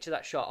 right, picture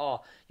that shot.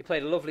 Oh, you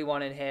played a lovely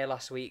one in here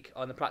last week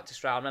on the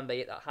practice round. Remember, you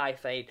hit that high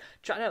fade.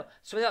 Something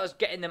that was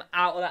getting them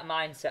out of that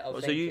mindset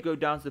of So you go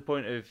down to the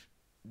point of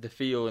the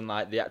feel and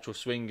like the actual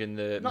swing and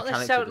the not mechanics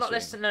necessarily, of the not swing.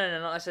 necessarily,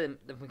 no, not necessarily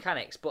the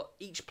mechanics, but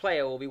each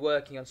player will be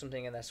working on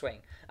something in their swing,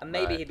 and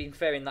maybe Right. he'd been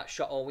fearing that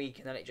shot all week,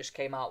 and then it just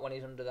came out when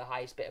he's under the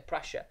highest bit of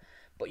pressure.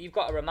 But you've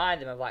got to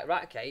remind him of like,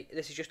 right, okay,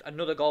 this is just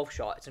another golf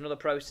shot. It's another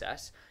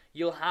process.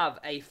 You'll have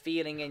a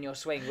feeling in your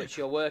swing which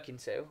you're working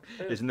to.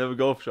 It's another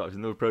golf shot. It's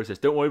another process.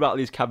 Don't worry about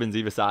these cabins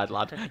either side,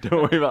 lad.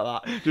 Don't worry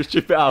about that. Just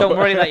chip it out. Don't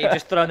worry that you've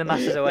just thrown the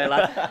Masters away,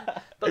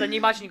 lad. But then you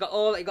imagine you've got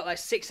like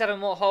 6-7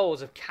 more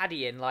holes of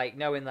caddying, like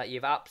knowing that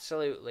you've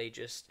absolutely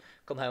just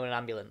come home in an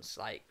ambulance,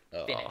 like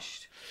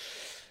finished.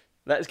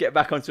 Let's get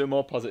back onto a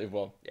more positive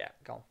one. Yeah,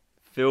 go on.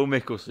 Phil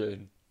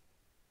Mickelson,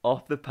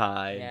 off the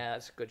pine, Yeah,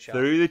 that's a good shot.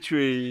 through the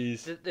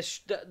trees. The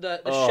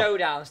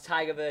showdowns,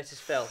 Tiger versus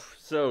Phil.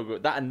 So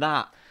good.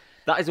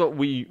 That is what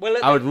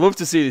I would love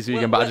to see this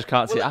weekend, but I just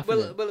can't see it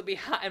happening. Will it be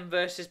Hatton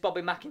versus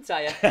Bobby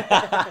McIntyre?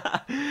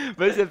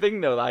 But it's the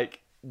thing though,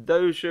 like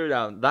those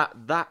showdowns,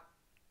 that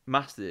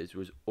Masters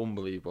was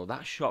unbelievable.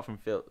 That shot from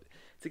Phil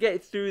to get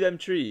it through them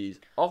trees,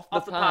 off the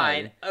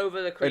pine,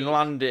 over the creek, and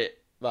land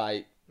it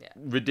like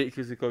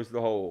ridiculously close to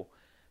the hole,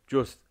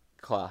 just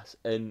class.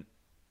 And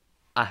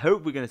I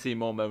hope we're going to see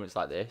more moments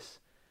like this.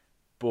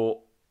 But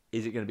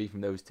is it going to be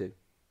from those two?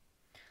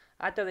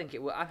 I don't think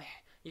it will. I mean,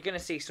 you're going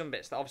to see some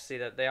bits that obviously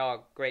that they are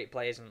great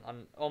players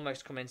and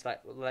almost come into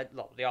like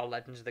they are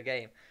legends of the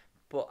game.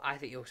 But I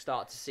think you'll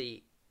start to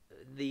see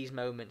these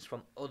moments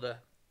from other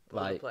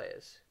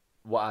players.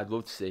 What I'd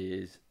love to see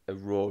is a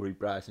Rory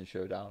Bryson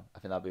showdown. I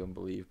think that'd be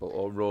unbelievable.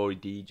 Or Rory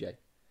DJ.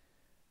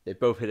 They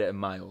both hit it a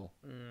mile.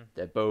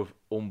 They're both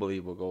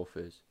unbelievable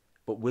golfers.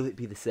 But will it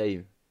be the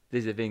same?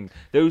 This is the thing.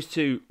 Those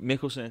two,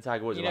 Mickelson and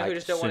Tiger Woods, are like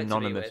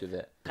synonymous with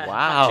it.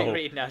 Wow. Patrick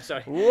Reed, no,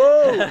 sorry.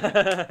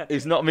 Whoa!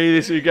 It's not me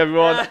this week,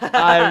 everyone.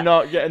 I am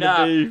not getting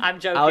the beef. I'm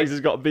joking. Alex has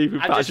got beef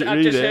with Patrick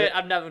Reed.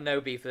 I've never no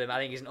beef with him. I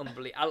think he's an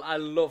unbelievable. I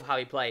love how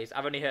he plays.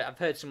 I've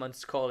heard someone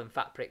call him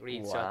Fat Prick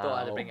Reed, so I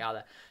thought I'd bring it out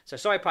there. So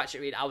sorry, Patrick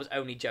Reed. I was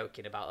only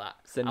joking about that.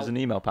 Send us an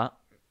email, Pat.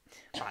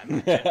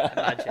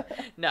 Imagine.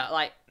 No,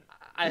 like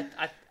I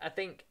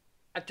think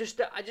I just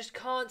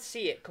can't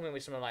see it coming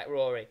with someone like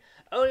Rory.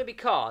 Only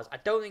because I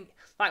don't think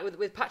like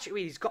with Patrick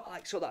Reed, he's got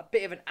like sort of that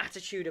bit of an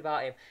attitude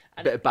about him.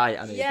 And, bit of bite,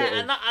 and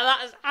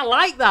I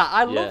like that.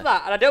 I love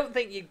that, and I don't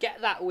think you get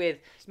that with.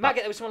 You might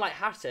get that with someone like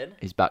Hatton.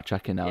 He's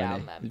backtracking now, Yeah,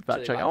 isn't he? I'm He's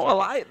totally backtracking. Oh, I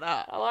like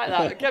that. I like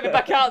that. Get me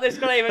back out this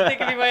claim and think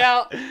of me way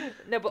out.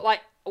 No, but like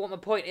what my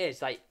point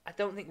is, like I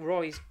don't think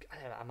Rory's. I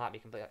don't know. I might be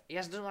completely. He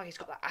doesn't look like he's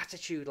got that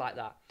attitude like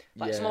that.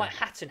 Like someone like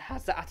Hatton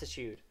has that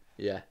attitude.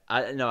 Yeah,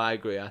 I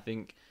agree. I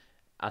think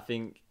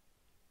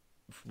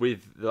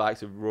with the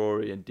likes of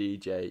Rory and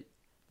DJ,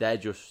 they're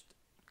just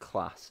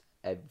class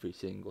every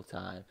single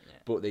time. Yeah.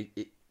 But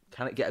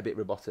can it get a bit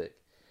robotic?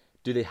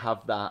 Do they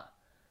have that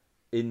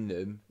in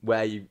them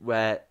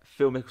where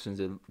Phil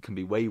Mickelson can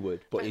be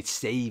wayward, but it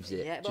saves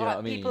it? Yeah, do you know what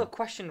I mean? People have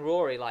questioned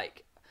Rory,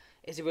 like,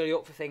 is he really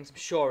up for things? I'm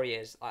sure he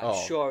is. I'm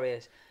sure he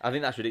is. I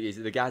think that's ridiculous.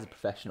 The guy's a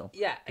professional.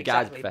 Yeah, the exactly.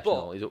 guy's a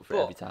professional. He's up for it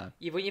every time.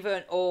 When you've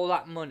earned all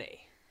that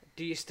money,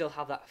 do you still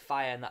have that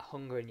fire and that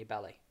hunger in your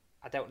belly?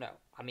 I don't know.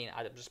 I mean,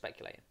 I'm just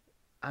speculating.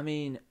 I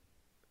mean,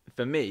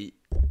 for me,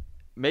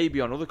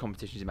 maybe on other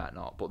competitions he might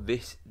not, but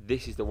this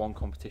is the one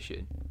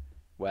competition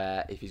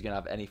where if he's going to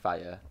have any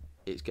fire,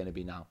 it's going to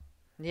be now.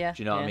 Yeah.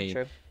 Do you know what I mean?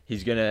 True.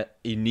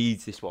 He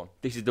needs this one.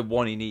 This is the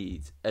one he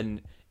needs.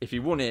 And if he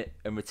won it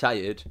and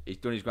retired, he's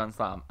done his Grand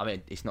Slam. I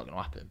mean, it's not going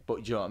to happen.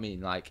 But do you know what I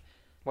mean? Like,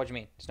 what do you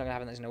mean? It's not going to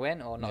happen. He's going to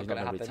win, or not going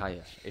to happen? He's not going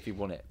to retire if he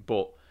won it.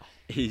 But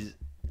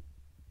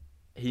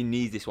he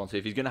needs this one. So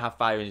if he's going to have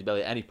fire in his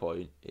belly at any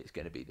point, it's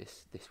going to be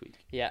this week.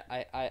 Yeah,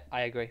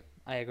 I agree.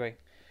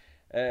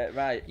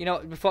 Right. You know,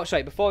 before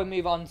we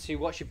move on to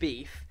what's your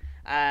beef,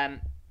 not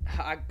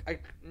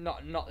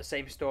the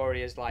same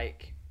story as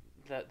like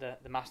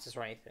the Masters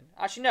or anything.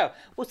 Actually, no.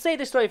 We'll save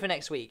the story for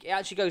next week. It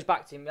actually goes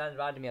back to him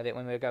reminding me of it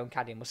when we were going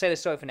caddying. We'll save the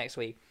story for next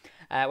week.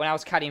 When I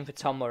was caddying for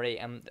Tom Murray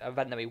and an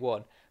event that we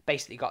won,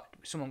 basically got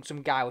some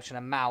guy was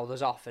trying to mouth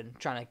us off and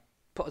trying to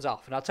put us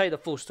off. And I'll tell you the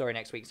full story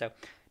next week. So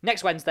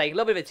next Wednesday, a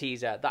little bit of a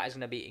teaser. That is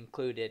going to be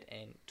included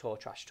in Tour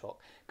Trash Talk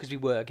because we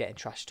were getting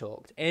trash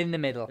talked in the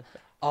middle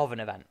of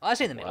an event. Well, I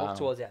say in the middle,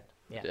 towards the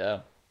end. Yeah.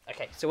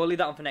 Okay, so we'll leave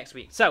that on for next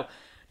week. So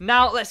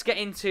now let's get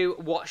into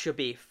what's your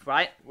beef,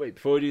 right? Wait,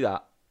 before we do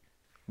that,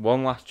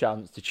 one last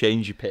chance to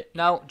change your pick.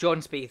 No,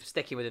 Jordan Spieth,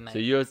 sticking with him, mate. So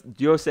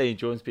you're saying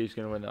Jordan Spieth's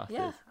going to win the Masters?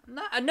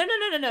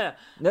 Yeah.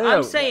 No.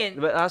 I'm saying.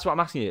 But that's what I'm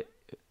asking you.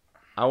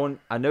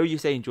 I know you're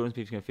saying Jordan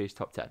Spieth's going to finish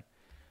top 10,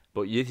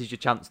 but this is your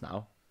chance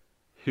now.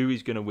 Who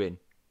is going to win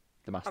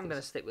the Masters? I'm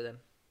going to stick with him.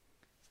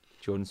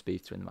 Jordan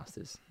Spieth to win the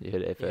Masters. You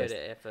heard it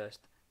here first.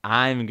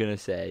 I'm going to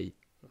say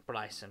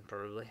Bryson,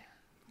 probably.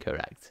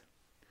 Correct.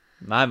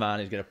 My man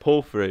is going to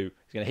pull through.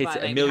 He's going to hit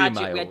it a million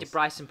miles. We had your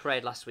Bryson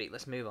parade last week.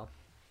 Let's move on.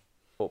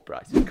 Up,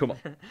 Bryson. Come on.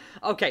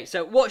 Okay,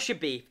 so what's your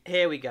beef?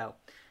 Here we go.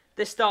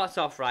 This starts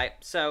off right.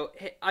 So,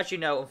 as you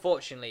know,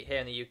 unfortunately, here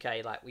in the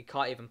UK, like we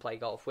can't even play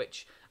golf,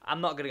 which I'm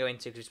not going to go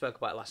into because we spoke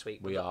about it last week.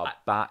 We are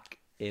back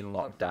in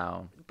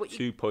lockdown But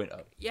 2.0.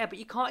 Yeah, but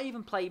you can't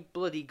even play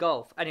bloody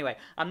golf. Anyway,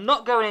 I'm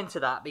not going into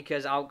that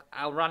because I'll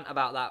rant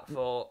about that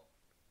for.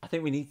 I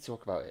think we need to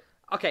talk about it.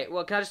 Okay,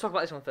 well, can I just talk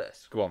about this one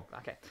first? Go on.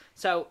 Okay,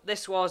 so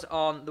this was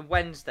on the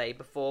Wednesday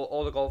before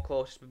all the golf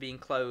courses were being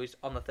closed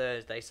on the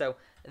Thursday. So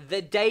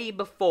the day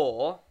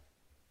before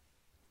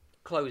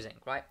closing,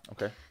 right?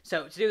 Okay.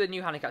 So to do the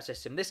new handicap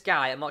system, this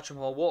guy at Mottram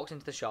Hall walked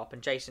into the shop,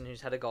 and Jason,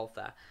 who's head of golf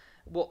there,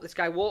 this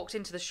guy walked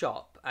into the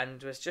shop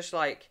and was just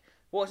like,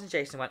 walked into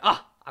Jason and went,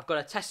 I've got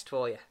a test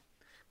for you.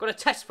 Got a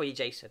test for you,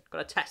 Jason.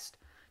 Got a test.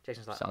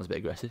 Jason's like, Sounds a bit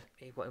aggressive.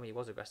 He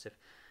was aggressive.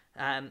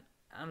 And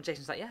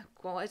Jason's like, yeah,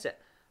 what is it?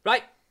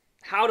 Right.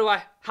 How do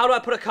I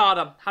put a card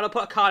on? How do I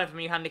put a card in for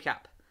my new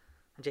handicap?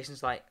 And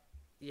Jason's like,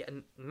 yeah,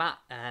 and Matt,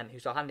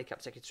 who's our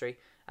handicap secretary,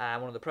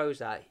 one of the pros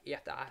there,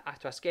 I have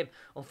to ask him.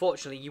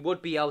 Unfortunately, you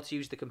would be able to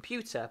use the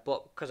computer,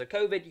 but because of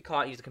COVID, you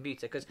can't use the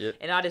computer. Because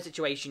in either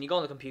situation, you go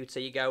on the computer,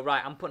 you go,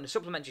 right, I'm putting a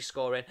supplementary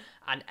score in,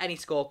 and any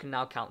score can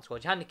now count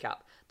towards your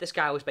handicap. This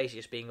guy was basically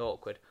just being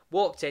awkward.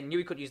 Walked in, knew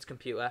he couldn't use the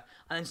computer,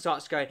 and then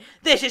starts going,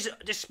 this is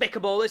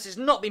despicable, this has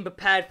not been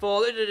prepared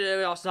for,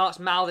 starts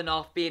mouthing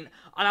off, and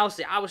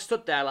honestly, I was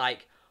stood there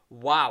like,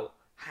 wow,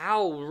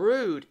 how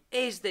rude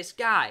is this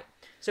guy?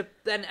 So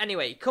then,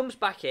 anyway, he comes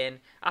back in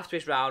after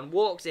his round,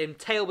 walks in,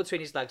 tail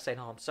between his legs, saying,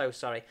 I'm so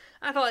sorry.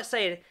 And I felt like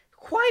saying,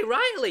 quite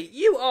rightly,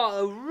 you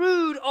are a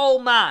rude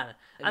old man.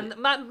 And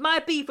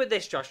my beef with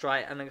this, Josh,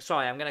 right, and I'm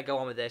sorry, I'm going to go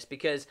on with this,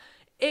 because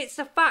it's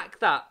the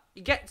fact that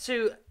you get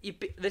to,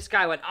 this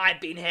guy went,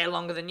 I've been here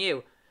longer than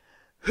you.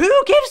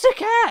 Who gives a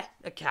care?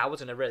 Okay, I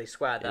wasn't going to really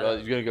swear there. Well,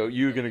 you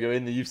were going to go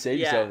in there, you've saved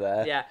yourself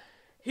there. Yeah.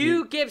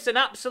 Who gives an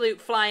absolute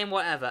flying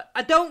whatever?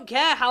 I don't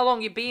care how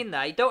long you've been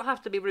there. You don't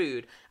have to be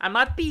rude. And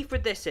my beef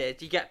with this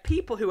is you get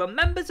people who are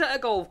members at a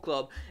golf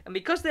club, and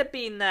because they've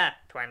been there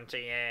 20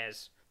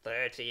 years,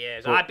 30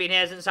 years, I've been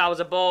here since I was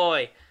a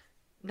boy.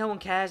 No one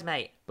cares,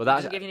 mate. But that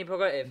doesn't give you any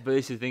prerogative. But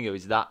this is the thing, though,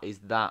 is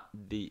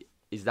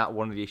that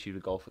one of the issues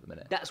with golf at the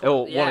minute? That's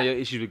one of the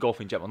issues with golf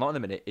in general, not in the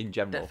minute, in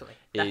general.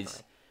 Definitely.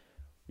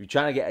 You're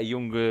trying to get a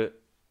younger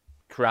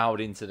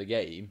crowd into the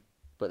game,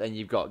 but then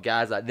you've got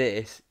guys like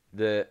this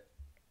that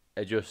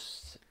are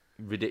just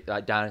ridiculous,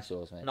 like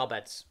dinosaurs, mate.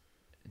 Knobheads.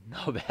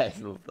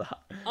 Knobheads, love that.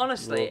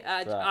 Honestly,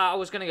 love that. I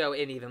was going to go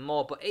in even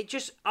more, but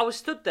I was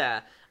stood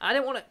there. I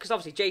didn't want to, because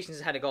obviously Jason's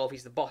the head of golf,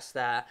 he's the boss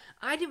there.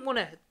 I didn't want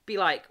to be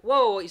like,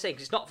 whoa, what are you saying?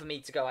 Because it's not for me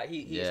to go, like,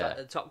 he's like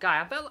the top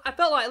guy. I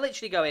felt like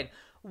literally going,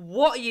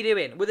 what are you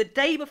doing? With a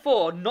day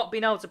before not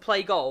being able to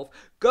play golf,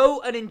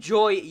 go and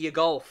enjoy your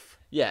golf.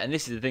 Yeah, and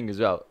this is the thing as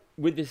well.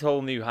 With this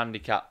whole new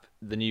handicap,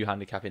 the new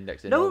handicap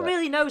index. No one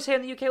really knows here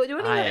in the UK what they're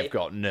doing anyway. I have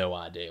got no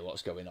idea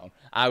what's going on.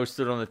 I was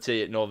stood on the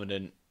tee at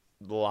Northern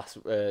the last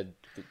when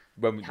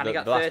we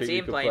handicap the last 13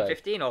 week we playing play.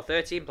 15 or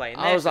 13 playing.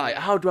 I was like,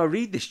 how do I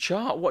read this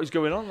chart? What is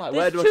going on? Like,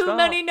 There's where do I start? too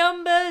many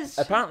numbers.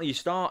 Apparently, you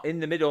start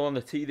in the middle on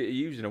the tee that you're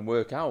using and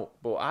work out.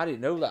 But I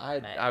didn't know that.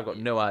 I've got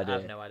no idea. I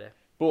have no idea.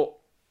 But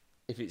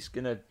if it's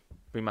gonna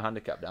bring my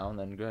handicap down,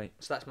 then great.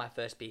 So that's my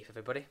first beef,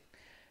 everybody.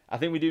 I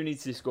think we do need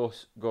to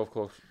discuss golf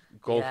club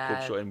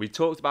shutting. We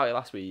talked about it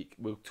last week.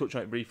 We'll touch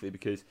on it briefly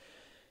because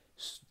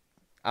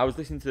I was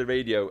listening to the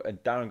radio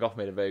and Darren Goff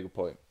made a very good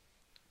point,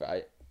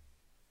 right?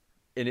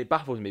 And it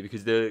baffles me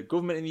because the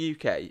government in the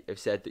UK have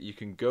said that you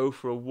can go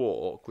for a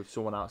walk with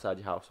someone outside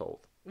your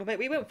household. Well, mate,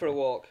 we went for a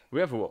walk. We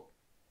have a walk.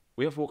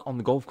 We have a walk on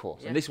the golf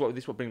course, and this is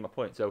what brings my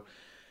point. So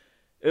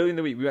early in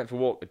the week, we went for a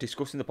walk,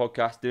 discussing the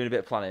podcast, doing a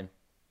bit of planning,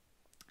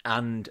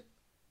 and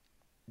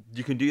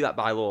you can do that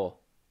by law.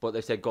 But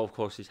they said golf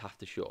courses have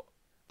to shut.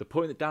 The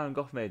point that Darren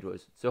Goff made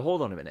was, so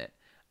hold on a minute.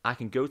 I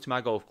can go to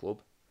my golf club.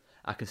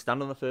 I can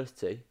stand on the first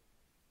tee.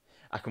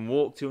 I can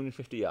walk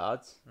 250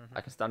 yards. Mm-hmm.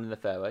 I can stand in the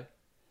fairway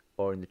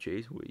or in the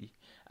trees.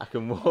 I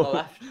can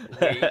walk.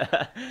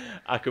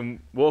 I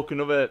can walk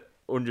another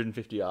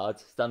 150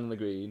 yards, stand on the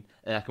green,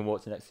 and I can walk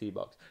to the next tee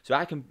box. So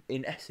I can,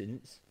 in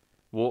essence,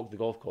 walk the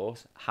golf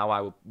course how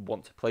I would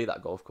want to play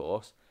that golf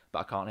course, but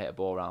I can't hit a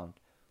ball round.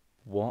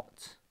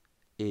 What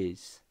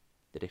is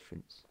the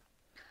difference?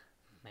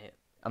 Mate.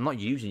 I'm not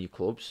using your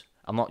clubs.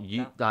 I'm not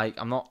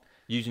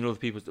using other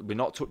people's. We're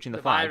not touching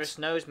the virus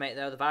knows, mate.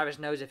 Though the virus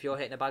knows if you're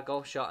hitting a bad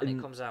golf shot and it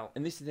comes out.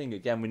 And this is the thing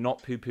again. We're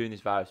not poo-pooing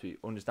this virus. We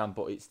understand,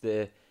 but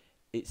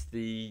it's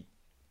the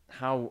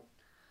how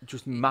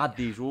just mad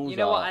these rules are. You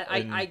know what? Do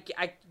you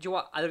know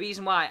what? The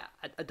reason why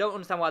I don't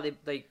understand why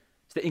they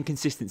it's the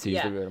inconsistencies.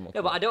 Yeah.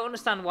 No, but I don't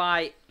understand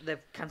why they've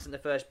cancelled in the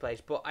first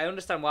place. But I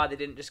understand why they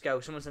didn't just go,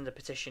 someone sends a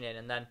petition in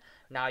and then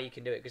now you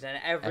can do it. Because then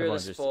every other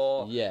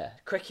sport,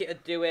 cricket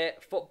would do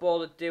it, football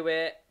would do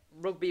it,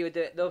 rugby would do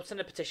it. They'll send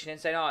a petition in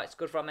saying, it's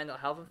good for our mental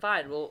health and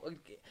fine. Well,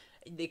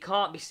 they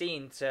can't be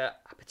seen to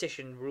a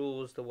petition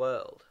rules the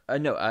world. I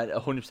know,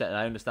 100%, and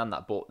I understand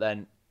that. But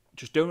then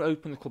just don't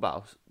open the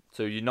clubhouse.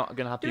 So you're not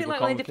going to have people do it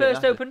like when they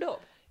first opened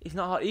up. It's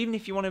not hard. Even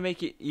if you want to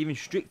make it even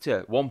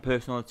stricter, one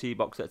person on the tee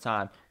box at a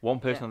time, one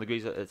person on the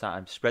greens at a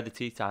time, spread the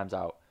tee times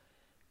out.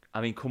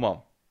 I mean, come on.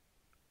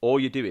 All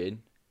you're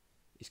doing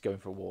is going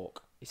for a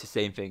walk. It's the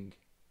same thing.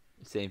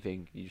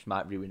 You just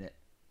might ruin it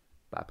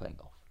by playing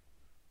golf.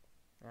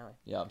 Really?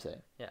 Yeah, I'm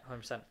saying. Yeah,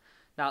 100%.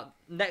 Now,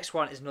 next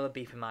one is another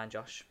beef of mine,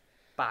 Josh.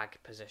 Bag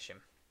position.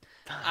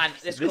 And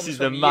this is comes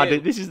the from maddest. you.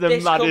 This is the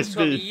This maddest comes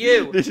from beef.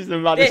 you. This is the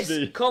maddest This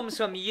beef. comes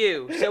from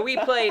you. So we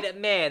played at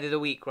May the other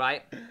week,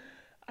 right?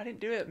 I didn't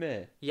do it,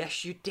 mate.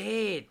 Yes, you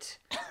did.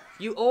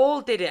 You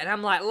all did it. And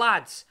I'm like,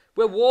 lads,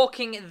 we're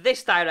walking in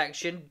this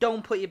direction.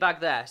 Don't put your bag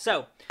there.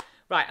 So,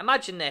 right,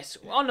 imagine this.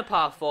 On the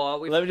par 4.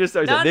 Let me just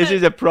say something. This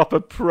is a proper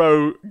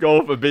pro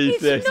golfer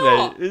beef, It's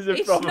not. mate. This is a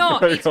It's proper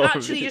not. pro It's golfer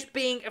actually beef. just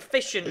being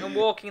efficient and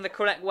walking the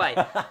correct way.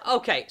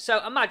 Okay,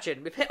 so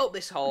imagine we've hit up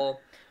this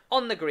hole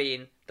on the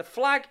green. The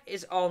flag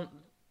is on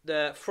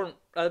the front,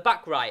 the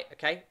back right.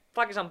 Okay,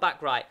 flag is on back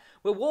right.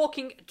 We're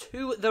walking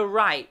to the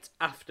right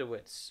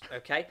afterwards.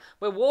 Okay,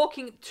 we're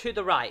walking to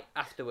the right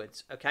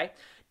afterwards. Okay,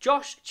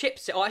 Josh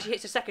chips it, or actually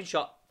hits a second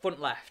shot front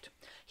left.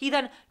 He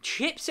then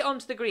chips it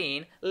onto the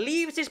green,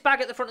 leaves his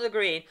bag at the front of the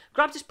green,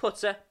 grabs his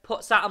putter,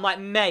 puts that. I'm like,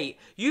 mate,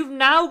 you've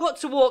now got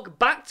to walk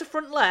back to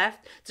front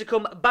left to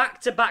come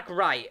back to back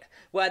right,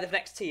 where the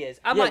next tee is.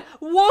 I'm like,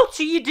 what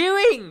are you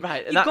doing?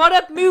 Right, You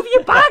gotta move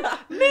your bag.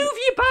 Move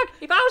your bag.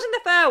 If I was in the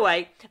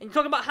fairway and you're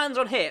talking about hands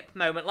on hip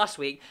moment last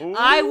week,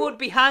 I would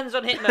be hands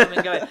on hip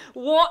moment going,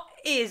 what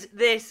is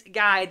this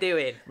guy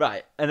doing?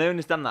 Right, and I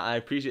understand that. I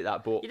appreciate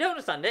that, but You don't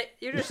understand it.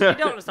 You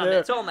don't understand it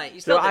at all, mate. You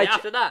still did it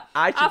after that.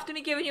 After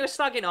me giving you a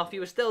slagging off,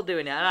 you were still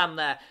doing it, and I'm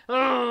there.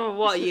 Oh,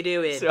 what are you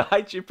doing? So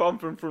I chip on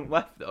from front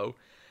left though,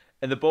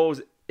 and the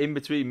ball's in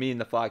between me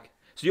and the flag.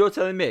 So you're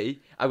telling me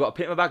I've got to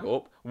pick my bag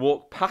up,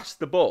 walk past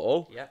the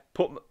ball,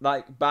 put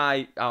like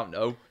by I don't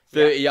know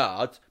 30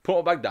 yards,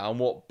 put my bag down,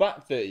 walk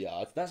back 30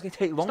 yards. That's gonna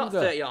take longer. It's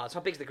not 30 yards.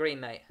 How big's the green,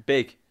 mate?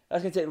 Big.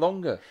 That's gonna take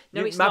longer.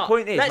 No, it's my not.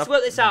 point is, Let's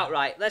work this out,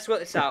 right? Let's work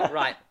this out,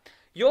 right?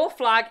 Your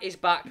flag is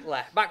back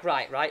left, back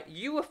right, right?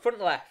 You were front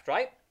left,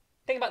 right?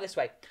 Think about it this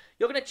way.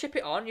 You're going to chip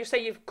it on. You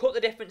say you've cut the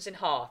difference in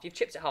half. You've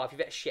chipped it half. You've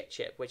hit a shit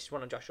chip, which is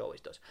one of Josh always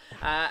does.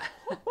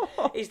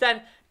 He's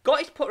then got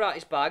his putter out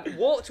his bag,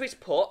 walked to his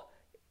putt,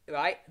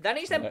 right? Then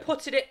he's then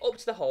putted it up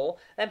to the hole,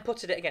 then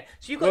putted it again.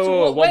 So you've got to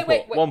walk.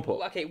 Wait. One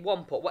putt. Okay,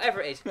 one putt,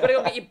 whatever it is. You've got to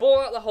go get your ball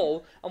out the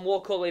hole and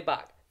walk all the way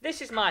back.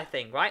 This is my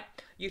thing, right?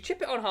 You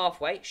chip it on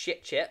halfway,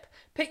 shit chip,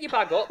 pick your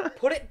bag up,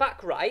 put it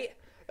back right.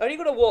 Only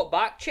got to walk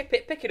back, chip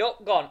it, pick it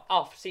up, gone,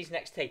 off, sees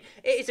next tee.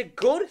 It is a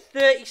good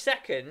 30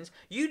 seconds.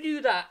 You do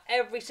that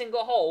every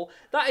single hole.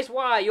 That is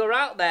why you're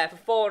out there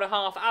for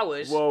 4.5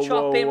 hours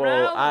chopping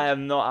round. I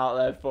am not out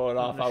there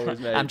 4.5 hours,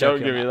 mate. I'm Don't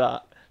joking give me on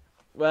that.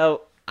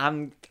 Well,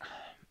 I'm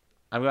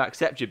going to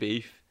accept your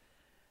beef,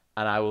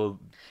 and I will.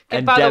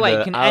 And by the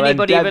way, can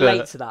anybody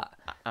relate to that?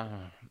 Uh,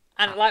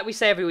 And like we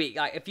say every week,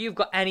 like if you've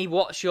got any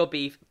what's your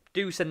beef,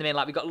 do send them in.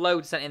 Like we got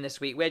loads sent in this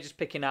week. We're just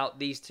picking out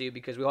these two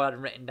because we all had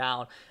them written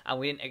down and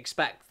we didn't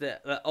expect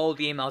all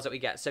the emails that we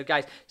get. So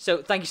guys,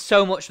 so thank you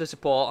so much for the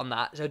support on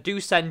that. So do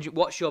send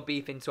what's your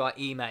beef into our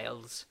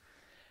emails.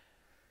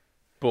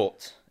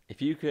 But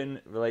if you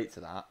can relate to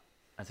that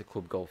as a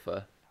club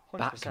golfer,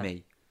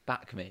 100%.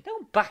 back me.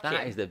 Don't back it.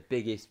 That is the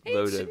biggest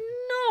load It's of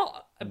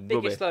not a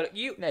biggest rubbish.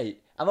 load.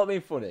 Mate, I'm not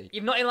being funny.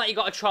 You've not even like you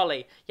got a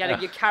trolley.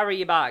 You carry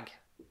your bag.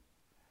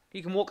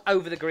 You can walk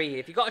over the green.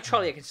 If you've got a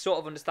trolley, I can sort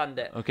of understand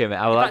it. Okay, mate.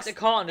 In fact, I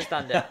can't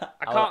understand it.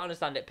 I can't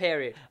understand it,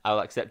 period. I will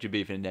accept your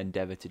beef and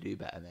endeavour to do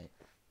better, mate.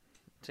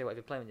 Tell you what, if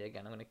you're playing with you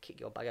again, I'm going to kick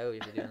your bag over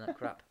if you're doing that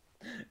crap.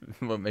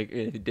 Won't make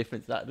any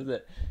difference, that, does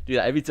it? Do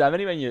that every time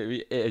anyway,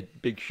 you hit a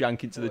big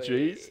shank into the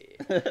trees.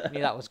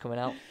 Knew that was coming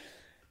out.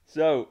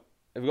 So,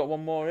 have we got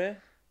one more here?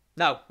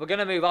 No, we're going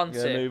to move on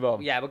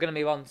Yeah, we're going to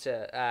move on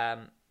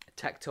to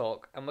Tech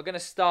Talk. And we're going to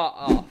start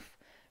off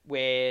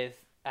with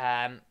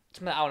something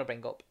that I want to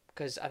bring up,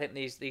 because I think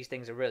these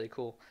things are really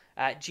cool.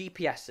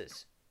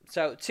 GPSs.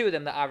 So, two of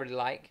them that I really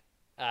like.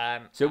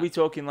 So we're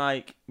talking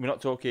like, we're not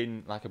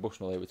talking like a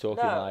Bushnell here, we're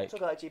talking like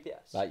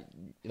GPS. like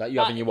you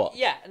have in your watch.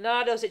 Yeah, in an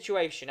ideal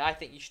situation, I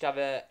think you should have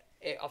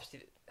obviously,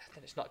 I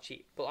think it's not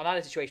cheap, but an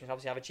ideal situation is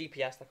obviously have a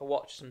GPS, like a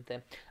watch or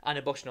something, and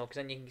a Bushnell, because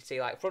then you can see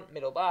like front,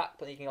 middle, back,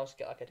 but then you can also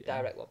get like a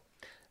direct one.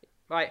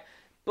 Right,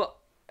 but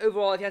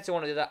overall, if you had to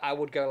want to do that, I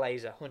would go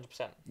laser,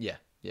 100%. Yeah,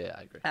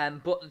 I agree.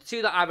 But the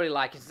two that I really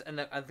like,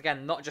 and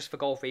again, not just for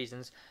golf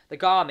reasons, the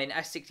Garmin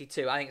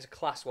S62, I think it's a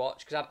class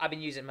watch, because I've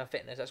been using it in my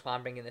fitness, that's why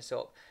I'm bringing this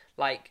up.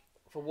 Like,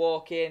 for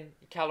walking,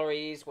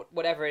 calories,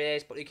 whatever it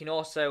is, but you can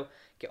also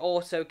get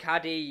auto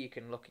caddy, you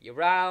can look at your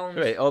rounds.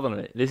 Wait, hold on a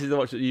minute. This is the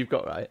watch that you've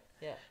got, right?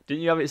 Yeah.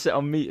 Didn't you have it set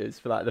on meters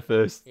for like the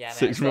first Yeah,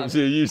 6 months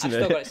you were using I've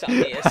it? still got it set on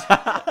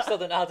meters. Still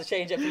don't know how to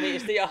change it from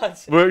meters to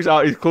yards. Works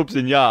out his clubs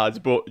in yards,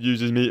 but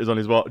uses meters on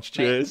his watch.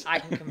 Cheers. Mate, I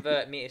can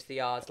convert meters to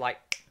yards like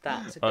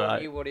that, so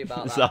don't you worry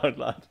about that. Sound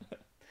lad.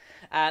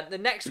 The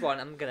next one,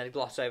 I'm going to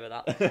gloss over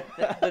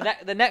that.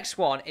 The next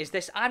one is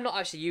this. I've not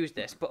actually used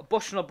this, but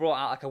Bushnell brought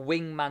out like a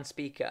wingman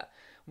speaker.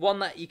 One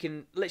that you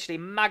can literally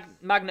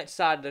magnet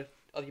side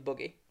of your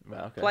buggy,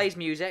 Right, okay. plays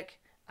music,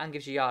 and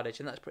gives you yardage,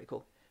 and that's pretty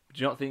cool.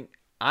 Do you not think?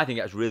 I think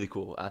that's really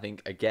cool. I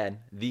think, again,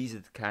 these are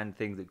the kind of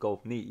things that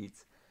golf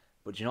needs.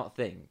 But do you not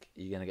think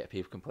you're going to get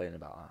people complaining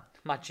about that?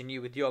 Imagine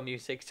you with your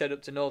music turn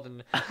up to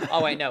Northern.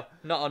 Oh, wait, no,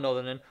 not on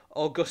Northern,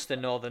 Augusta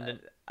Northern Elect.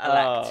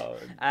 Oh.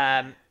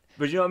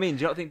 But do you know what I mean?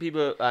 Do you not think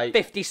people like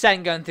 50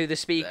 Cent going through the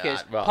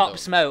speakers, right, Pop no.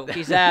 Smoke.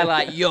 He's there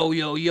like yo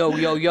yo yo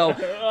yo yo.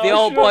 Oh,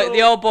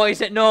 The old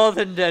boys at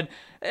Northern.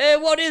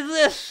 What is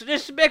this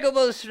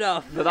despicable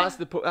stuff? But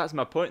that's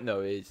my point though.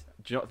 Is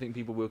do you not think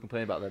people will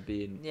complain about there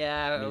being music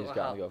out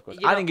on the golf course?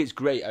 I think it's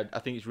great. I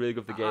think it's really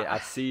good for the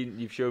game.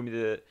 You've shown me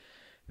the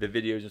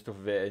videos and stuff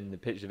of it and the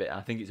pictures of it. And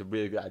I think it's a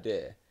really good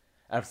idea.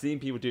 I've seen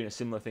people doing a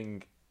similar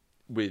thing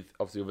with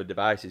obviously other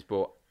devices,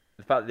 but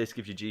the fact that this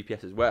gives you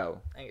GPS as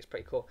well. I think it's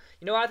pretty cool.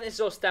 You know where I think this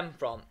all stemmed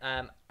from?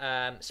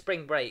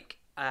 Spring break.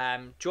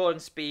 Jordan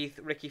Spieth,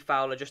 Ricky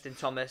Fowler, Justin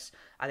Thomas.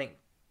 I think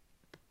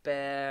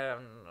Billy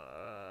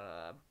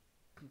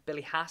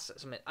Haas or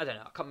something. I don't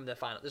know. I can't remember the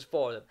final. There's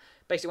 4 of them.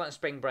 Basically went on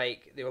spring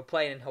break. They were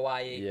playing in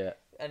Hawaii. Yeah.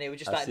 And it was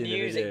just I've like seen the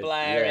music videos,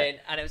 blaring,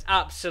 and it was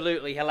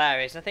absolutely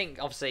hilarious. And I think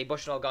obviously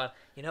Bushnell gone,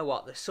 you know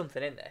what? There's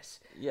something in this.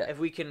 Yeah. If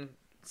we can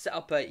set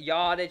up a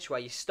yardage where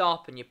you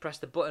stop and you press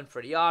the button for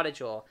a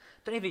yardage, or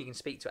I don't even know if you can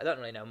speak to it. I don't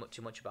really know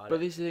too much about But it.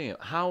 this is the thing.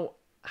 How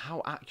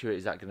accurate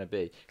is that going to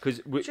be?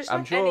 Because Just I'm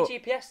like sure. any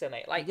GPS, though,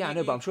 mate. Like Yeah, I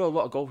know, but I'm sure a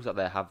lot of golfers out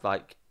there have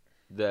like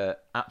the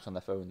apps on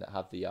their phone that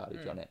have the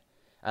yardage on it,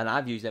 and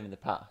I've used them in the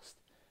past.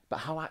 But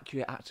how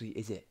accurate actually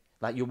is it?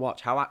 Like your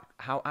watch, how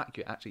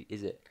accurate actually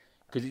is it?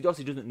 Because it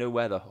obviously doesn't know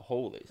where the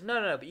hole is.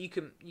 No, but you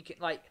can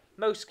like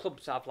most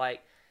clubs have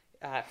like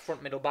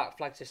front, middle, back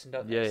flag system,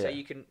 don't they? Yeah, So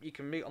yeah. you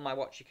can move on my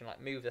watch. You can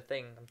like move the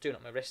thing. I'm doing it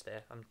on my wrist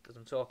there. As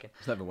I'm talking.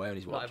 He's not even wearing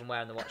his I'm not watch. even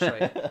wearing the watch.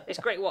 Sorry, it's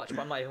a great watch, but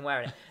I'm not even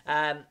wearing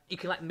it. You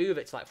can like move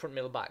it to like front,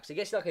 middle, back. So it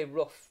gets like a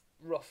rough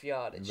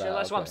yardage. So Right,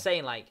 that's what I'm okay.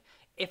 saying. Like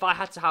if I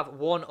had to have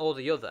one or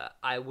the other,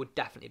 I would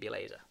definitely be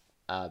laser.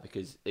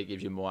 Because it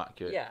gives you more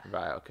accurate. Yeah.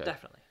 Right. Okay.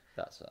 Definitely.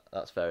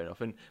 That's fair enough.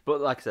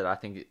 But like I said, I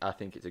think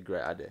it's a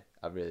great idea.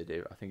 I really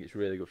do. I think it's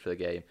really good for the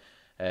game.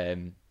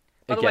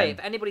 By the way, if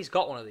anybody's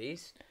got one of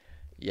these,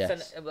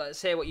 yes.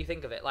 say what you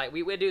think of it. Like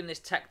we're doing this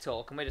tech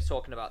talk, and we're just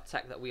talking about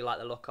tech that we like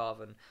the look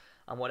of and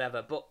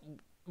whatever. But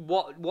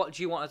what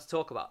do you want us to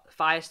talk about?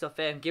 Fire stuff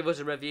in, give us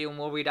a review, and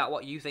we'll read out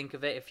what you think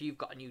of it. If you've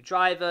got a new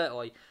driver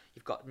or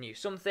you've got new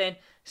something,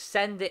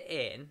 send it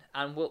in,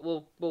 and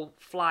we'll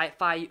fire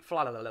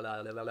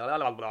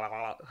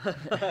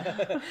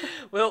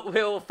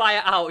we'll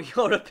fire out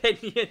your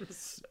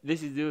opinions.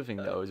 This is the other thing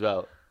though as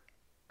well.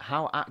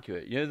 How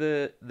accurate? You know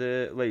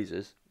the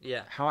lasers.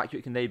 Yeah. How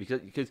accurate can they be?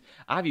 Because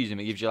I've used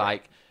them. It gives you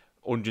like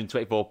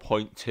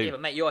 124.2. Yeah,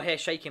 but mate, your hair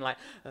shaking like,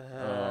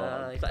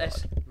 he's like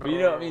this. But you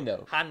know what I mean,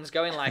 though. Hands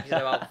going like he's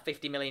about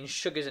 50 million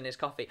sugars in his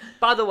coffee.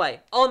 By the way,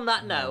 on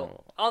that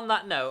note,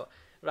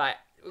 right,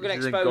 we're gonna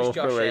This isn't expose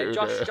Josh here.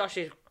 golf-related, is it? Josh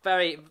is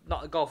very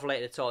not golf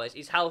related at all.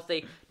 He's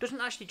healthy,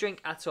 doesn't actually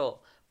drink at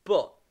all.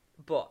 But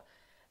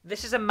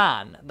this is a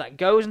man that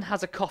goes and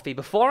has a coffee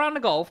before a round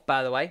of golf.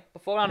 By the way,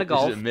 before a round of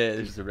golf, This is me.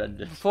 This is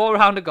horrendous. before a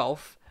round of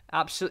golf,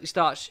 absolutely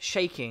starts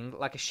shaking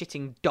like a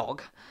shitting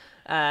dog.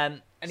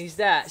 And he's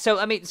there. So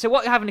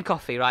what you're having a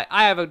coffee, right?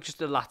 I have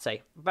just a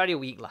latte, very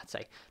weak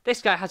latte.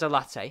 This guy has a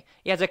latte.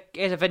 He has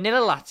a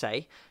vanilla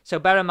latte. So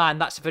bear in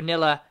mind that's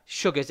vanilla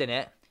sugars in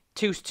it.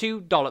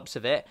 Two dollops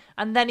of it,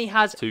 and then he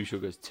has 2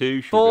 sugars.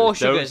 2 sugars. 4 Don't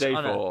sugars. say Oh,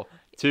 no. 4.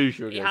 2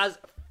 sugars. he has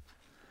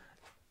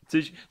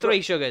 2 3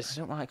 I sugars.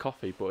 don't like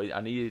coffee, but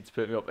I needed to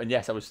put me up. And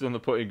yes, I was still on the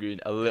putting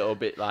green, a little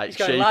bit like He's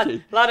going,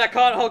 shaky. lad, I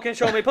can't hold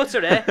control of my putter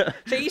here.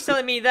 So he's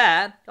telling me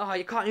there, oh,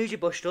 you can't use your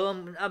Bushnell.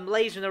 I'm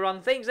lasering the wrong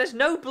things. There's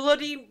no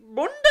bloody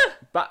wonder.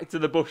 Back to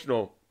the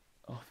Bushnell.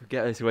 Oh,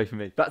 get this away from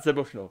me. Back to the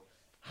Bushnell.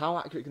 How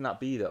accurate can that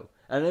be, though?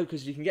 I know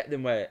because you can get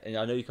them where, and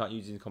I know you can't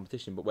use it in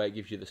competition, but where it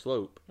gives you the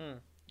slope.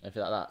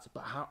 Everything like that.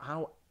 But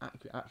how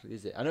accurate actually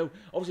is it? I know,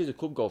 obviously, as a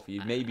club golfer,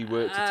 you maybe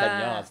work to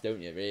 10 yards,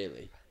 don't you,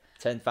 really?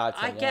 10 yards.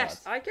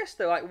 I guess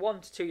they're like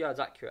 1 to 2 yards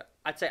accurate.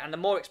 I'd say, and the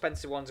more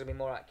expensive ones will be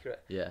more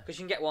accurate. Yeah. Because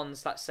you can get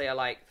ones that say are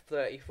like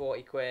 30,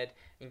 40 quid.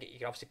 You can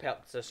obviously pay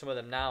up to some of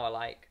them now are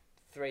like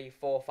 3,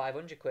 4,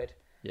 500 quid.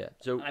 Yeah.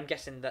 So And I'm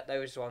guessing that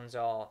those ones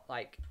are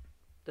like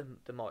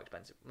the more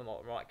expensive, the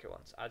more accurate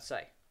ones. I'd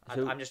say.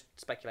 I'm just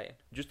speculating.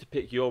 just to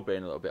pick your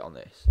brain a little bit on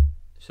this.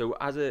 So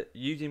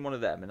using one of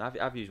them, and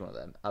I've used one of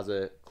them as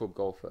a club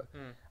golfer,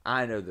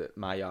 I know that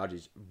my yard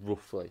is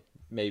roughly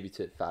maybe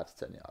to 5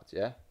 to 10 yards.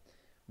 Yeah.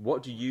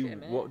 What do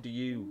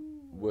you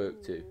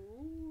work to?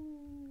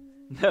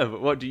 No,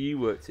 but what do you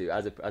work to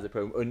as a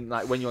pro? And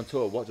like when you're on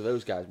tour, what do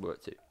those guys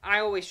work to? I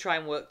always try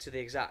and work to the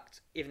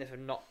exact, even if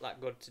I'm not that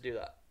good to do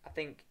that. I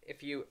think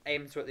if you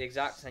aim to at the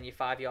exact and then you're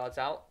 5 yards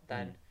out,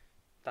 then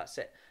that's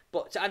it.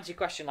 But to answer your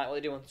question, like what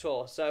they do on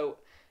tour, so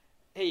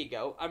here you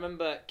go. I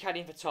remember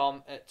caddying for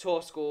Tom at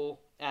tour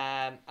school,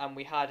 and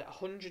we had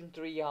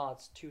 103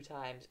 yards 2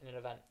 times in an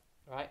event,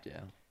 right?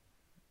 Yeah.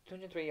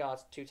 203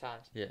 yards 2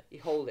 times. Yeah.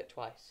 You hold it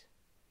twice.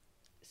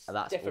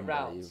 That's different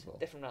rounds. unbelievable.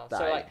 Different rounds. That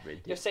So is like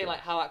you're saying ridiculous. like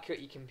how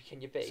accurate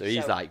can you be? So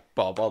he's like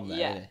bob on there.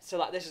 Yeah. So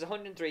like this is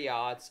 103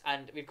 yards,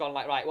 and we've gone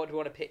like right, what do we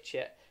want to pitch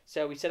it?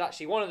 So we said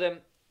actually one of them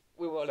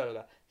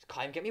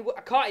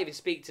I can't even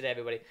speak today,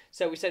 everybody.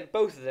 So we said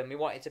both of them. We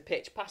wanted to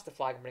pitch past the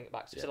flag and bring it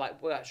back. So we said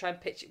like, we'll try and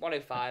pitch it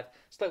 105,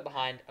 slope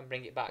behind, and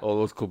bring it back. All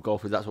those club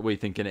golfers, that's what we're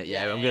thinking. It.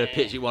 Yeah, I'm going to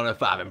pitch it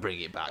 105 and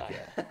bring it back.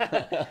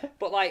 Yeah.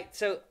 But like,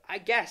 so I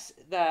guess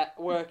they're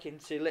working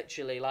to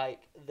literally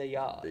like the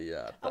yard. The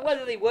yard. And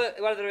whether they work,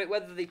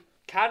 whether they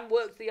can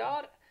work the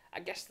yard,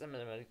 I guess them.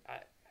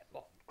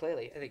 Well,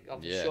 clearly, I think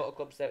of the shorter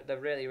clubs, they're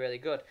really, really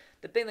good.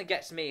 The thing that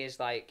gets me is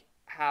like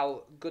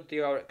how good they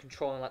are at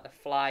controlling like the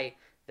fly,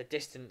 the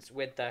distance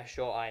with their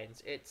short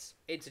irons. It's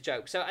a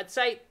joke. So I'd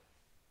say,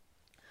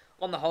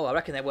 on the whole, I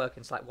reckon they're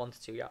working to like 1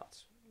 to 2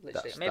 yards,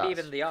 literally, maybe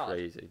even the yard.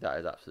 Crazy. That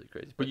is absolutely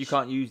crazy. But you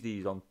can't use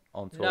these on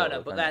tour.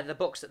 No. But the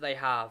books that they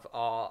have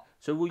are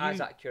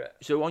as accurate.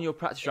 So on your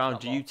practice round,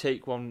 do you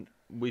take one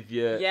with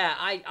your? Yeah,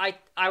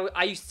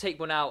 I used to take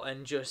one out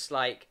and just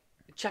like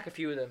check a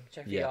few of them,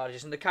 check a few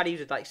yardages, and the caddy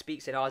would like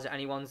speak, saying, "Oh, is there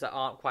any ones that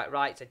aren't quite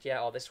right?" Said,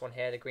 "Yeah, or this one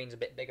here, the green's a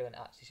bit bigger than it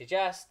actually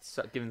suggests."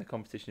 So giving the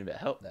competition a bit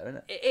of help there, isn't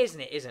it? It is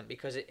and it isn't,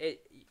 because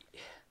it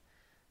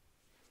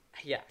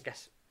yeah, I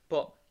guess,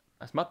 but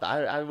that's mad.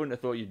 I wouldn't have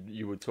thought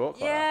you would talk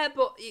like that.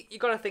 But you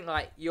got to think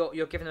like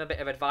you're giving them a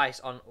bit of advice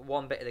on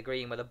one bit of the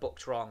green where the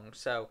book's wrong.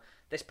 So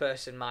this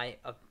person might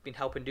have been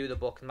helping do the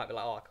book and might be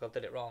like, "Oh, I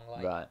did it wrong,"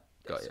 like right,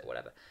 got you,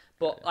 whatever.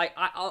 But like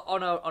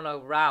on a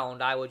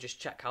round, I would just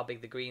check how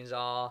big the greens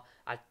are.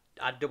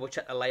 I'd double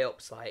check the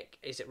layups, like,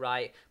 is it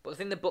right? But the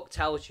thing the book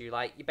tells you,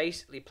 like, you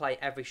basically play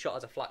every shot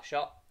as a flat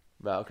shot.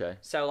 Right, okay.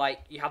 So,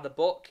 like, you have the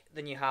book,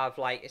 then you have,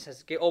 like, it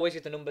says, always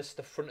give the numbers to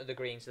the front of the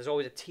green. So there's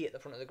always a T at the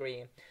front of the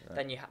green. Right.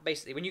 Then you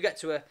basically, when you get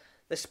to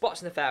the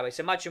spots in the fairway,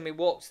 so imagine we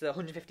walked to the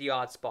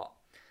 150-yard spot.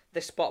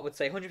 This spot would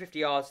say 150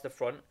 yards to the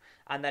front,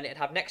 and then it'd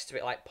have next to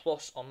it, like,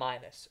 plus or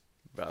minus.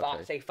 Right,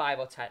 okay. Say 5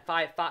 or 10.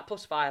 5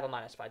 plus 5 or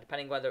minus 5,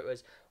 depending whether it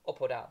was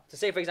up or down. So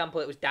say, for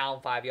example, it was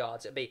down 5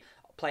 yards, it'd be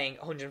playing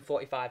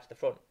 145 to the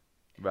front.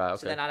 Right,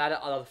 okay. So then I'd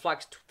add the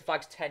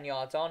flag's 10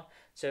 yards on.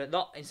 So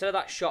instead of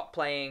that shot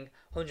playing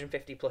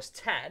 150 plus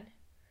 10,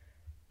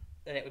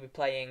 then it would be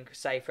playing,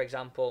 say, for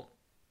example,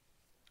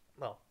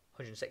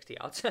 160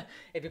 yards.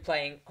 It'd be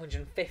playing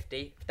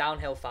 150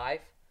 downhill 5,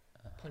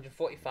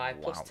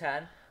 145 plus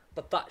 10.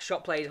 But that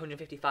shot plays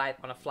 155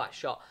 on a flat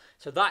shot.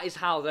 So that is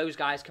how those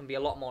guys can be a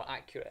lot more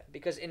accurate.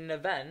 Because in an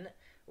event,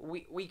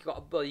 we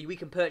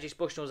can purchase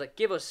Bushnells that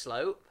give us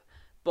slope,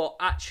 but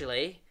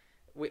actually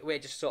we're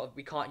just sort of,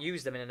 we can't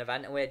use them in an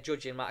event, and we're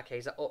judging like, okay,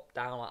 is that up,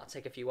 down, like, I'll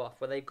take a few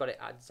off, where they've got it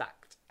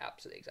exact,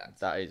 absolutely exact.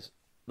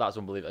 That's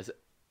unbelievable.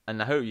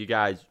 And I hope you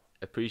guys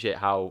appreciate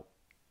how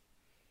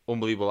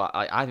unbelievable.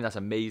 I think that's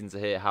amazing to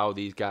hear how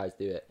these guys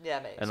do it. Yeah,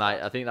 mate. And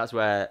I think that's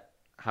where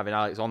having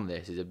Alex on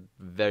this is a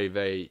very,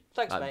 very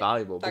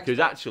valuable. Because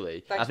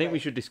actually, I think we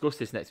should discuss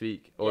this next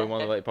week or in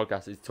one of the later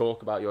podcasts. Is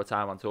talk about your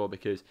time on tour,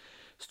 because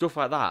stuff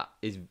like that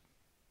is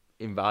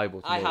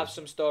invaluable to me. I have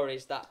some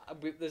stories that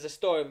there's a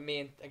story with me,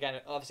 and again,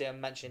 obviously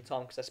I'm mentioning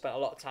Tom because I spent a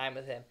lot of time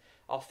with him.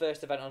 Our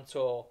first event on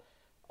tour.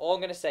 All I'm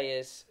going to say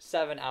is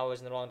 7 hours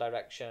in the wrong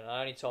direction.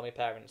 I only told my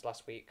parents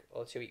last week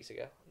or 2 weeks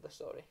ago the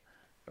story.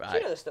 Right. Do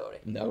you know the story?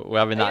 No, we're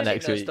having that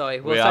next week.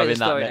 We're having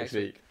that next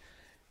week.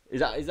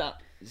 Is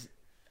that?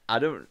 I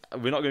don't.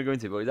 We're not going to go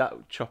into it, but is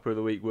that chopper of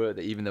the week worth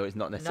it? Even though it's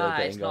not necessarily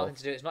getting golf.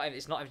 It's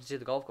not even to do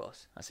the golf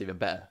course. That's even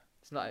better.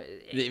 It's not.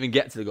 Didn't even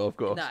get to the golf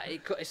course. No,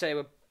 they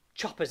were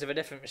choppers of a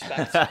different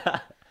respect.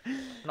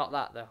 Not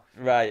that though.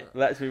 Right.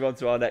 Let's move on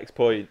to our next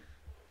point.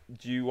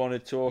 Do you want to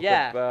talk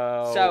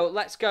about... So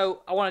let's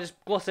go. I want to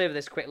just gloss over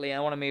this quickly, and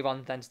I want to move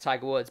on then to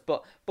Tiger Woods.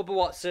 But Bubba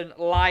Watson,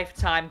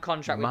 lifetime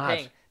contract with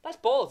Ping. That's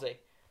ballsy.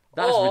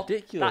 That's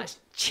ridiculous. That's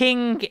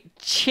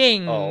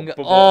ching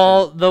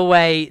all the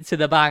way to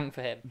the bank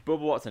for him.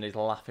 Bubba Watson is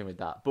laughing with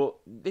that. But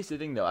this is the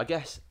thing, though. I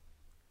guess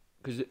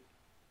because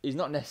he's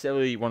not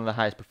necessarily one of the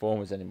highest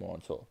performers anymore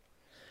on tour.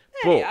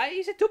 Yeah,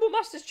 he's a double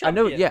Masters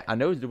champion. I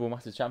know he's a double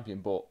Masters champion,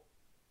 but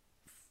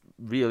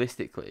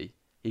realistically,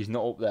 he's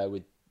not up there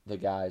with the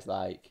guys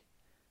like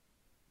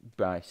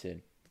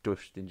Bryson,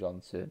 Dustin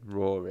Johnson,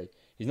 Rory.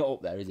 He's not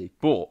up there, is he?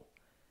 But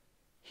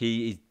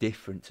he is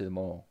different to them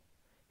all.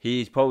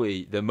 He is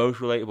probably the most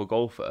relatable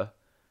golfer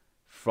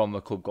from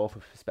a club golfer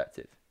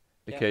perspective,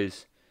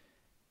 because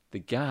the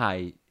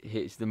guy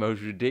hits the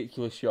most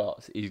ridiculous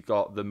shots. He's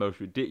got the most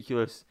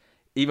ridiculous,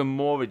 even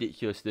more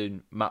ridiculous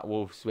than Matt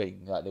Wolf's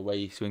swing, like the way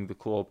he swings the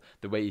club,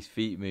 the way his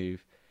feet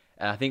move.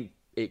 And I think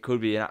it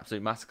could be an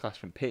absolute masterclass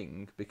from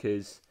Ping,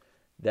 because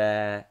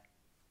they're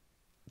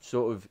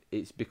sort of,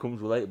 it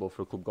becomes relatable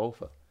for a club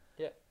golfer.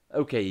 Yeah.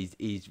 Okay,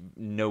 he's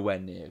nowhere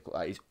near,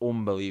 like, he's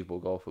unbelievable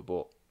golfer,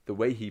 but the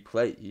way he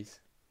plays,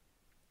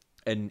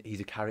 and he's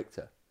a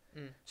character.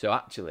 So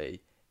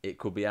actually, it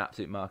could be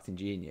absolute marketing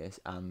genius,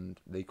 and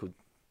they could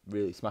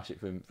really smash it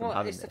from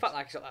having it's this. The fact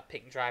that he's got that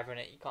pink driver in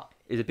it. You can't.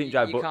 It's a pink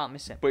driver, you can't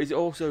miss him. But is it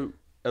also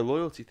a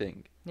loyalty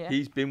thing? Yeah.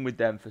 He's been with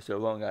them for so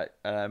long, and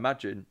I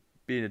imagine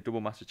being a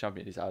double master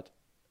champion, he's had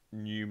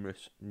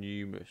numerous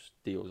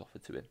deals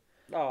offered to him.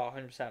 Oh,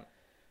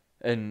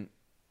 100%.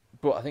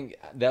 But I think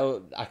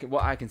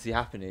what I can see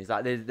happening is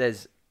like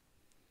there's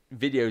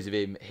videos of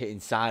him hitting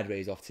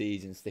sideways off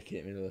tees and sticking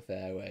it in the middle of the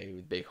fairway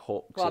with big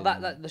hooks. Well,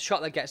 and... the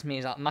shot that gets me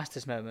is that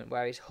Masters moment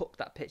where he's hooked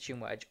that pitching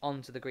wedge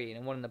onto the green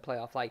and won in the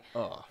playoff. Like,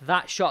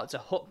 that shot to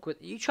hook with...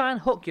 You try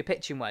and hook your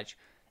pitching wedge,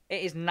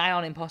 it is nigh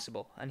on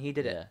impossible, and he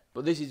did it.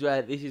 But this is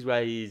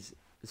where he's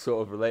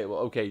sort of relatable.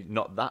 Okay,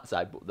 not that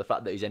side, but the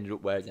fact that he's ended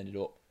up where he's ended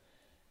up.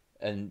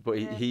 But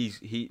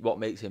he what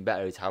makes him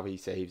better is how he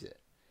saves it.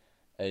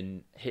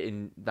 And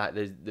hitting like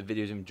the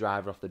videos of him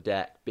driving off the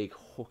deck, big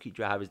hooky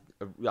drivers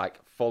like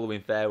following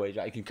fairways.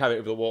 Like, he can carry it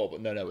over the wall,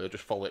 but no, he'll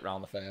just follow it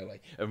around the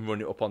fairway and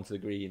run it up onto the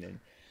green, and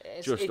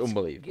it's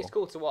unbelievable. It's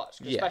cool to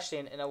watch, especially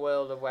in a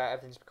world of where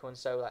everything's becoming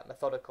so like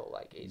methodical.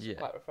 Like, it's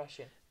quite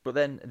refreshing. But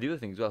then the other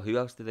thing as well, who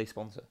else did they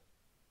sponsor?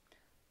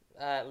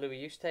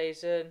 Louis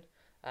Oosthuizen.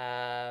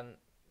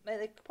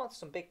 They sponsor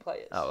some big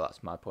players. Oh,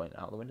 that's my point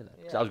out the window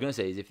then. So I was going to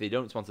say is if they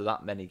don't sponsor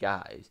that many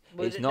guys,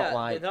 it's they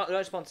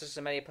don't sponsor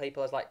so many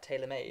people as like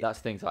TaylorMade. That's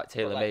things like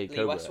TaylorMade, Lee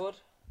Cobra. Westwood.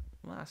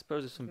 Well, I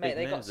suppose there's some big names.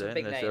 They got some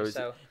big names.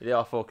 So they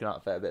are forking out a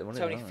fair bit of money.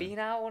 Tony Finau,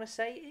 I want to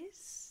say,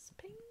 is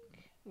pink.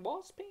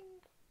 Was pink.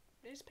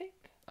 Is pink.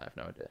 I have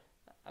no idea.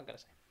 I'm gonna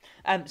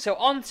say. So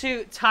on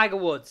to Tiger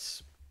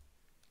Woods.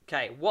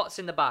 Okay, what's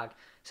in the bag?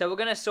 So we're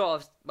gonna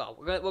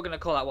we're gonna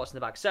call that what's in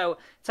the bag. So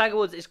Tiger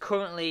Woods is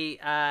currently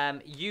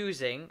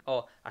using,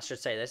 or I should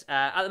say this,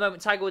 at the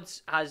moment Tiger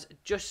Woods has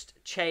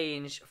just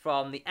changed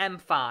from the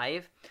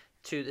M5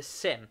 to the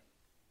Sim,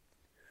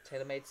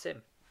 TaylorMade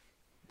Sim.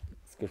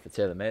 It's good for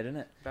TaylorMade, isn't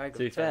it? Very good.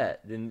 To be fair,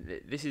 then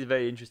this is a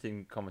very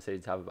interesting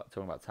conversation to have about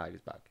talking about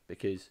Tiger's bag,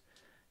 because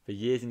for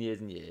years and years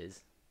and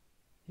years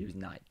he was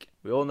Nike.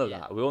 We all know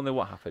that. We all know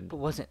what happened. But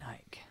was it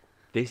Nike?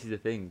 This is the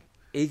thing.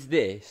 Is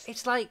this?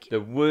 It's like the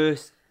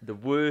worst.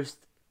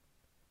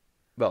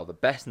 Well, the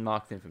best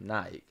marketing from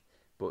Nike,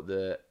 but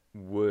the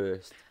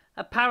worst.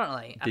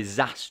 Apparently,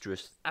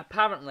 disastrous.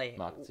 Apparently,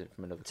 marketing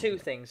from another. Two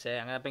things here.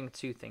 I'm going to bring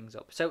two things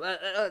up. So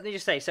let me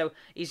just say. So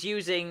he's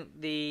using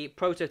the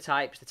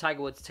prototypes, the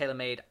Tiger Woods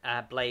TaylorMade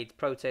blade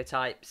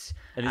prototypes.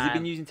 And has he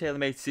been using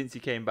TaylorMade since he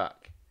came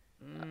back,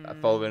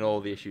 following all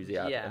the issues he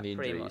had and the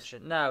injuries? Pretty much.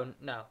 No.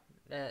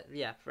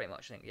 Yeah, pretty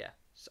much. I think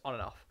it's on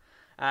and off.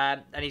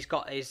 And he's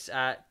got his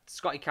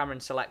Scotty Cameron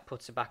Select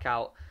putter back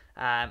out.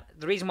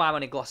 The reason why I'm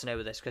only glossing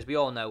over this, because we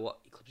all know what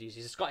clubs use.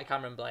 He's a Scotty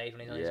Cameron blade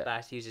when he's on his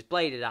best. He uses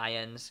bladed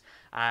irons,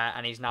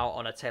 and he's now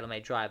on a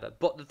TaylorMade driver.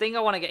 But the thing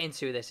I want to get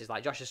into with this is,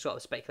 like Josh has sort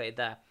of speculated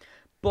there,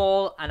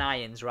 ball and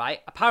irons, right?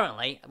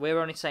 Apparently, we're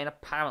only saying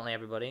apparently,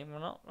 everybody. We're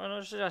not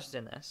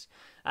suggesting this.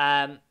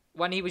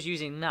 When he was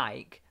using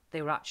Nike,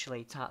 they were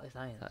actually Titleist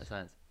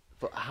irons.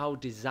 But how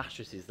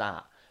disastrous is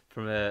that?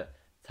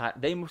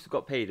 They must have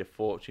got paid a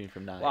fortune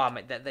from Nike. Well, I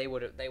mean, they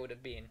would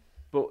have been.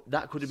 But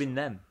that could have been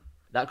them.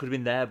 That could have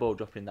been their ball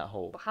dropping in that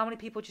hole. But how many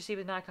people do you see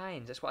with Nike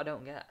irons? That's what I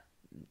don't get.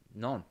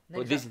 None.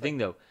 But this is the thing,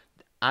 though.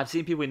 I've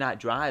seen people with Nike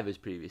drivers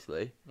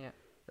previously. Yeah.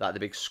 Like the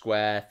big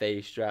square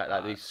face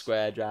these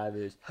square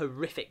drivers.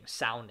 Horrific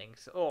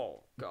soundings.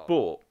 Oh, God.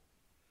 But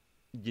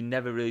you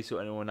never really saw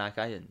anyone with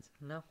Nike irons.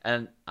 No.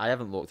 And I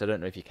haven't looked. I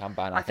don't know if you can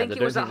buy Nike irons. I think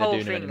it was that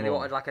whole thing they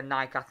wanted like a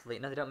Nike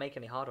athlete. No, they don't make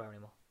any hardware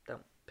anymore.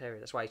 Don't.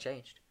 Period. That's why he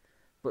changed.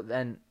 But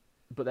then,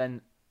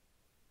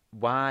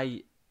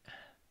 why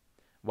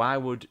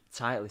would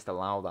Titleist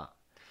allow that?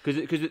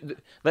 Because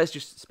let's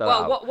just spell it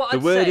out. What the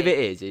I'd word say, of it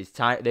is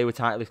they were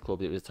Titleist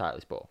clubs. It was a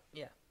Titleist ball.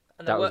 Yeah,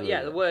 and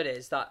the word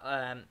is that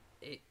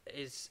it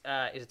is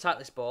a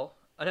Titleist ball.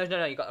 Oh,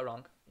 no, you got it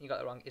wrong.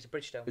 It's a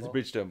Bridgestone ball. It's a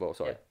Bridgestone ball.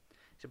 Sorry. Yeah.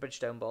 It's a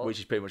Bridgestone ball, which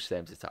is pretty much the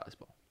same as a Titleist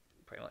ball.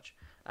 Pretty much,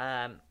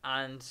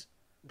 and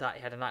that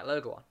had a Nike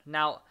logo on.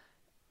 Now,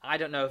 I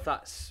don't know if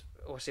that's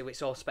obviously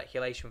it's all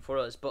speculation for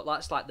us, but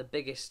that's like the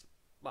biggest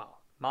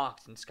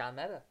marketing scam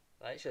ever.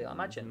 Actually, I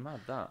imagine.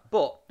 Mad that.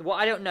 But what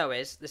I don't know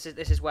is this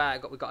is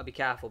where we've got to be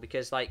careful,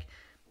 because like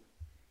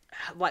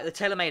the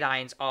TaylorMade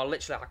irons are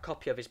literally like a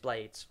copy of his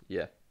blades.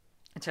 Yeah.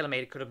 And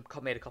TaylorMade could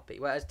have made a copy,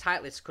 whereas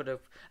Titleist could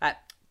have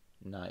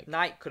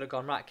Nike could have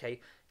gone, right, okay,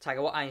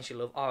 Tiger, what irons you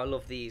love? Oh, I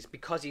love these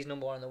because he's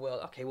number one in the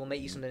world. Okay, we'll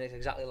make you something that's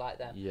exactly like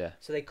them. Yeah.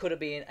 So they could have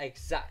been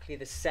exactly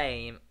the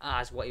same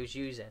as what he was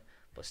using.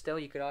 But still,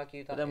 you could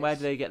argue that. But then where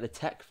do they get the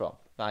tech from?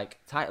 Like,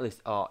 Titleist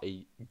are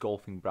a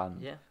golfing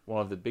brand. Yeah.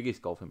 One of the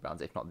biggest golfing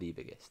brands, if not the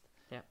biggest.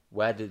 Yeah.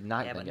 Where did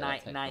Nike get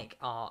that tech Nike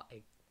are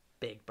a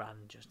big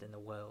brand just in the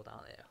world,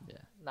 aren't they? Yeah.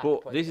 Nike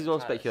But this is all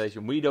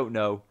speculation. We don't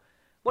know.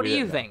 What do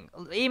you think?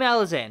 Email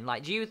us in.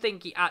 Like, do you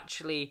think he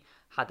actually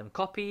had them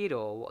copied,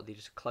 or what, are they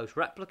just close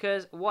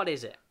replicas? What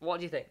is it? What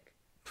do you think?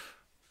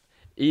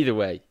 Either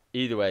way,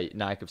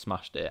 Nike have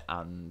smashed it,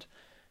 and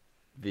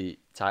the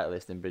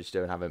Titleist and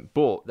Bridgestone haven't.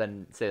 But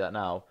then say that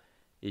now,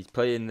 he's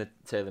playing the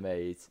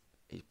TaylorMade,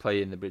 he's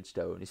playing the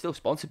Bridgestone. He's still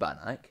sponsored by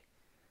Nike,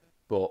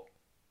 but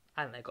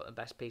I think they've got the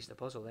best piece of the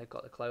puzzle. They've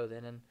got the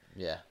clothing and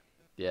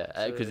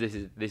because this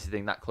is the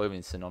thing, that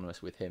clothing's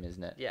synonymous with him,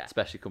 isn't it? Yeah.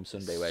 Especially come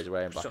Sunday where he's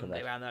wearing black and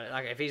red.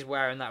 Like if he's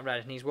wearing that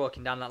red and he's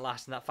walking down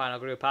that final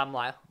group, I'm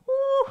like,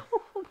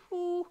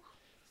 he'll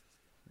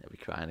be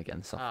crying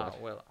again softly.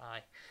 Oh, will I?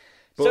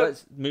 But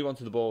let's move on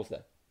to the balls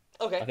then.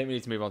 Okay. I think we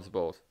need to move on to the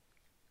balls.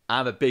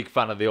 I'm a big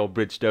fan of the old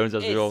Bridgestones,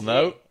 as we all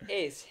know.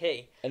 Is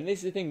he? And this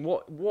is the thing.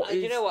 What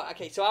is? You know what?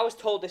 Okay, so I was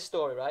told this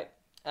story right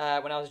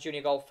when I was a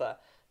junior golfer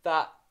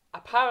that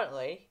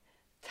apparently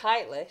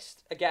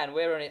Titleist. Again,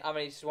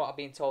 this is what I've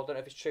been told. Don't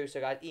know if it's true. So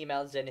guys, email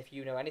us in if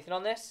you know anything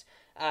on this.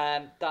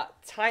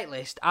 That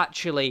Titleist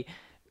actually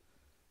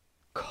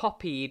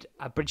copied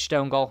a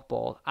Bridgestone golf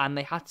ball, and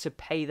they had to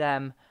pay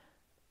them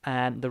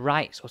the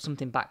rights or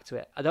something back to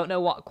it. I don't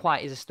know what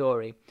quite is the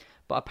story,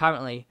 but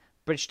apparently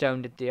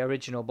Bridgestone did the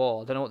original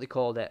ball. I don't know what they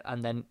called it,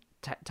 and then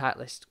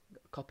Titleist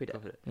copied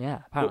it.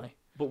 Yeah, apparently.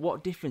 But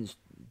what difference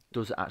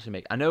does it actually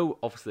make? I know,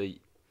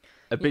 obviously,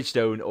 a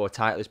Bridgestone or a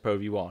Titleist Pro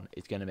V1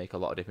 is going to make a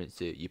lot of difference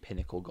to your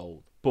pinnacle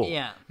gold. But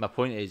my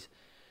point is,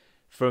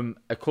 from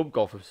a club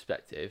golfer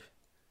perspective,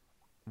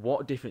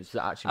 what difference does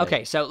it actually make?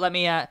 Okay, so let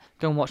me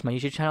go and watch my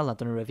YouTube channel. I've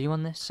done a review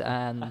on this.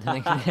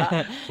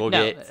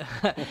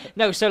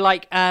 No, so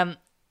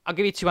I'll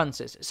give you two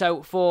answers.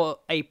 So for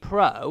a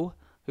pro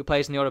who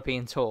plays in the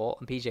European Tour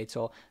and PGA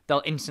Tour,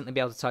 they'll instantly be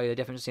able to tell you the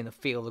difference in the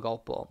feel of the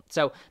golf ball.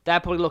 So they're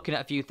probably looking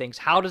at a few things.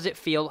 How does it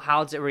feel?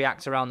 How does it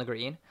react around the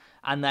green?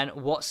 And then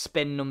what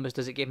spin numbers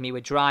does it give me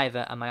with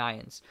driver and my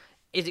irons?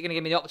 Is it going to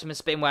give me the optimum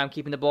spin where I'm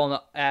keeping the ball in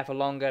the air for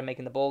longer and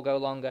making the ball go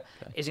longer?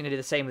 Okay. Is it going to do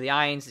the same with the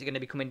irons? Is it going to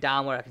be coming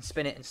down where I can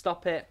spin it and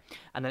stop it?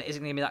 And then is it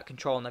going to give me that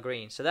control on the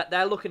green? So that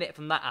they're looking at it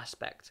from that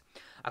aspect.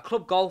 A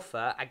club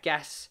golfer, I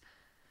guess,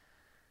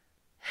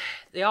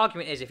 the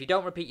argument is if you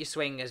don't repeat your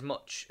swing as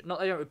much, not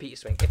that you don't repeat your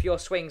swing, if your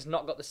swing's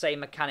not got the same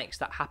mechanics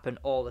that happen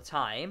all the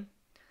time,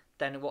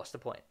 then what's the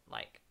point?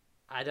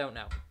 I don't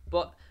know.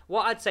 But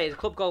what I'd say is a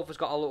club golfer's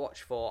got a lot to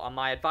watch for, and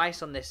my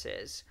advice on this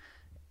is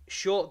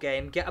short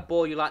game, get a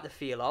ball you like the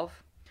feel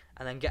of,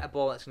 and then get a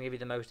ball that's going to give you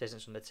the most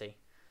distance from the tee.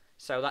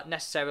 So that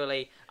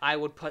necessarily, I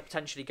would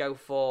potentially go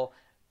for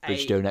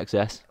Bridgestone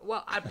XS.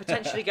 Well, I'd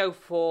potentially go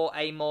for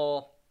a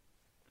more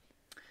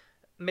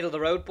middle of the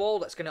road ball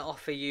that's going to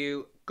offer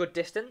you good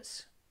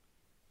distance,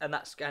 and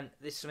this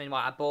is something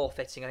like a ball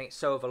fitting. I think it's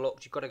so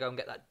overlooked. You've got to go and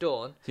get that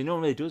done. So no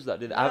one really does that,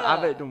 did they? I've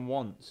had it done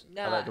once.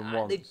 No, I've had it done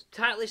once. The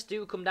Titleists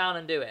do come down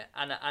and do it,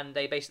 and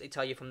they basically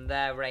tell you from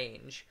their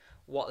range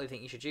what they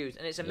think you should use,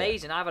 and it's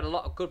amazing. Yeah. I've had a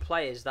lot of good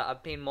players that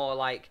have been more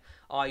like,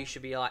 oh, you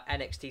should be like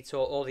NXT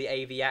Tour or the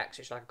AVX,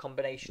 which is like a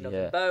combination of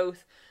them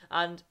both,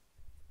 and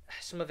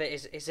some of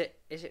it is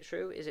it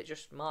true? Is it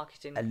just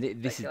marketing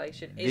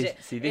speculation? Is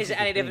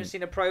it any difference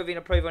between a Pro V and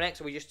a Pro V1X?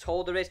 Or we just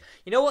told there is?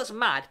 You know what's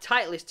mad?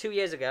 Titleist 2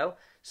 years ago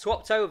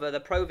swapped over the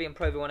Pro V and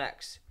Pro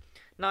V1X.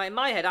 Now in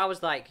my head I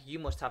was like, you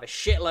must have a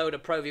shitload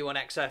of Pro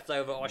V1X left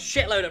over or a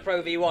shitload of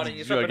Pro V1 and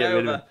you swap it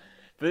over.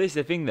 But this is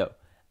the thing though.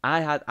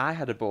 I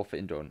had a ball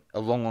fitting done a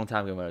long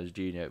time ago when I was a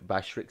junior by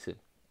Strixon.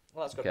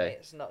 Well, that's good, mate.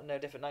 It's no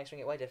different. Nice swing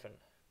it way different.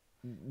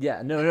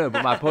 Yeah, no.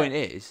 But my point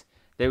is,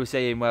 they were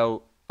saying,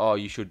 well, oh,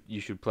 you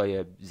should play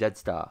a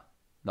Z-Star,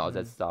 not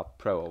a Z-Star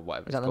Pro or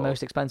whatever. Is that the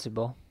most expensive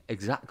ball?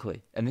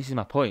 Exactly, and this is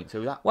my point.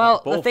 So that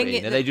ball the thing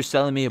fitting, are they just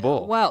selling me a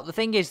ball? Well, the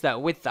thing is though,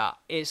 with that,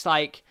 it's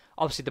like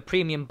obviously the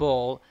premium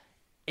ball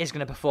is going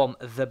to perform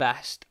the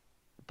best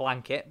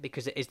blanket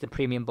because it is the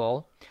premium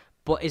ball.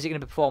 But is it going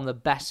to perform the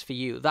best for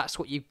you? That's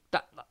what you've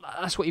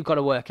got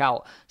to work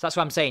out. So that's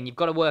what I'm saying. You've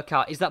got to work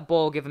out, is that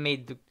ball giving me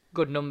the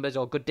good numbers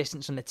or good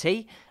distance on the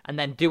tee? And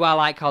then do I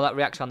like how that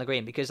reacts on the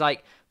green? Because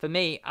like for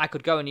me, I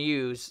could go and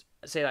use,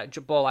 say like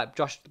a ball like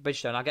Josh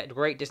Bridgestone, I get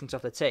great distance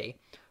off the tee,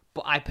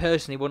 but I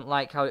personally wouldn't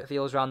like how it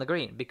feels around the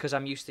green because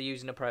I'm used to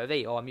using a Pro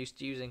V or I'm used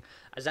to using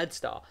a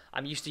Z-Star.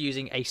 I'm used to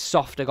using a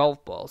softer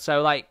golf ball.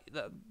 So like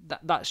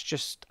that's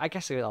just, I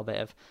guess, a little bit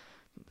of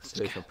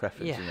personal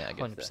preference, isn't it? I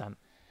guess 100%.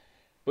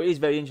 But it is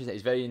very interesting.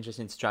 It's very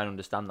interesting to try and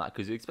understand that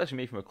because, especially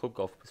me from a club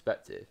golf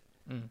perspective,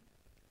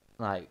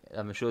 like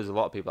I'm sure there's a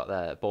lot of people out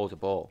there. A ball's a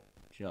ball.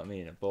 Do you know what I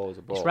mean? A ball's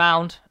a ball. It's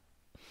round.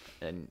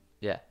 And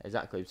yeah,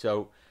 exactly.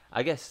 So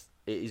I guess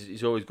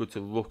it's always good to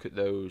look at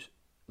those,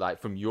 like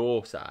from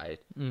your side,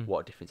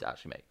 what difference it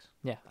actually makes.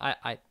 Yeah,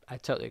 I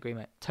totally agree,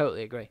 mate.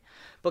 Totally agree.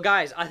 But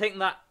guys, I think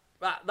that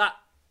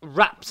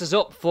wraps us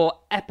up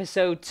for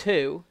episode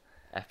 2.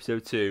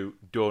 Episode 2,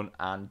 done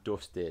and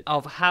dusted.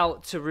 Of How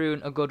to Ruin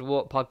a Good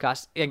Walk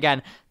podcast.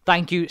 Again,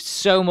 thank you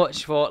so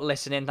much for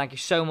listening. Thank you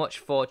so much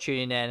for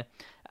tuning in.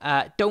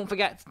 Don't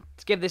forget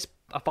to give this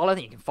a follow. I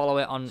think you can follow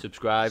it on...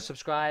 Subscribe.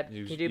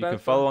 You can do both. You can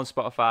follow on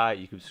Spotify.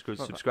 You can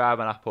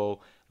subscribe on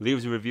Apple. Leave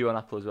us a review on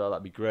Apple as well.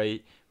 That'd be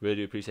great. Really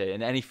do appreciate it.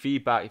 And any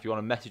feedback, if you want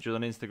to message us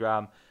on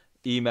Instagram,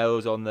 email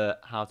us on the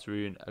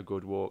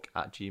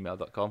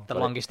howtoruinagoodwalk@gmail.com. The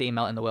longest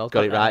email in the world.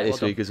 Got it right this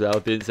week as well.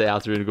 Didn't say How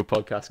to Ruin a Good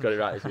Podcast. Got it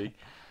right this week.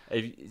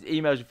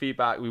 Emails your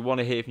feedback. We want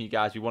to hear from you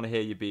guys. We want to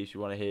hear your beefs.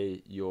 We want to hear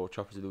your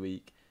choppers of the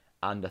week.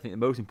 And I think the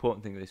most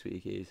important thing this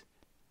week is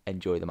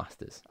enjoy the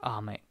Masters.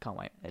 Oh, mate, can't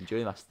wait. Enjoy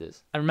the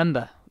Masters. And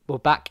remember, we're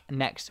back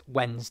next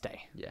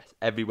Wednesday. Yes,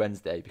 every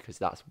Wednesday because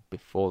that's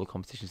before the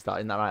competition starts.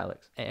 Isn't that right,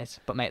 Alex? It is.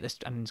 But, mate, this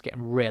is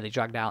getting really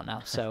dragged out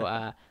now.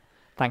 So,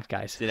 thanks,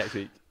 guys. See you next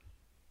week.